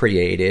that I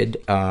created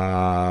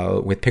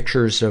with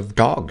pictures of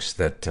dogs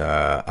that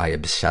I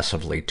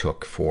obsessively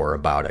took for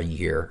about a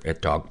year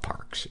at dog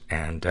parks.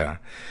 And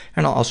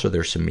also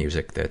there's some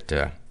music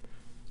that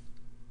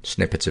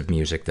snippets of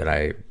music that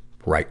I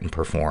write and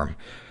perform.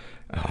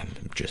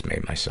 Just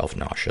made myself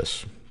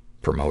nauseous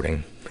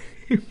promoting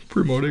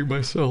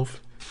myself.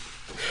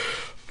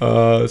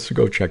 So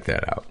go check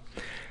that out.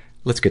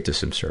 Let's get to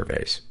some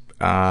surveys.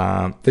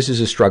 This is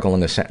a struggle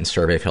in a sentence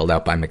survey filled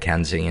out by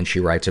Mackenzie, and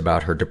she writes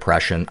about her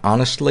depression.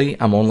 Honestly,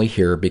 I'm only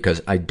here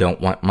because I don't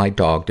want my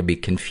dog to be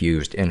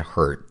confused and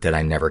hurt that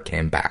I never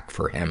came back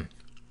for him.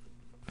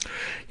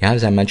 Yeah,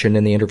 as I mentioned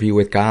in the interview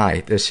with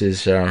Guy, this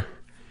is,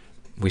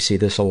 we see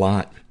this a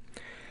lot.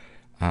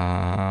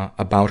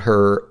 About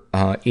her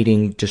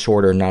eating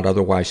disorder not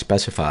otherwise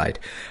specified.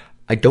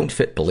 I don't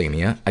fit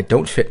bulimia. I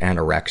don't fit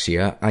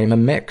anorexia. I am a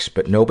mix,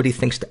 but nobody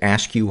thinks to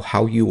ask you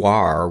how you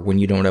are when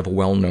you don't have a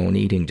well-known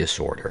eating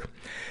disorder.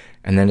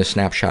 And then a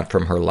snapshot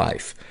from her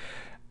life.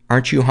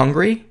 Aren't you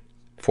hungry?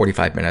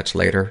 45 minutes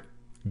later.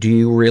 Do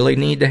you really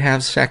need to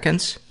have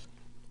seconds?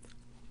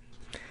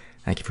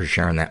 Thank you for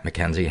sharing that,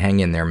 Mackenzie. Hang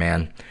in there,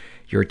 man.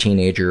 You're a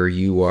teenager.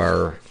 You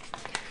are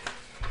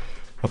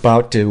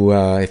about to,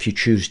 if you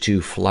choose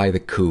to, fly the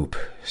coop.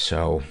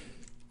 So,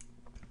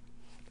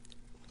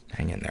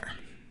 hang in there.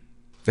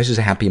 This is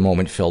a happy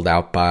moment filled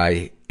out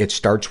by, it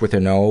starts with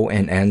an O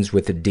and ends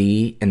with a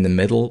D. In the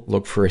middle,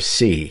 look for a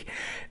C.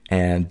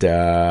 And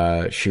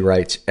she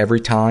writes, every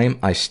time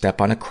I step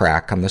on a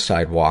crack on the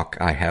sidewalk,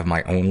 I have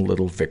my own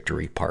little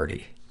victory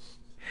party.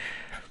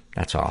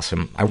 That's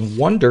awesome. I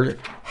wonder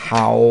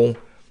how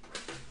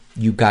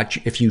you got,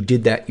 if you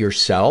did that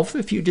yourself,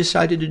 if you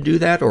decided to do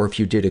that, or if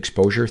you did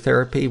exposure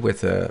therapy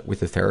with a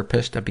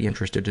therapist. I'd be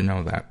interested to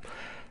know that.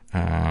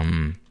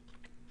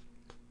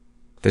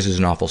 This is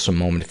an awfulsome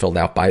moment filled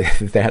out by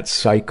that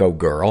psycho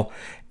girl.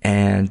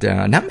 And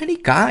not many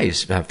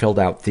guys filled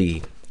out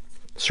the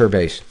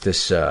surveys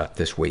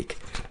this week.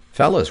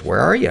 Fellas, where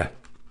are you?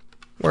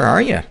 Where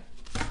are you?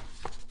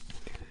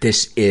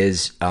 This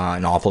is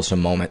an awfulsome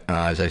moment,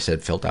 as I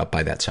said, filled out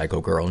by that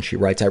psycho girl. And she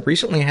writes, I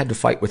recently had to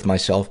fight with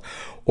myself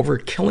over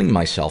killing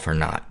myself or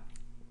not.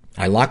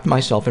 I locked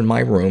myself in my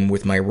room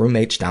with my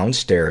roommates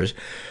downstairs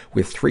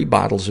with 3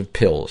 bottles of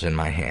pills in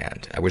my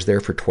hand. I was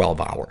there for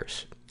 12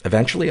 hours.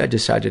 Eventually, I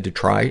decided to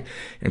try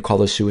and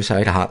call a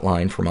suicide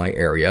hotline for my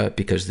area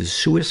because the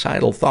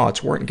suicidal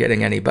thoughts weren't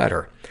getting any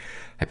better.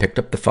 I picked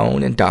up the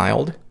phone and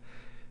dialed,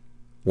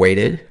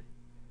 waited,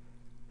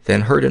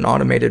 then heard an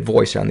automated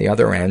voice on the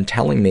other end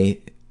telling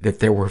me that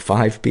there were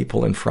 5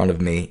 people in front of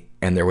me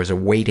and there was a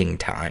waiting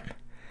time.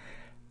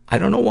 I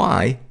don't know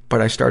why, but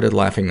I started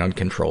laughing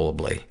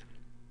uncontrollably.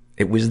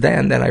 It was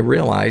then that I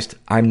realized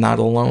I'm not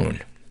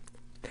alone.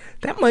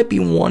 That might be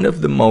one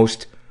of the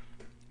most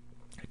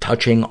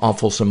touching,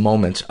 awfulsome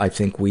moments I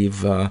think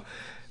we've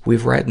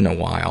read in a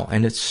while.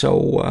 And it's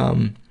so,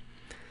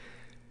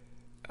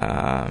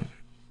 I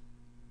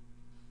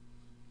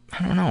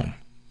don't know.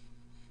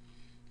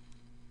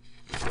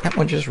 That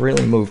one just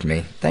really moved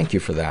me. Thank you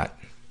for that.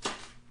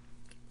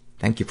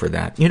 Thank you for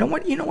that. You know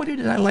what it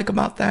is I like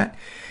about that?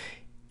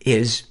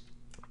 Is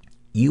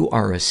you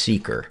are a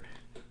seeker.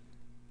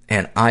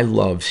 And I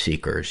love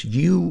seekers.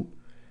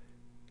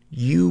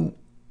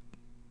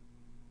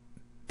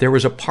 There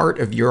was a part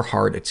of your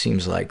heart, it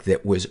seems like,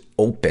 that was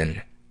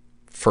open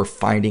for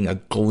finding a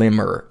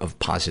glimmer of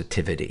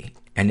positivity.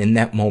 And in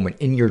that moment,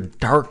 in your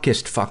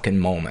darkest fucking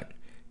moment,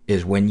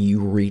 is when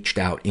you reached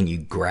out and you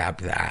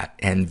grabbed that.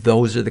 And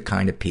those are the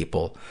kind of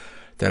people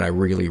that I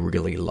really,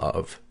 really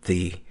love.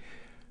 The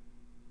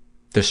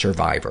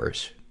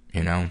survivors,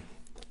 you know?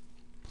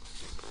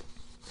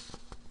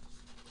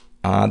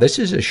 This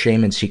is a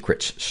shame and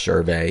secrets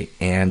survey.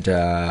 And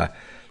I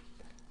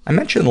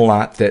mentioned a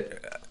lot that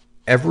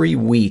every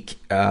week,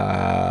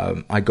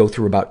 I go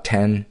through about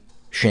 10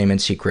 shame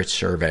and secrets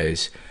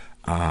surveys,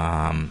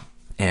 and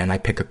I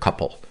pick a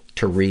couple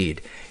to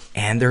read.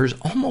 And there's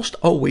almost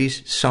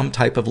always some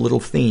type of little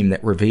theme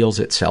that reveals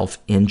itself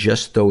in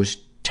just those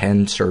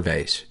 10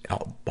 surveys.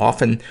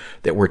 Often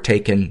that were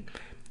taken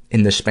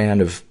in the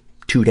span of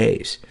 2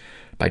 days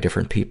by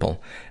different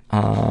people.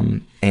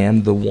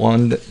 And the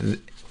one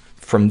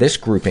from this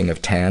grouping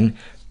of 10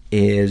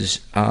 is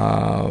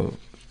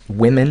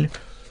women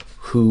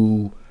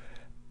who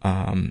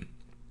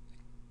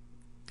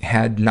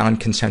had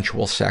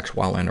non-consensual sex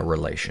while in a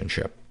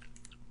relationship,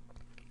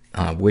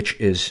 which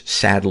is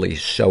sadly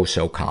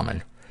so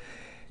common.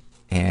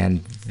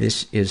 And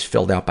this is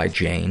filled out by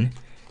Jane,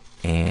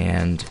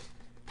 and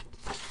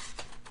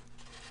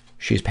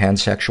she's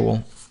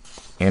pansexual,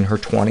 in her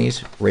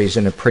 20s, raised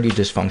in a pretty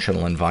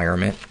dysfunctional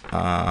environment,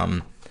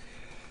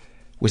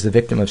 was the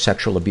victim of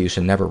sexual abuse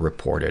and never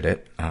reported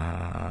it.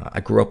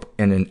 I grew up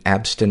in an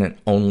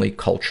abstinence-only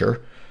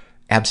culture,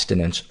 and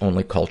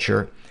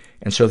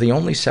so the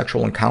only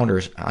sexual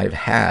encounters I've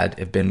had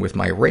have been with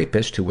my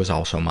rapist, who was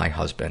also my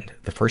husband.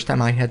 The first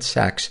time I had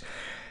sex,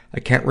 I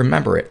can't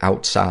remember it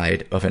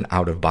outside of an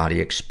out-of-body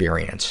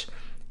experience,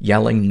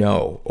 yelling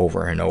no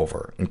over and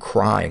over, and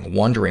crying,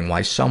 wondering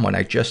why someone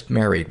I just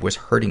married was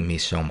hurting me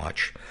so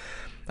much.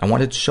 I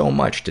wanted so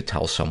much to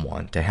tell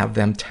someone, to have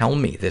them tell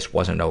me this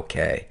wasn't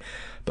okay.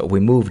 But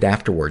we moved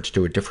afterwards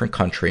to a different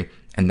country,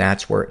 and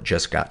that's where it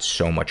just got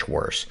so much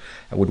worse.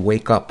 I would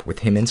wake up with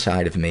him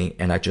inside of me,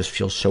 and I just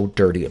feel so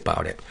dirty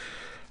about it.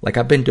 Like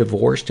I've been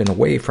divorced and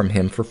away from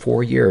him for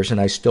 4 years, and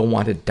I still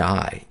want to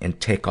die and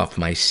take off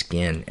my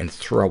skin and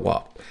throw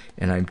up,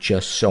 and I'm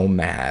just so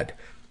mad.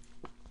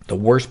 The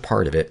worst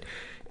part of it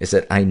is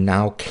that I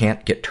now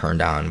can't get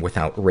turned on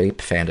without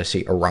rape,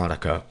 fantasy,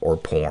 erotica, or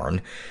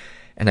porn,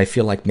 and I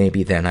feel like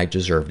maybe then I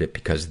deserved it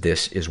because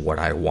this is what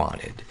I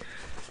wanted.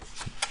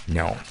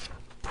 No,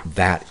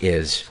 that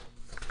is...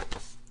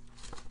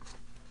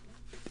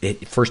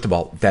 First of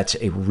all, that's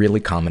a really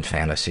common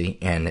fantasy,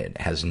 and it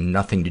has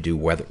nothing to do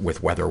with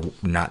whether or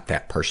not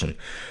that person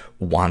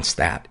wants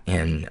that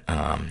in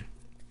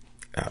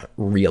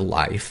real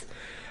life.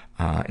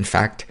 In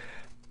fact,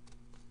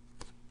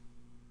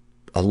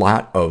 a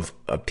lot of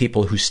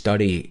people who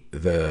study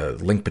the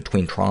link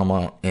between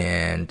trauma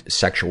and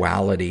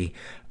sexuality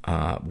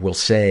will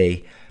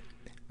say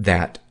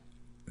that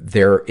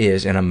there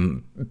is, and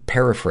I'm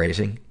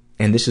paraphrasing,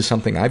 and this is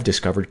something I've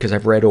discovered because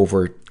I've read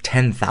over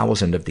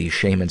 10,000 of these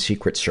shame and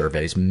secret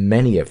surveys,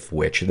 many of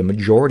which, the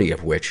majority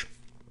of which,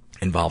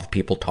 involve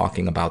people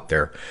talking about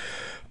their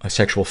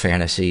sexual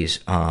fantasies,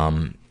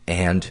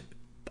 and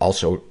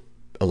also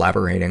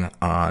elaborating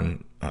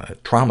on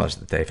traumas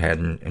that they've had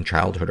in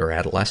childhood or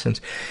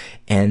adolescence.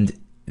 And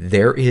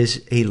there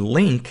is a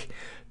link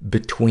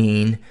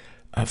between,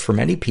 for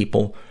many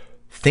people,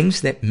 things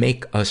that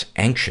make us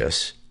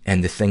anxious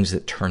and the things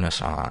that turn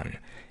us on.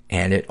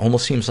 And it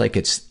almost seems like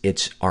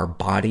it's our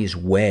body's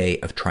way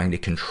of trying to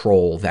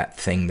control that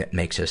thing that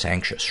makes us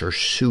anxious or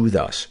soothe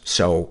us.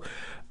 So,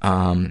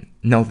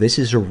 no, this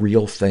is a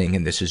real thing,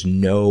 and this is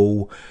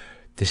no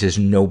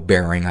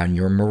bearing on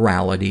your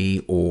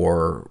morality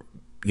or,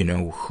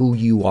 who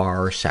you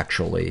are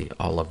sexually,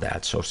 all of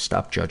that. So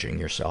stop judging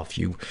yourself.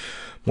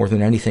 More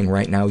than anything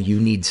right now, you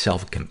need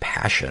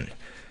self-compassion.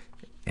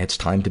 It's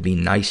time to be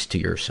nice to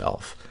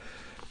yourself.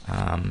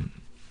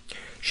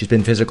 She's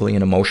been physically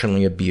and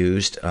emotionally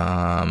abused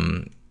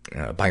by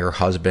her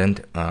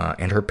husband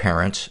and her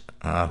parents,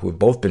 who have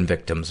both been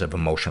victims of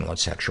emotional and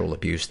sexual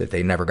abuse that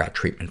they never got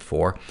treatment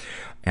for,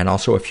 and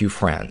also a few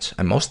friends.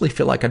 I mostly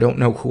feel like I don't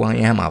know who I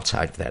am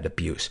outside of that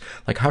abuse.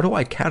 Like, how do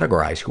I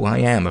categorize who I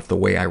am if the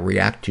way I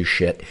react to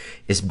shit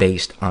is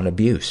based on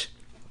abuse?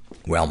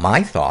 Well,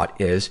 my thought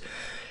is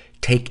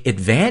take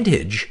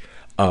advantage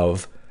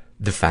of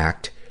the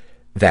fact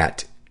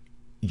that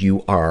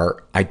you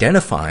are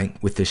identifying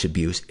with this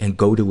abuse and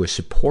go to a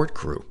support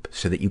group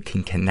so that you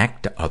can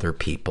connect to other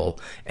people.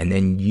 And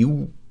then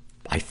you,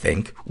 I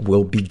think,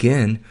 will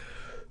begin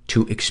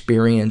to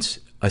experience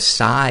a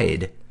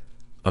side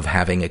of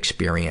having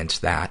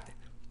experienced that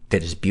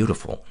is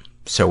beautiful.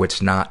 So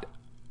it's not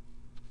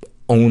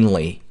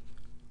only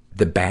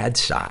the bad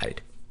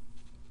side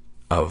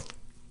of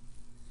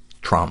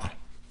trauma.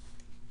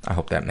 I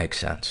hope that makes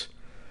sense.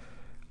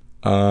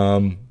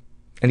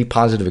 Any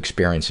positive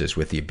experiences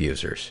with the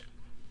abusers?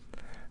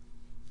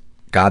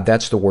 God,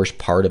 that's the worst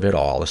part of it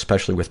all,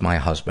 especially with my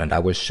husband. I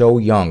was so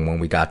young when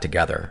we got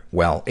together.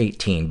 Well,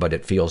 18, but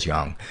it feels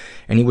young.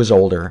 And he was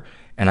older,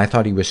 and I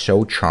thought he was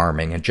so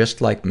charming and just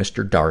like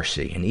Mr.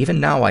 Darcy. And even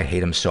now I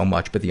hate him so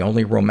much, but the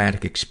only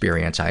romantic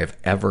experience I have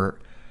ever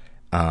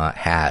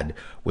had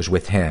was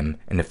with him.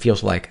 And it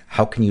feels like,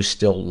 how can you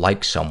still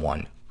like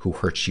someone who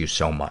hurts you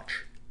so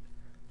much?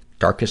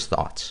 Darkest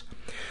thoughts.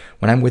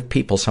 When I'm with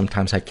people,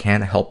 sometimes I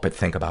can't help but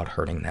think about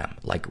hurting them,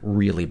 like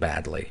really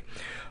badly.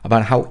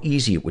 About how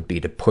easy it would be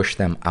to push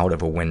them out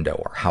of a window,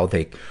 or how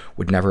they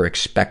would never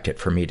expect it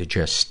for me to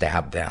just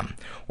stab them.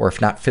 Or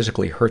if not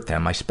physically hurt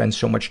them, I spend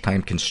so much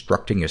time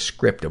constructing a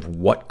script of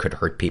what could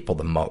hurt people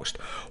the most,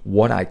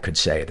 what I could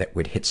say that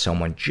would hit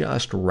someone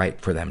just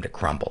right for them to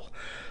crumble.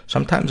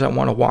 Sometimes I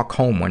want to walk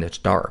home when it's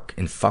dark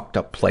in fucked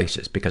up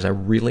places because I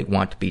really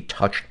want to be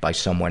touched by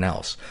someone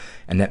else,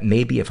 and that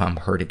maybe if I'm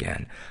hurt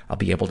again, I'll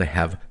be able to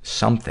have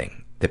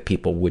something that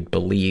people would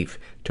believe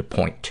to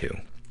point to.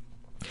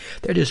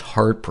 That is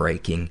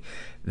heartbreaking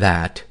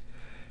that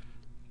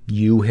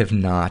you have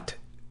not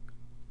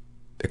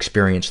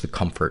experienced the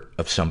comfort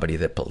of somebody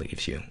that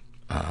believes you.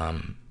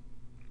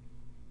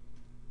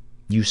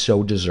 You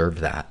so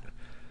deserve that.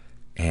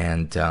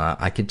 And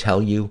I can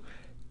tell you,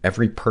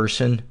 every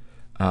person,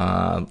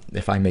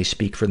 if I may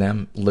speak for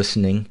them,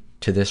 listening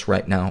to this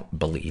right now,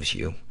 believes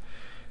you.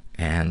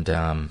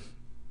 And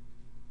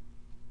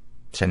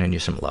sending you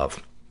some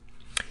love.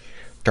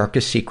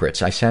 Darkest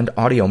secrets. I send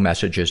audio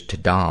messages to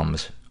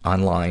doms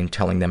online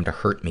telling them to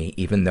hurt me,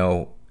 even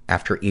though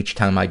after each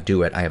time I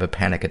do it, I have a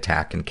panic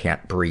attack and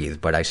can't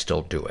breathe, but I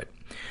still do it.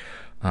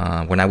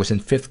 When I was in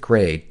 5th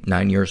grade,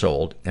 9 years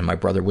old, and my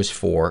brother was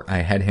 4, I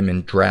had him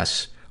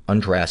undress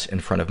in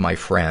front of my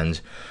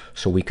friends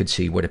so we could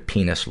see what a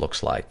penis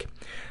looks like.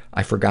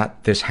 I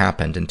forgot this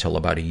happened until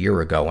about a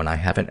year ago, and I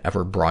haven't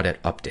ever brought it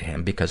up to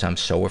him because I'm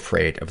so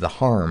afraid of the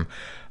harm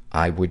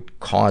I would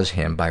cause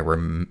him by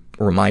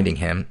reminding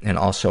him, and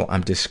also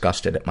I'm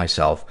disgusted at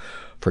myself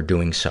for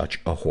doing such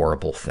a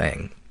horrible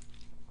thing.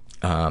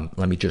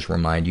 Let me just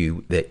remind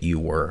you that you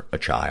were a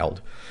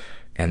child,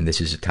 and this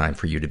is a time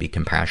for you to be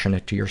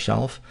compassionate to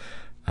yourself.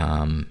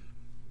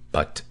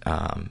 But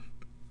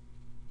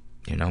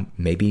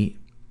maybe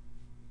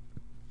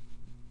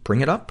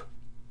bring it up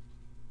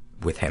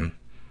with him.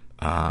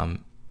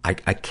 I'm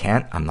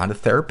not a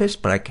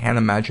therapist, but I can't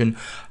imagine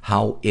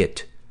how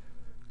it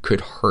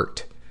could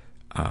hurt.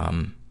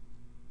 To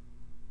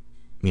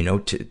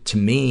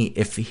me,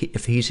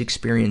 if he's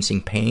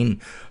experiencing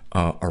pain,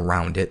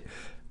 around it,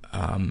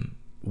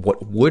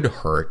 what would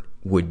hurt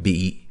would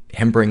be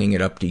him bringing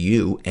it up to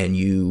you and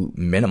you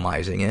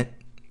minimizing it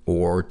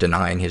or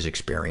denying his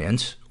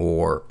experience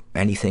or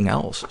anything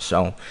else.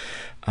 So,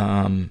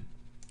 I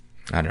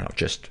don't know,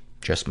 just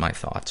my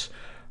thoughts.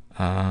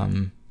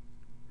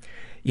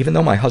 Even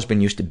though my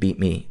husband used to beat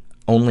me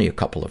only a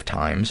couple of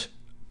times,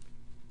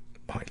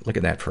 look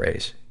at that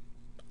phrase,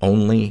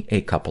 only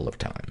a couple of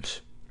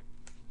times.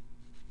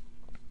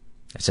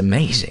 It's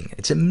amazing.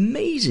 It's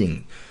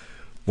amazing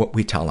what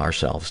we tell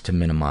ourselves to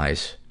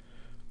minimize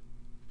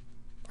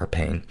our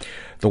pain.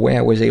 The way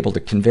I was able to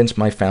convince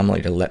my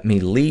family to let me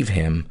leave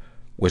him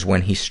was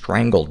when he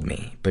strangled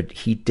me, but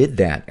he did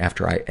that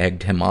after I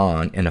egged him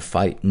on in a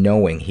fight,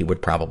 knowing he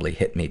would probably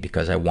hit me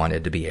because I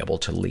wanted to be able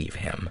to leave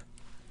him.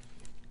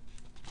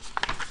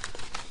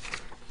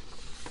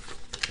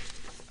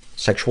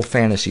 Sexual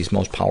fantasies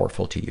most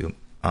powerful to you.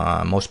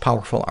 Most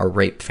powerful are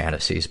rape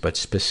fantasies, but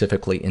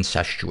specifically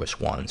incestuous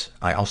ones.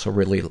 I also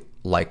really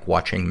like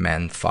watching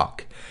men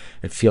fuck.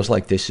 It feels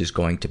like this is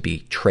going to be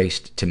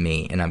traced to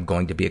me, and I'm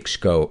going to be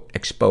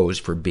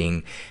exposed for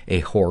being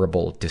a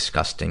horrible,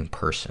 disgusting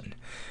person.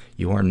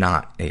 You are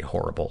not a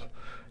horrible,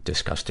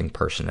 disgusting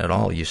person at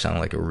all. You sound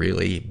like a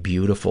really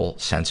beautiful,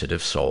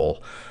 sensitive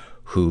soul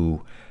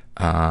who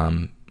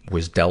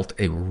was dealt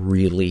a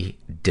really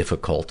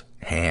difficult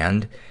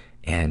hand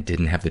and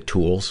didn't have the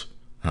tools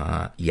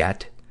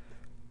yet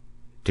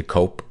to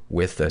cope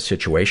with a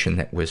situation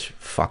that was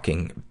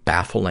fucking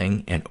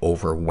baffling and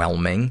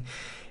overwhelming.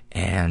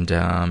 And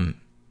I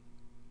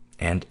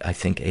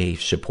think a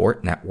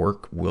support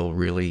network will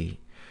really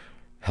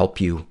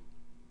help you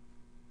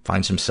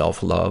find some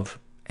self-love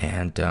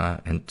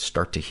and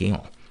start to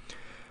heal.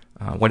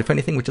 What, if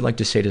anything, would you like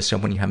to say to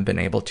someone you haven't been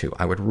able to?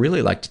 I would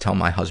really like to tell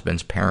my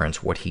husband's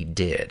parents what he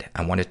did.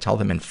 I want to tell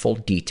them in full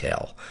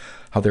detail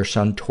how their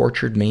son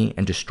tortured me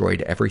and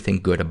destroyed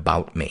everything good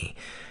about me.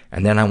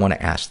 And then I want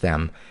to ask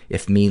them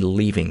if me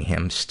leaving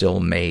him still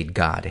made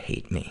God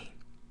hate me.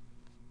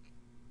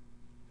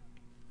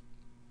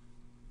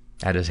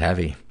 That is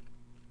heavy.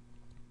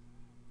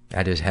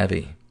 That is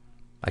heavy.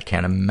 I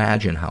can't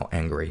imagine how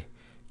angry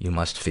you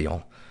must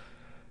feel.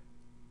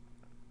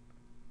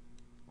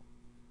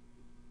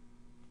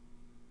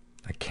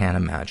 I can't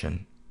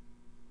imagine.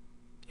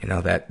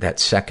 That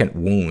second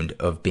wound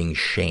of being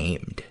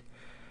shamed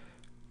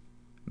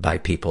by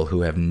people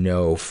who have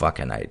no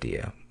fucking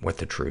idea what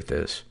the truth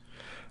is.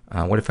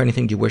 What, if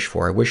anything, do you wish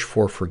for? I wish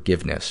for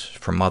forgiveness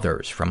from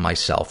others, from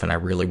myself, and I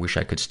really wish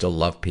I could still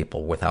love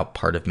people without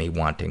part of me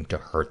wanting to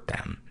hurt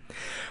them.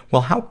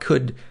 Well, how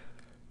could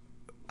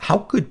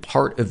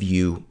part of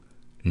you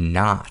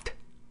not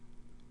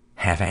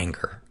have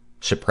anger,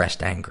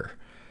 suppressed anger?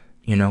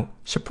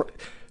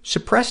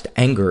 Suppressed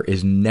anger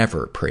is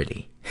never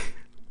pretty.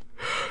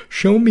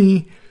 Show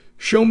me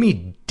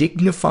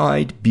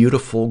dignified,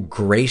 beautiful,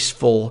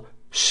 graceful,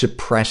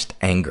 suppressed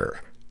anger.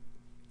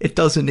 It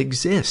doesn't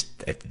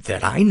exist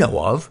that I know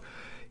of.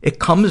 It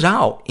comes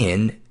out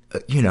in,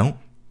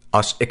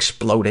 us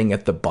exploding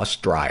at the bus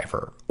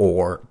driver,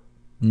 or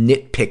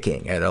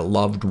nitpicking at a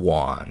loved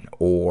one,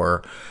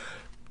 or,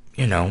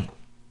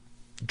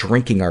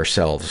 drinking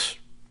ourselves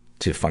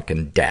to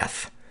fucking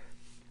death.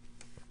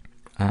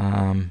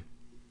 Have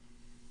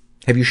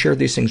you shared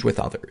these things with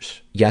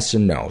others? Yes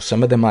and no.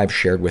 Some of them I've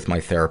shared with my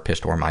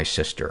therapist or my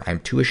sister. I'm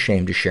too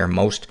ashamed to share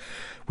most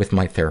with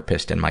my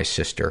therapist, and my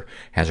sister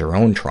has her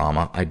own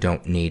trauma. I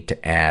don't need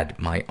to add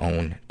my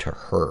own to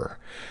her.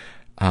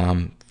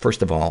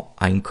 First of all,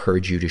 I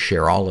encourage you to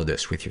share all of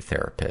this with your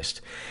therapist.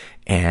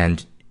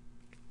 And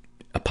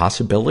a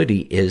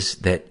possibility is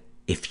that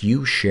if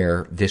you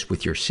share this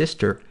with your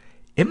sister,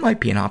 it might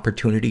be an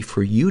opportunity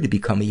for you to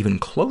become even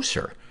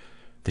closer,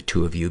 the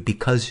two of you,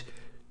 because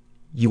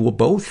you will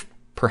both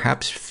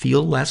perhaps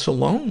feel less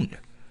alone.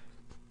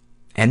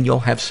 And you'll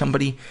have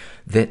somebody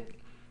that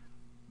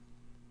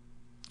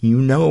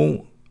you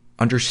know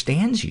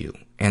understands you,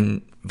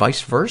 and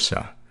vice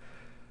versa.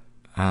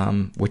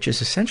 Which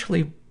is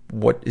essentially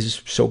what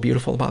is so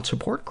beautiful about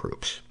support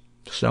groups.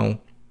 So,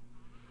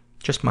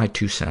 just my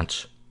 2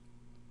 cents.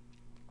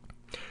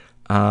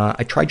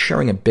 I tried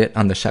sharing a bit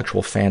on the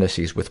sexual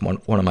fantasies with one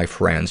of my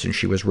friends, and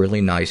she was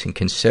really nice and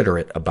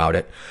considerate about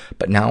it,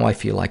 but now I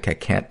feel like I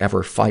can't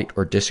ever fight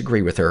or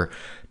disagree with her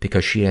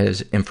because she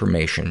has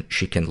information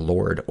she can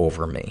lord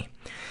over me.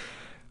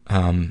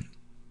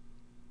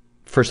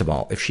 First of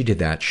all, if she did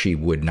that, she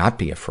would not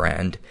be a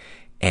friend,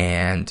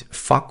 and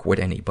fuck what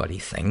anybody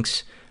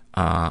thinks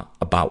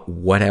about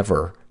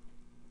whatever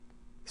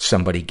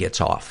somebody gets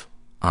off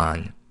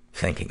on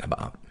thinking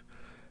about.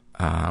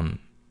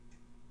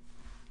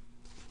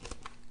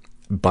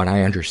 But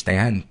I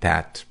understand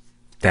that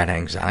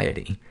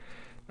anxiety.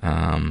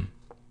 You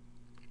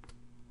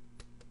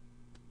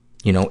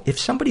know, if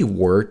somebody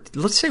were,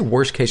 let's say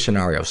worst case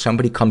scenario,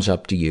 somebody comes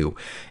up to you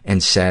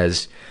and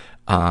says,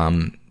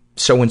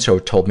 so-and-so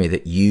told me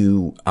that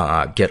you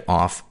get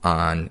off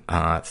on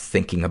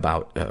thinking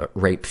about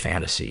rape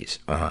fantasies,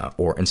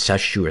 or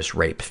incestuous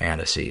rape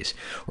fantasies,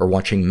 or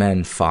watching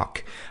men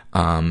fuck.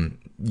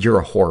 You're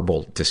a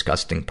horrible,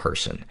 disgusting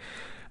person.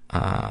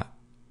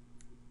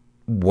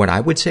 What I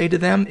would say to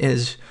them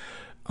is,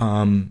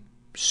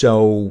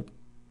 so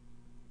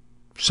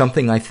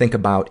something I think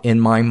about in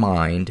my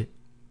mind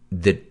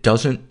that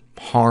doesn't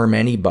harm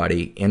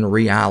anybody in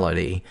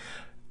reality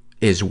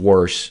is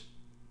worse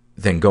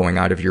than going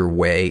out of your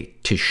way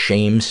to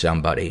shame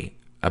somebody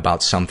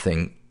about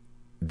something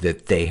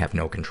that they have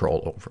no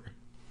control over.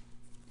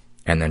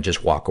 And then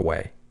just walk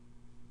away.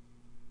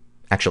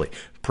 Actually,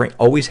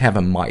 always have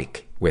a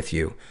mic with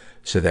you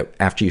so that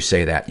after you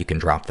say that, you can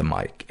drop the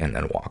mic and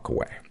then walk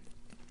away.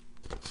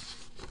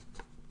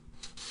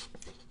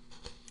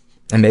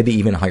 And maybe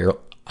even hire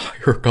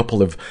a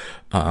couple of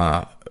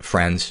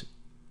friends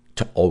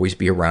to always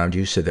be around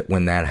you so that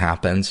when that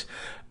happens,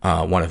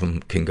 one of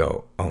them can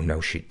go, oh no,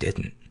 she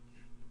didn't.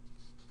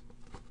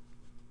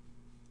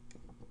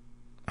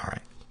 All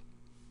right.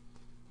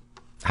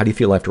 How do you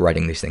feel after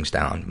writing these things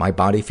down? My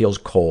body feels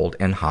cold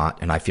and hot,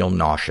 and I feel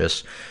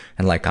nauseous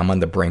and like I'm on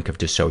the brink of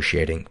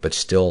dissociating, but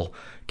still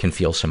can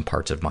feel some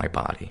parts of my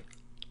body.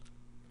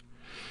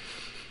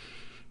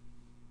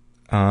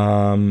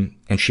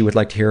 And she would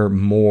like to hear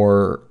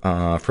more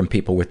from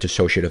people with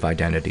dissociative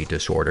identity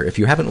disorder. If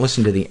you haven't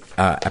listened to the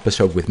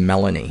episode with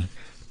Melanie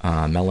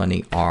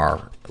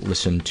R.,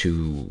 listen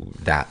to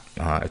that.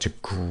 It's a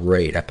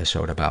great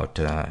episode about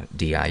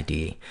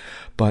DID.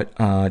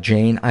 But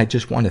Jane, I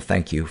just want to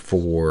thank you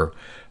for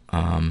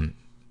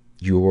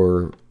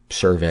your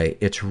survey.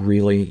 It's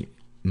really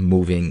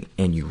moving,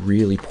 and you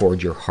really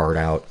poured your heart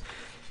out,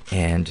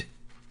 and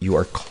you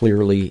are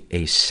clearly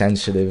a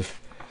sensitive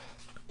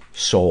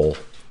soul,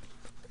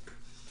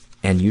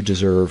 and you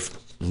deserve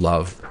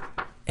love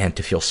and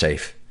to feel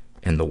safe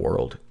in the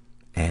world.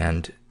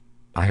 And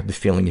I have the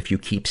feeling if you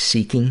keep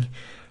seeking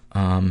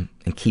and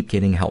keep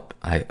getting help,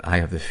 I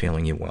have the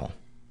feeling you will.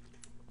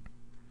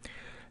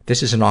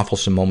 This is an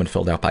awfulsome moment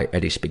filled out by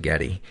Eddie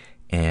Spaghetti.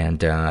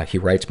 And he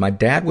writes, my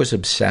dad was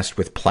obsessed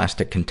with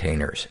plastic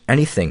containers,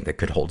 anything that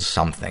could hold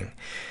something.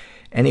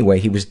 Anyway,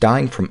 he was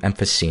dying from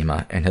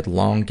emphysema and had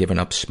long given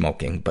up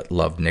smoking, but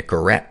loved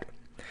Nicorette.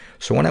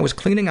 So when I was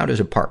cleaning out his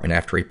apartment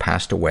after he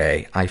passed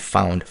away, I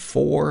found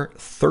 4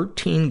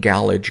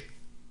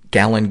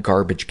 13-gallon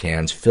garbage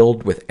cans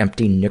filled with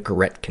empty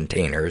Nicorette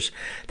containers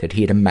that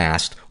he had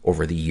amassed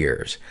over the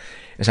years.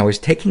 As I was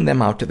taking them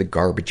out to the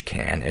garbage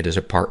can at his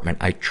apartment,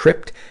 I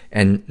tripped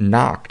and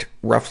knocked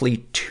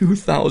roughly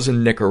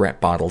 2,000 Nicorette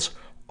bottles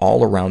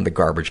all around the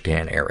garbage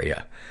can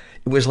area.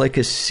 It was like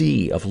a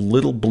sea of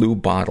little blue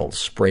bottles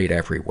sprayed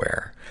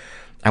everywhere.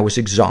 I was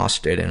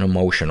exhausted and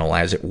emotional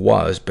as it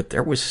was, but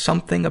there was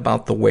something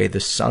about the way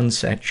the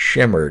sunset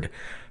shimmered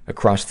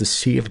across the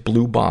sea of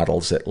blue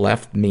bottles that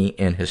left me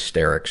in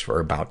hysterics for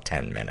about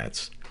 10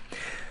 minutes.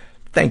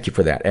 Thank you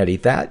for that,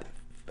 Eddie.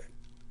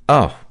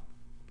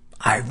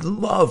 I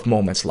love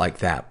moments like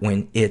that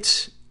when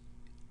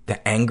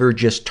the anger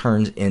just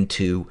turns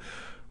into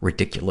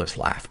ridiculous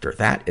laughter.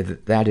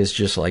 That is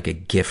just like a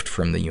gift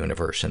from the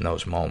universe in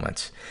those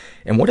moments.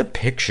 And what a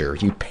picture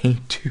you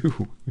paint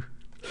too.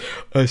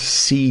 A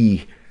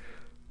sea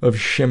of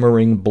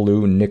shimmering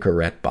blue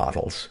Nicorette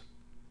bottles.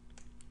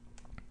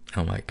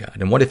 Oh my God.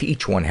 And what if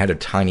each one had a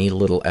tiny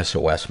little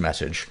SOS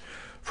message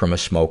from a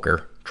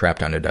smoker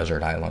trapped on a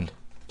desert island?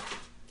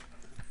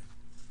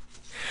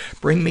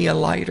 Bring me a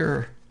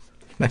lighter.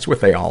 That's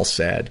what they all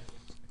said.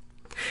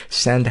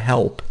 Send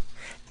help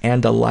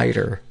and a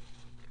lighter.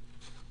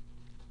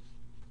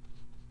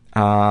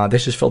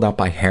 This is filled out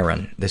by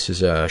Heron. This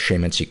is a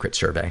Shame and Secret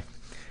survey.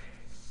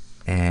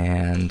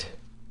 And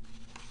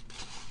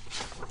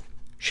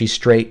she's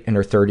straight, in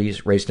her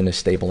 30s, raised in a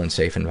stable and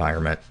safe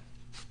environment.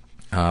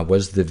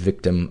 Was the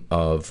victim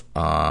of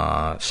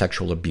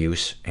sexual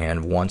abuse,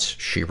 and once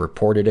she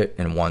reported it,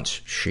 and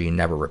once she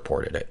never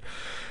reported it.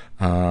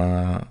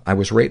 I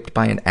was raped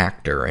by an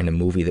actor in a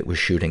movie that was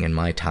shooting in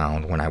my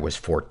town when I was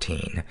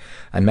 14.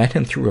 I met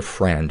him through a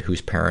friend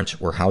whose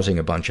parents were housing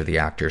a bunch of the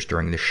actors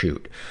during the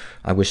shoot.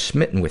 I was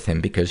smitten with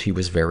him because he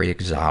was very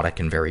exotic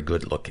and very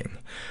good looking.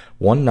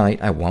 One night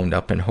I wound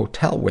up in a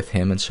hotel with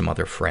him and some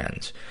other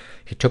friends.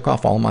 He took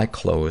off all my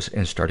clothes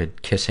and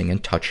started kissing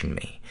and touching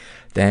me.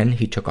 Then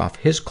he took off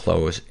his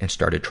clothes and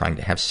started trying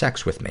to have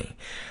sex with me.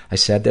 I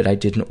said that I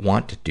didn't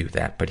want to do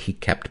that, but he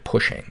kept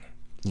pushing.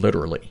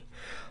 Literally.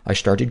 I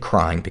started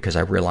crying because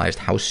I realized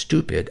how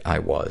stupid I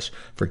was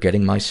for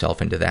getting myself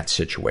into that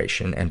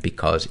situation and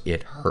because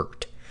it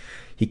hurt.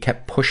 He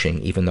kept pushing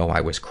even though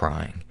I was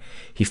crying.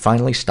 He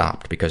finally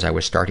stopped because I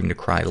was starting to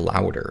cry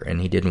louder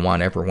and he didn't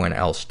want everyone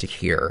else to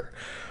hear.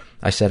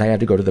 I said I had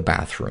to go to the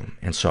bathroom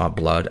and saw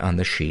blood on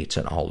the sheets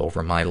and all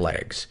over my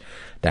legs.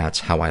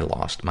 That's how I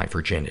lost my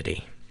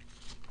virginity.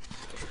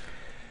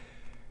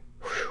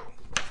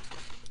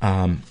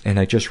 And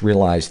I just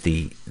realized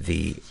the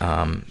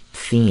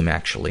theme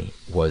actually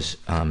was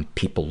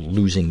people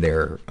losing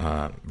their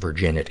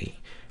virginity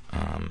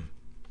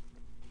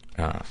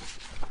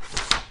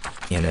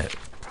in a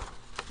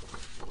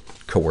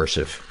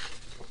coercive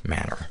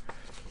manner.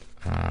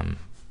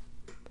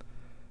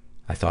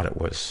 I thought it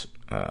was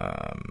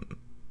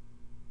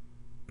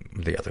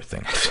the other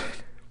thing.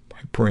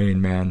 My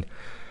brain, man.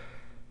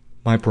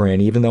 My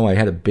brain, even though I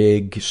had a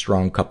big,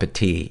 strong cup of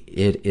tea,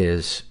 it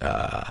is...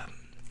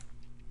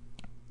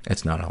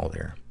 it's not all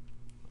there.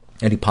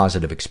 Any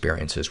positive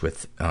experiences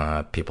with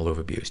people who've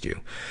abused you?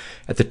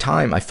 At the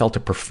time, I felt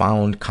a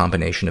profound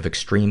combination of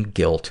extreme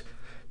guilt,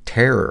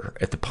 terror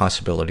at the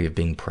possibility of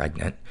being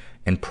pregnant,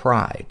 and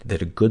pride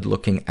that a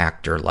good-looking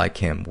actor like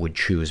him would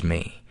choose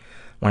me.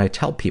 When I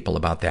tell people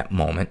about that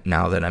moment,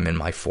 now that I'm in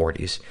my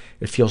 40s,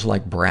 it feels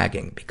like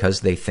bragging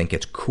because they think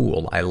it's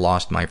cool I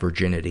lost my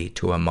virginity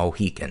to a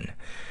Mohican.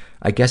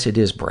 I guess it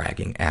is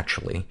bragging,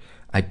 actually.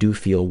 I do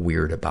feel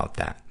weird about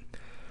that.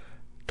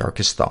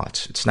 Darkest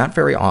thoughts. It's not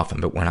very often,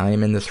 but when I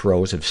am in the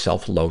throes of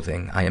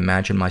self-loathing, I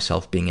imagine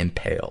myself being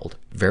impaled,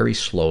 very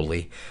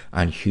slowly,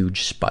 on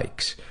huge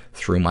spikes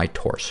through my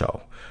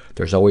torso.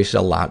 There's always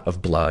a lot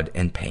of blood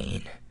and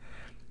pain.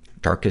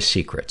 Darkest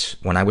secrets.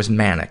 When I was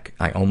manic,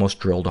 I almost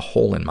drilled a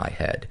hole in my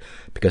head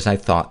because I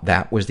thought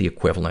that was the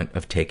equivalent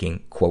of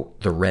taking, quote,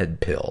 the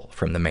red pill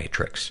from the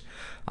Matrix.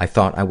 I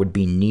thought I would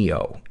be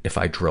Neo if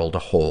I drilled a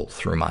hole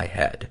through my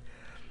head.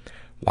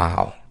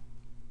 Wow.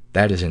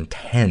 That is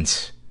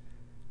intense.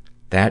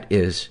 That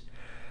is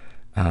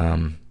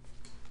some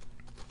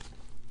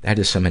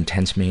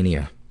intense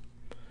mania.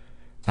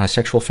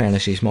 Sexual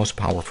fantasies most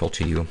powerful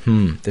to you.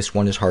 This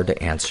one is hard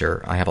to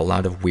answer. I have a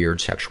lot of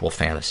weird sexual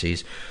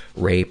fantasies.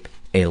 Rape,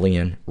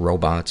 alien,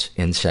 robots,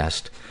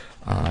 incest.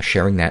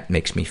 Sharing that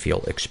makes me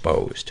feel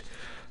exposed.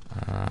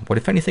 What,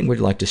 if anything, would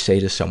you like to say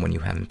to someone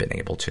you haven't been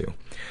able to?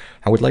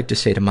 I would like to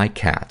say to my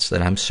cats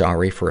that I'm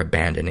sorry for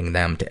abandoning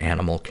them to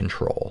animal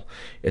control.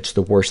 It's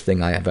the worst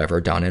thing I have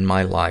ever done in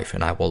my life,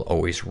 and I will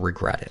always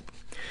regret it.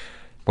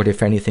 What,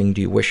 if anything,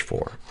 do you wish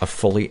for? A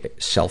fully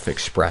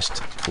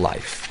self-expressed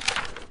life.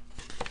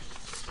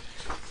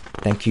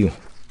 Thank you.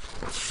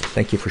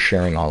 Thank you for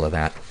sharing all of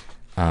that.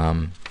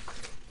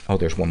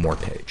 There's one more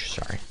page.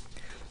 Sorry.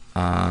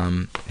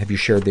 Have you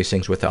shared these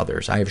things with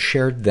others? I have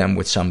shared them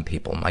with some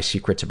people. My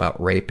secrets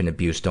about rape and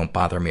abuse don't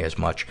bother me as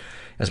much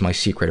as my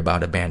secret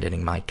about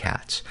abandoning my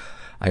cats.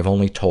 I've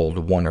only told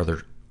one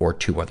other or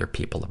two other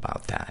people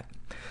about that.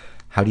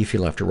 How do you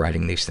feel after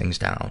writing these things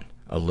down?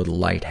 A little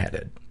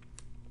lightheaded.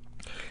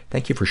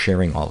 Thank you for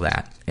sharing all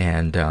that.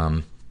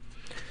 And,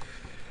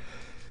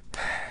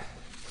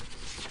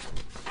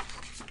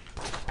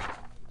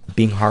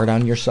 being hard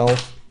on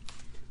yourself?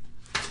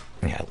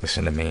 Yeah,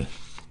 listen to me.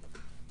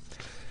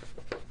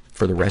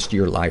 For the rest of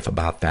your life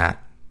about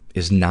that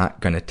is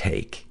not going to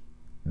take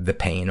the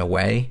pain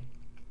away.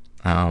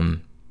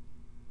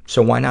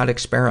 So why not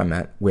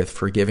experiment with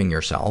forgiving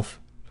yourself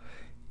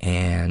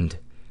and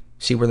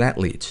see where that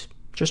leads?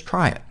 Just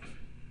try it.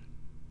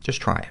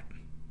 Just try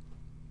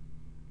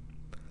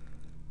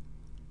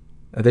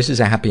it. This is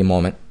a happy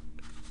moment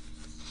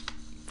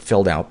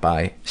filled out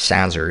by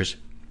Sazers.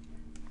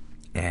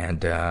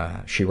 And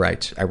she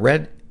writes, I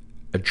read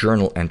a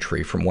journal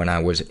entry from when I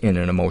was in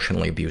an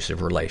emotionally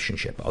abusive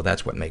relationship. Oh,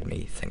 that's what made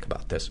me think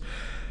about this.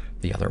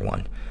 The other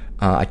one.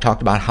 I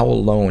talked about how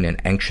alone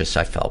and anxious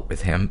I felt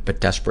with him, but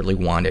desperately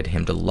wanted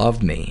him to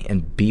love me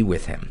and be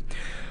with him.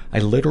 I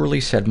literally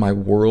said my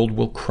world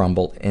will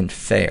crumble and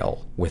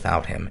fail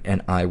without him,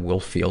 and I will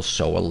feel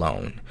so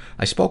alone.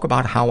 I spoke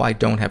about how I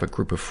don't have a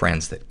group of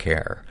friends that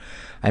care.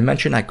 I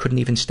mentioned I couldn't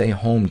even stay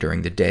home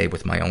during the day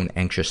with my own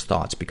anxious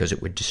thoughts because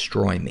it would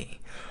destroy me.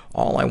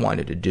 All I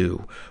wanted to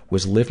do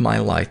was live my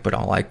life, but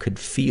all I could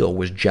feel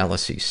was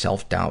jealousy,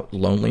 self-doubt,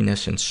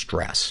 loneliness, and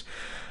stress.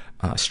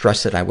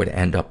 Stress that I would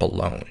end up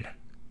alone.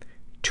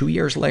 2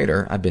 years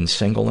later, I've been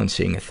single and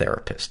seeing a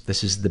therapist.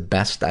 This is the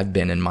best I've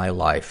been in my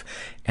life,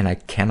 and I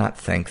cannot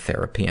thank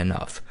therapy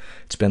enough.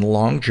 It's been a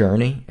long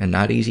journey and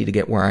not easy to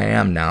get where I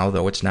am now,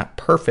 though it's not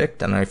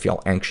perfect, and I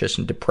feel anxious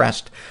and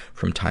depressed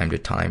from time to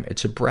time.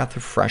 It's a breath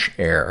of fresh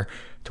air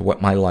to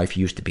what my life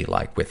used to be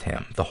like with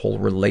him. The whole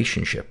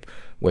relationship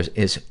was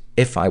as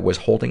if I was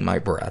holding my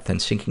breath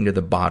and sinking to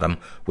the bottom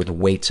with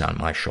weights on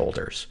my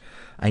shoulders.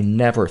 I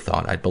never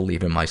thought I'd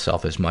believe in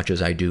myself as much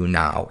as I do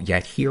now,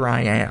 yet here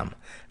I am,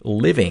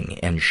 living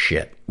and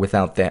shit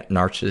without that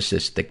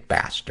narcissistic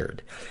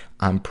bastard.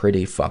 I'm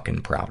pretty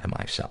fucking proud of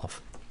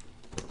myself.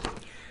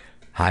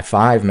 High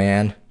five,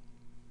 man.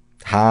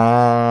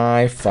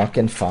 High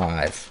fucking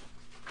five.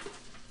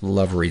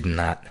 Love reading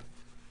that.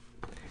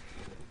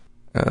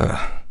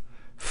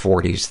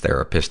 40s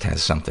therapist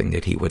has something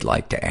that he would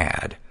like to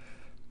add.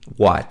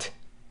 What?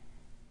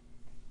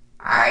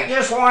 I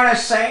just want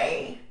to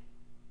say,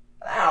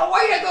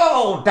 way to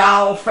go,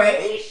 doll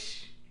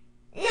face.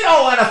 You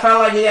don't want a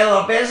fella to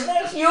yell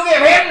business. You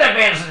give him the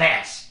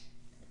business.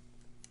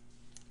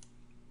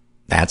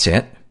 That's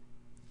it?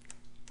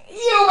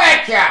 You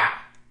betcha.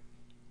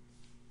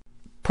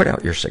 Put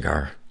out your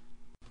cigar.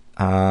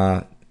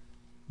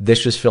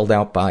 This was filled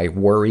out by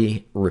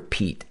Worry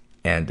Repeat.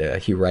 And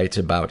he writes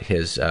about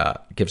his,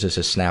 gives us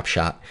a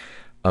snapshot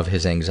of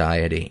his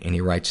anxiety. And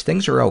he writes,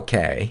 things are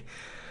okay,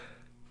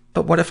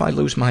 but what if I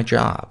lose my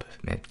job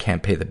and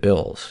can't pay the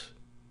bills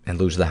and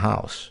lose the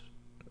house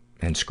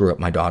and screw up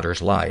my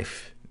daughter's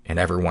life and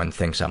everyone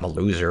thinks I'm a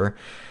loser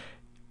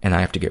and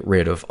I have to get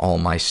rid of all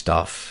my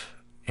stuff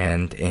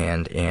and.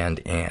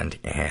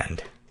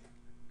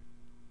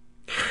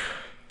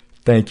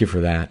 Thank you for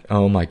that.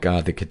 Oh my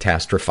God, the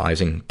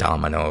catastrophizing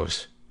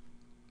dominoes.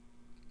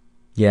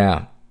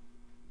 Yeah.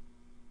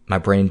 My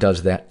brain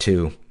does that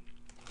too.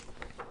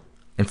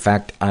 In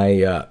fact,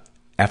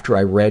 after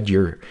I read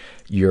your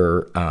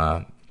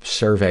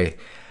survey,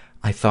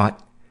 I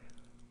thought,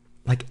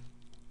 like,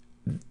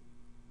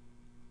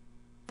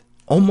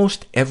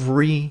 almost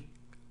every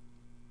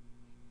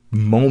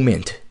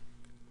moment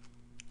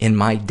in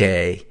my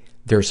day,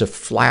 there's a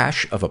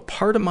flash of a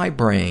part of my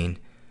brain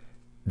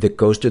that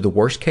goes to the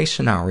worst case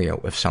scenario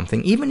of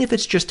something, even if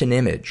it's just an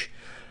image.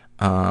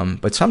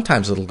 But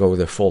sometimes it'll go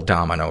the full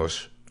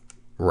dominoes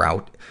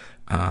route,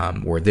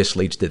 where this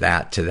leads to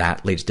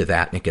that leads to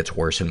that, and it gets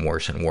worse and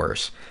worse and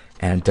worse.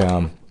 And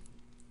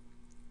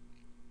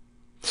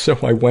so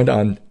I went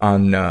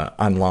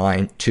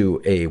online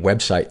to a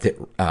website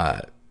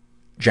that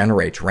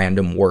generates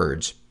random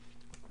words,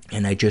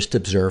 and I just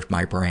observed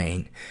my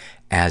brain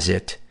as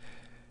it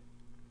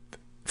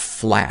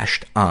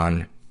flashed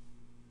on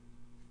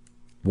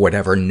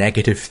whatever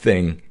negative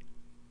thing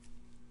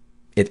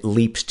it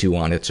leaps to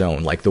on its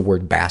own. Like the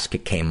word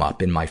basket came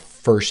up, and my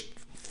first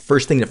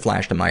thing that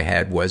flashed in my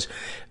head was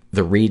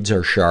the reeds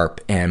are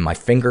sharp and my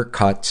finger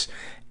cuts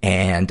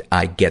and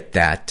I get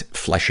that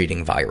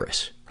flesh-eating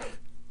virus.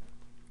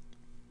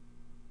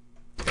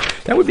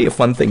 That would be a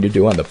fun thing to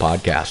do on the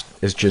podcast,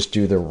 is just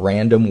do the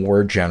random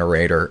word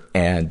generator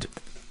and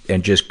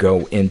just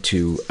go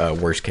into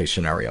worst case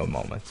scenario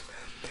moments.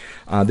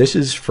 This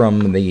is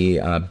from the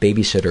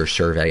babysitter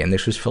survey, and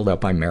this was filled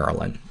out by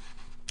Marilyn.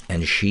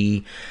 And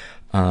she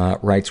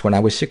writes, when I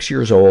was 6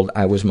 years old,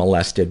 I was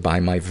molested by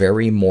my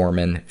very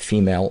Mormon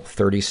female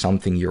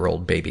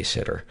 30-something-year-old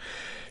babysitter.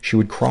 She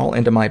would crawl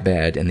into my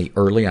bed in the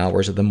early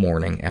hours of the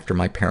morning after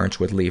my parents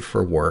would leave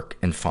for work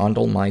and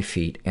fondle my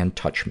feet and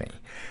touch me.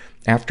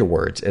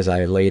 Afterwards, as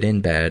I laid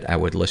in bed, I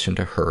would listen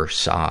to her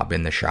sob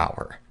in the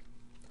shower.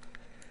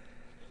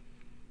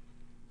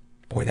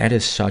 Boy, that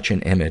is such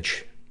an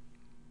image.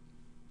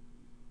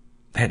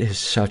 That is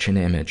such an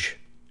image.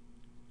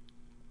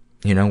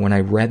 You know, when I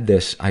read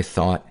this, I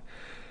thought,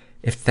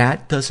 if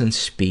that doesn't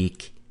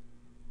speak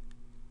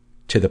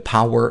to the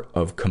power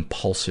of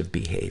compulsive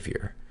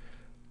behavior,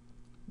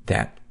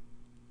 that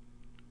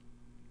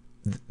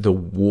the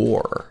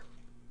war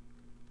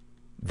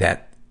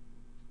that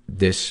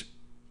this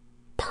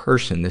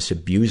person, this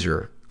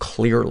abuser,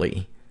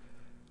 clearly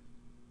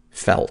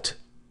felt,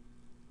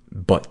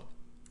 but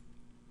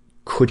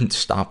couldn't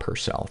stop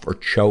herself, or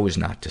chose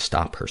not to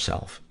stop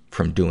herself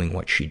from doing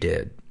what she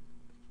did.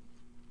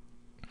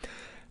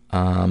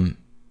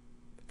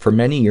 For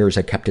many years,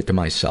 I kept it to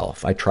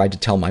myself. I tried to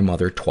tell my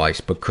mother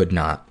twice, but could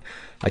not.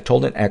 I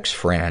told an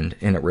ex-friend,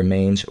 and it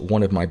remains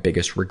one of my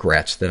biggest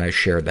regrets that I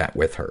shared that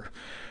with her.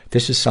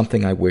 This is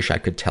something I wish I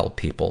could tell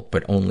people,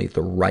 but only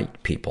the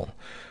right people.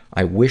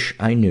 I wish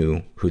I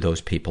knew who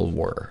those people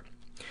were.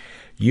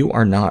 You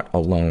are not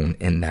alone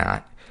in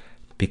that,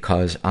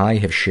 because I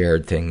have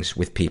shared things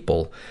with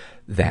people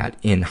that,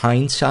 in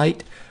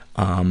hindsight,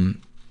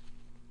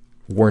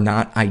 were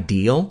not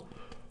ideal.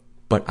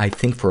 But I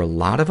think for a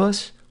lot of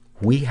us,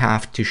 we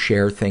have to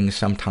share things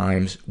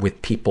sometimes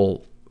with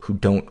people who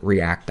don't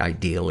react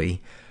ideally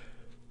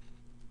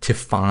to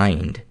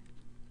find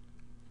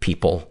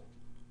people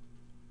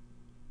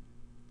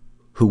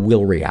who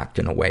will react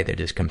in a way that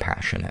is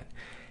compassionate.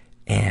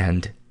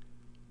 And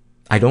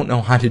I don't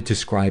know how to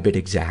describe it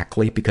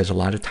exactly, because a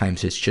lot of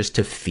times it's just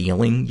a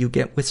feeling you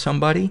get with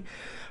somebody.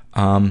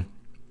 I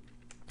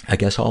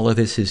guess all of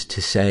this is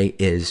to say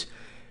is,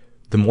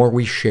 the more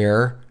we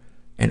share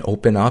and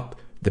open up,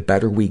 the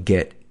better we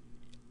get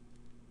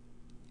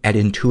at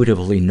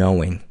intuitively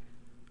knowing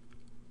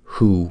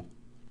who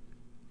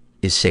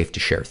is safe to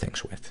share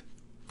things with.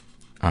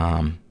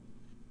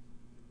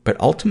 But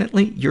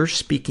ultimately, you're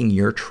speaking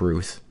your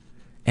truth,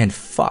 and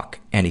fuck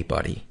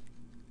anybody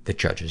that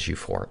judges you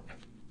for it.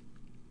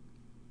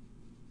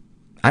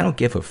 I don't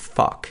give a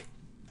fuck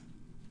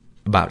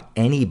about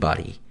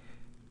anybody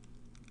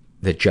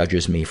that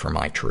judges me for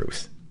my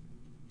truth.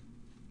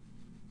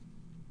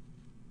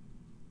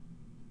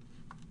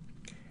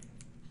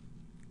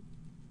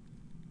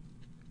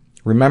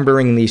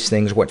 Remembering these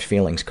things, what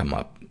feelings come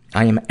up?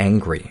 I am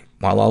angry,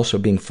 while also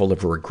being full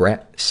of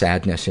regret,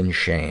 sadness, and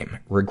shame.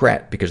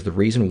 Regret, because the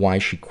reason why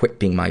she quit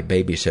being my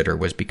babysitter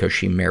was because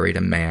she married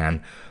a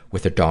man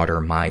with a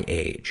daughter my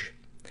age.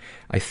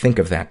 I think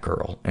of that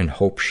girl and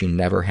hope she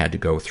never had to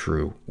go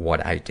through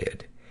what I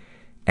did.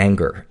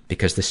 Anger,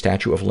 because the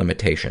statute of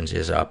limitations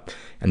is up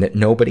and that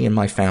nobody in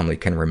my family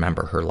can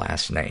remember her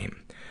last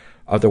name.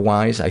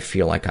 Otherwise, I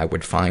feel like I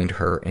would find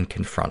her and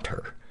confront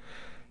her.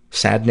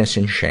 Sadness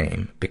and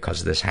shame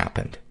because this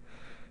happened.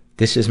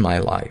 This is my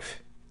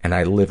life, and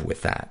I live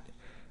with that.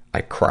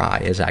 I cry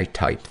as I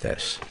type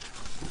this.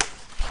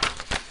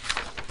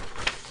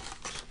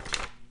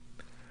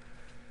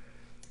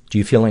 Do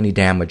you feel any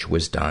damage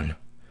was done?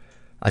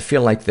 I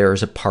feel like there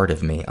is a part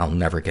of me I'll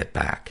never get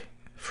back.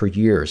 For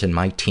years in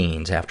my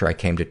teens, after I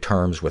came to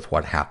terms with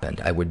what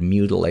happened, I would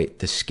mutilate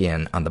the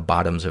skin on the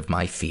bottoms of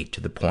my feet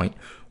to the point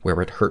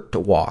where it hurt to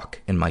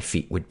walk and my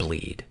feet would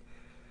bleed.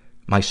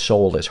 My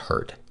soul is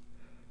hurt.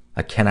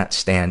 I cannot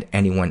stand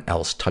anyone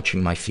else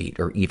touching my feet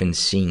or even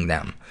seeing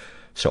them,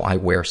 so I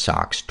wear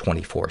socks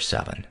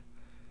 24/7.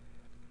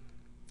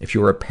 If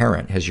you're a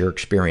parent, has your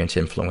experience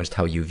influenced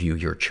how you view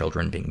your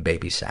children being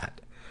babysat?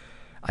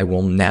 I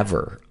will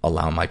never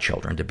allow my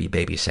children to be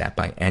babysat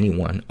by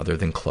anyone other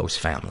than close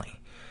family.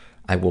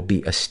 I will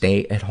be a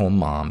stay-at-home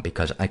mom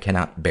because I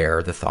cannot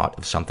bear the thought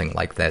of something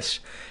like this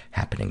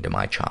happening to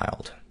my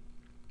child.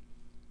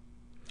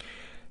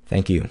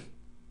 Thank you.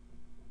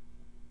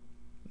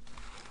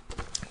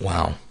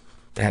 Wow,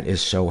 that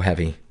is so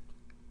heavy.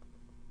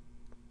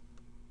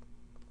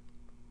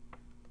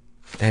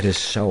 That is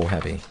so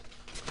heavy.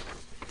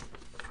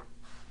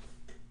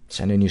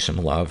 Sending you some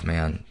love,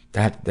 man.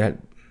 That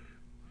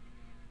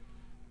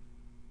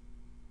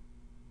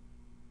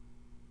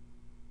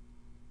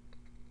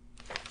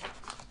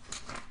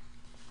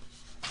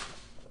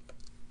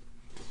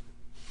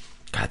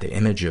God, the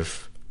image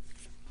of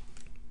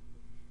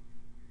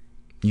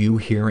you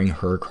hearing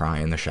her cry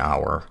in the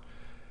shower,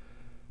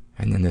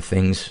 and then the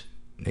things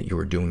that you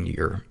were doing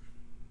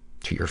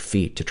to your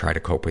feet to try to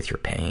cope with your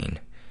pain.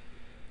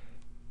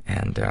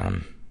 And,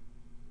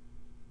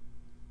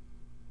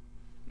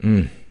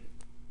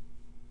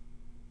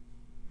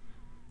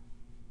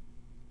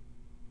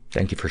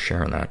 thank you for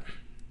sharing that.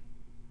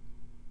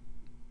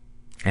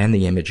 And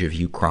the image of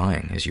you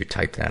crying as you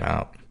type that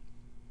out.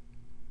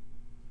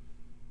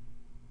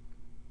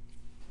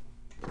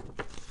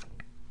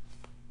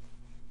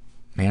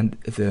 Man,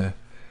 the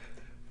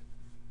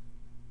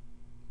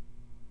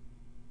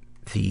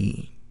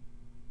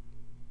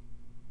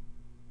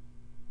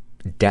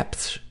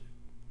depths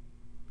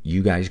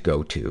you guys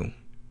go to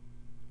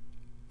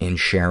in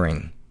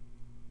sharing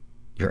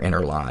your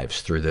inner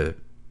lives through the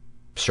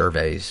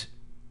surveys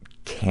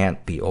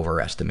can't be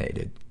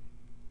overestimated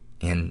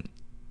in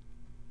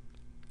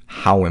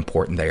how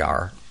important they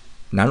are,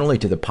 not only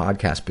to the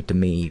podcast, but to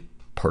me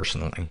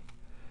personally.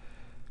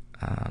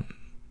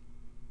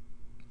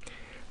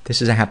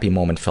 This is a happy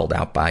moment filled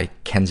out by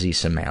Kenzie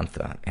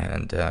Samantha,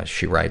 and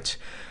she writes,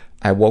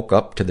 I woke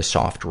up to the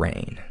soft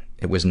rain.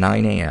 It was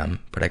 9 a.m.,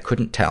 but I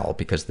couldn't tell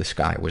because the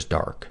sky was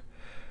dark.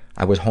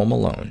 I was home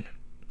alone.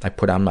 I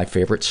put on my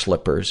favorite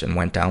slippers and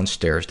went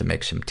downstairs to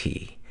make some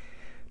tea.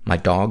 My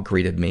dog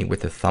greeted me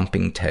with a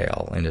thumping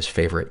tail and his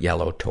favorite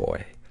yellow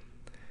toy.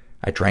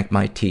 I drank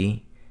my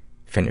tea,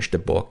 finished a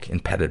book,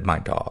 and petted my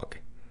dog.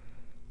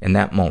 In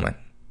that moment,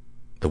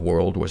 the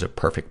world was a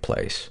perfect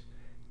place,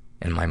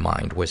 and my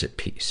mind was at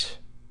peace.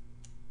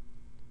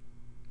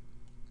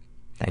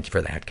 Thank you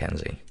for that,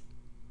 Kenzie.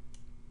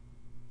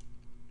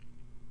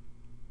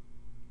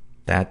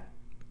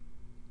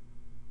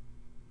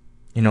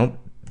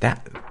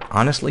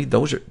 Honestly,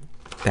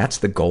 that's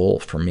the goal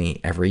for me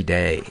every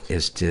day,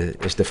 is to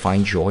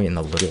find joy in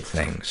the little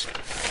things.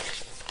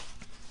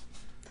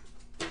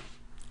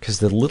 Because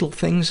the little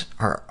things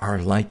are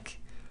like,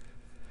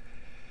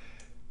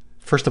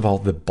 first of all,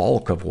 the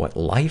bulk of what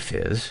life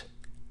is,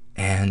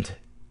 and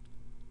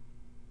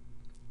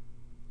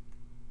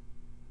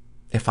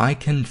if I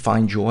can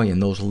find joy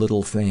in those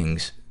little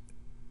things,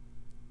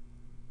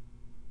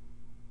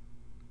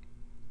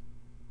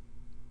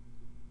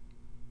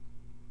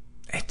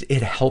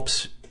 it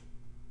helps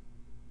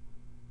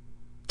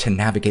to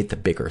navigate the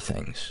bigger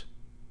things.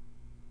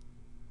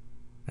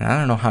 And I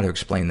don't know how to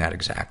explain that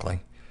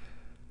exactly,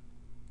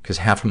 because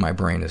half of my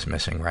brain is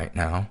missing right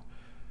now,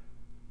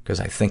 because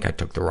I think I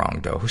took the wrong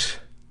dose.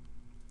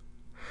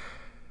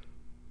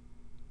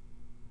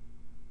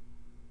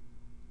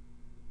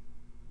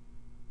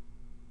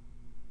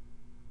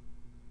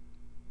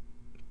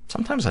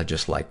 Sometimes I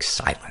just like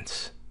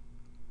silence.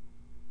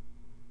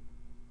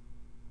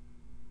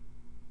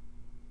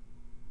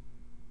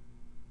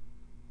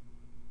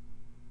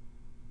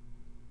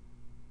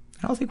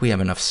 I don't think we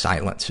have enough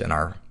silence in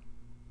our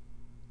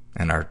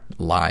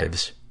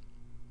lives.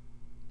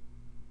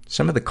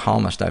 Some of the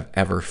calmest I've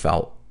ever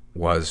felt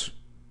was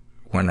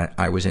when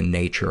I was in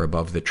nature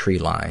above the tree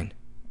line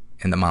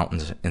in the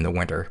mountains in the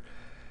winter,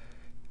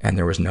 and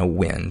there was no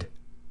wind,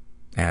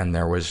 and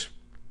there was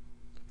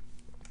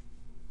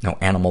no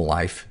animal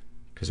life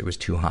because it was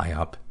too high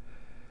up.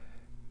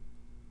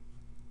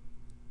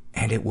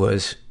 And it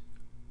was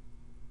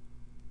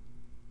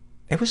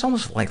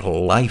almost like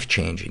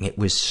life-changing. It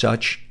was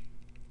such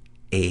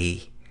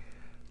a...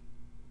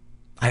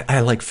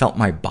 I like felt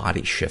my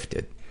body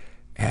shifted.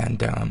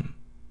 And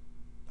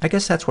I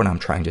guess that's what I'm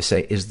trying to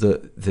say, is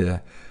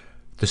the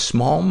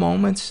small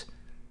moments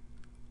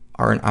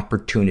are an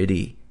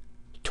opportunity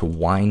to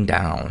wind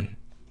down.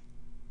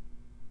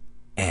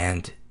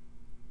 And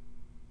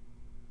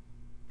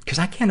because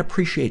I can't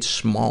appreciate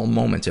small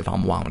moments if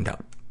I'm wound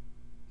up.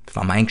 If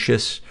I'm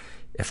anxious,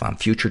 if I'm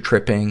future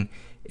tripping,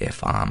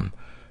 if I'm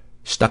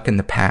stuck in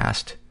the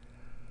past.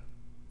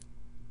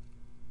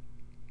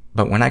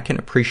 But when I can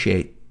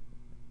appreciate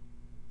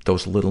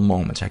those little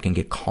moments, I can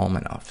get calm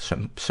enough.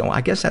 So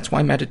I guess that's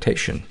why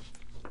meditation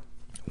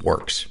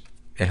works.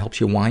 It helps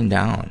you wind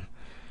down.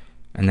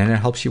 And then it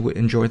helps you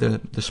enjoy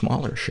the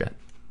smaller shit.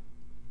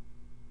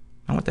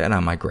 I want that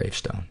on my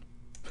gravestone.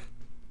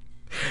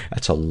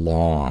 That's a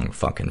long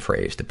fucking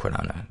phrase to put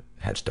on a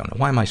headstone.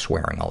 Why am I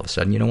swearing all of a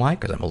sudden? You know why?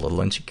 Because I'm a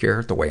little insecure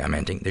at the way I'm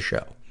ending the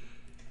show.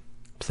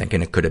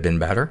 Thinking it could have been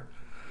better.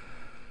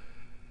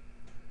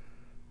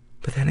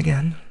 But then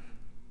again,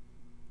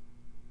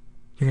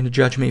 you're going to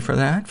judge me for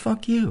that?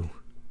 Fuck you.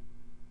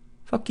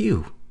 Fuck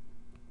you.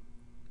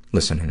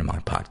 Listening to my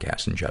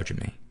podcast and judging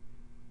me.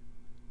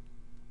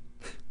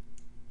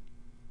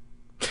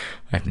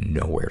 I have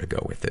nowhere to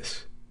go with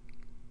this.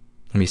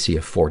 Let me see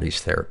if 40's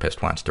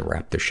therapist wants to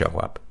wrap the show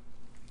up.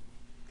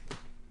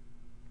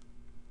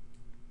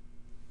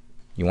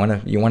 You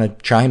wanna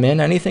chime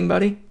in? Anything,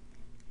 buddy?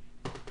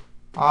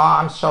 Oh,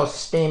 I'm so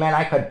steaming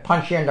I could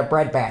punch you in the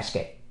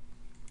breadbasket.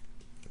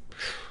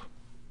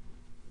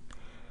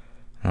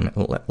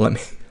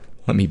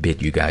 Let me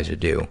bid you guys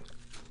adieu.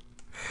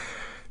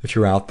 If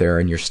you're out there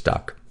and you're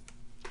stuck,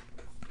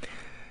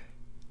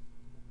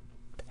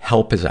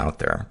 help is out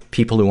there.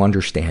 People who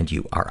understand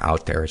you are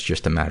out there. It's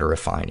just a matter of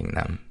finding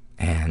them.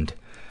 And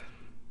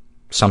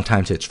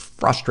sometimes it's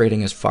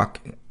frustrating as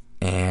fuck,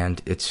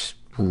 and it's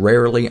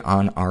rarely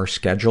on our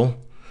schedule.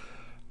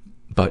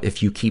 But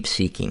if you keep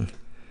seeking,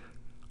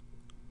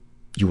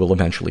 you will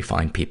eventually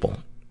find people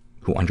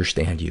who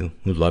understand you,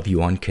 who love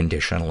you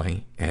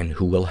unconditionally, and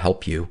who will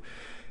help you,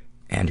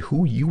 and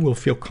who you will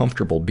feel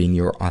comfortable being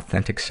your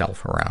authentic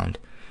self around.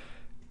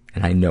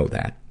 And I know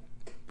that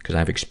because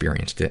I've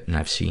experienced it, and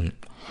I've seen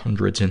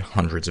hundreds and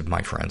hundreds of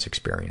my friends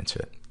experience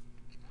it.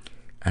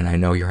 And I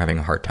know you're having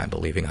a hard time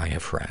believing I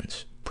have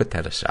friends. Put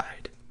that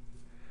aside.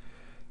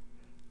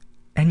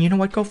 And you know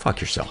what? Go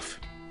fuck yourself.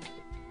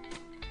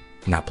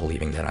 Not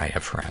believing that I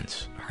have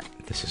friends. All right,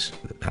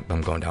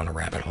 I'm going down a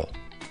rabbit hole.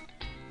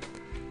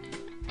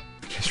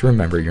 Just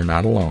remember, you're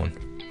not alone.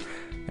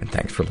 And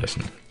thanks for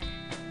listening.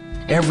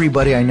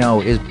 Everybody I know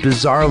is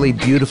bizarrely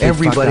beautifully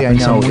Everybody fucked up I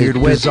know in some weird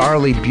way.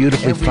 Bizarrely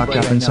beautifully Everybody fucked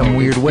up I in some know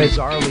weird way.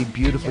 Bizarrely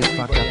beautifully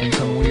fucked up in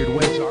some weird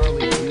way.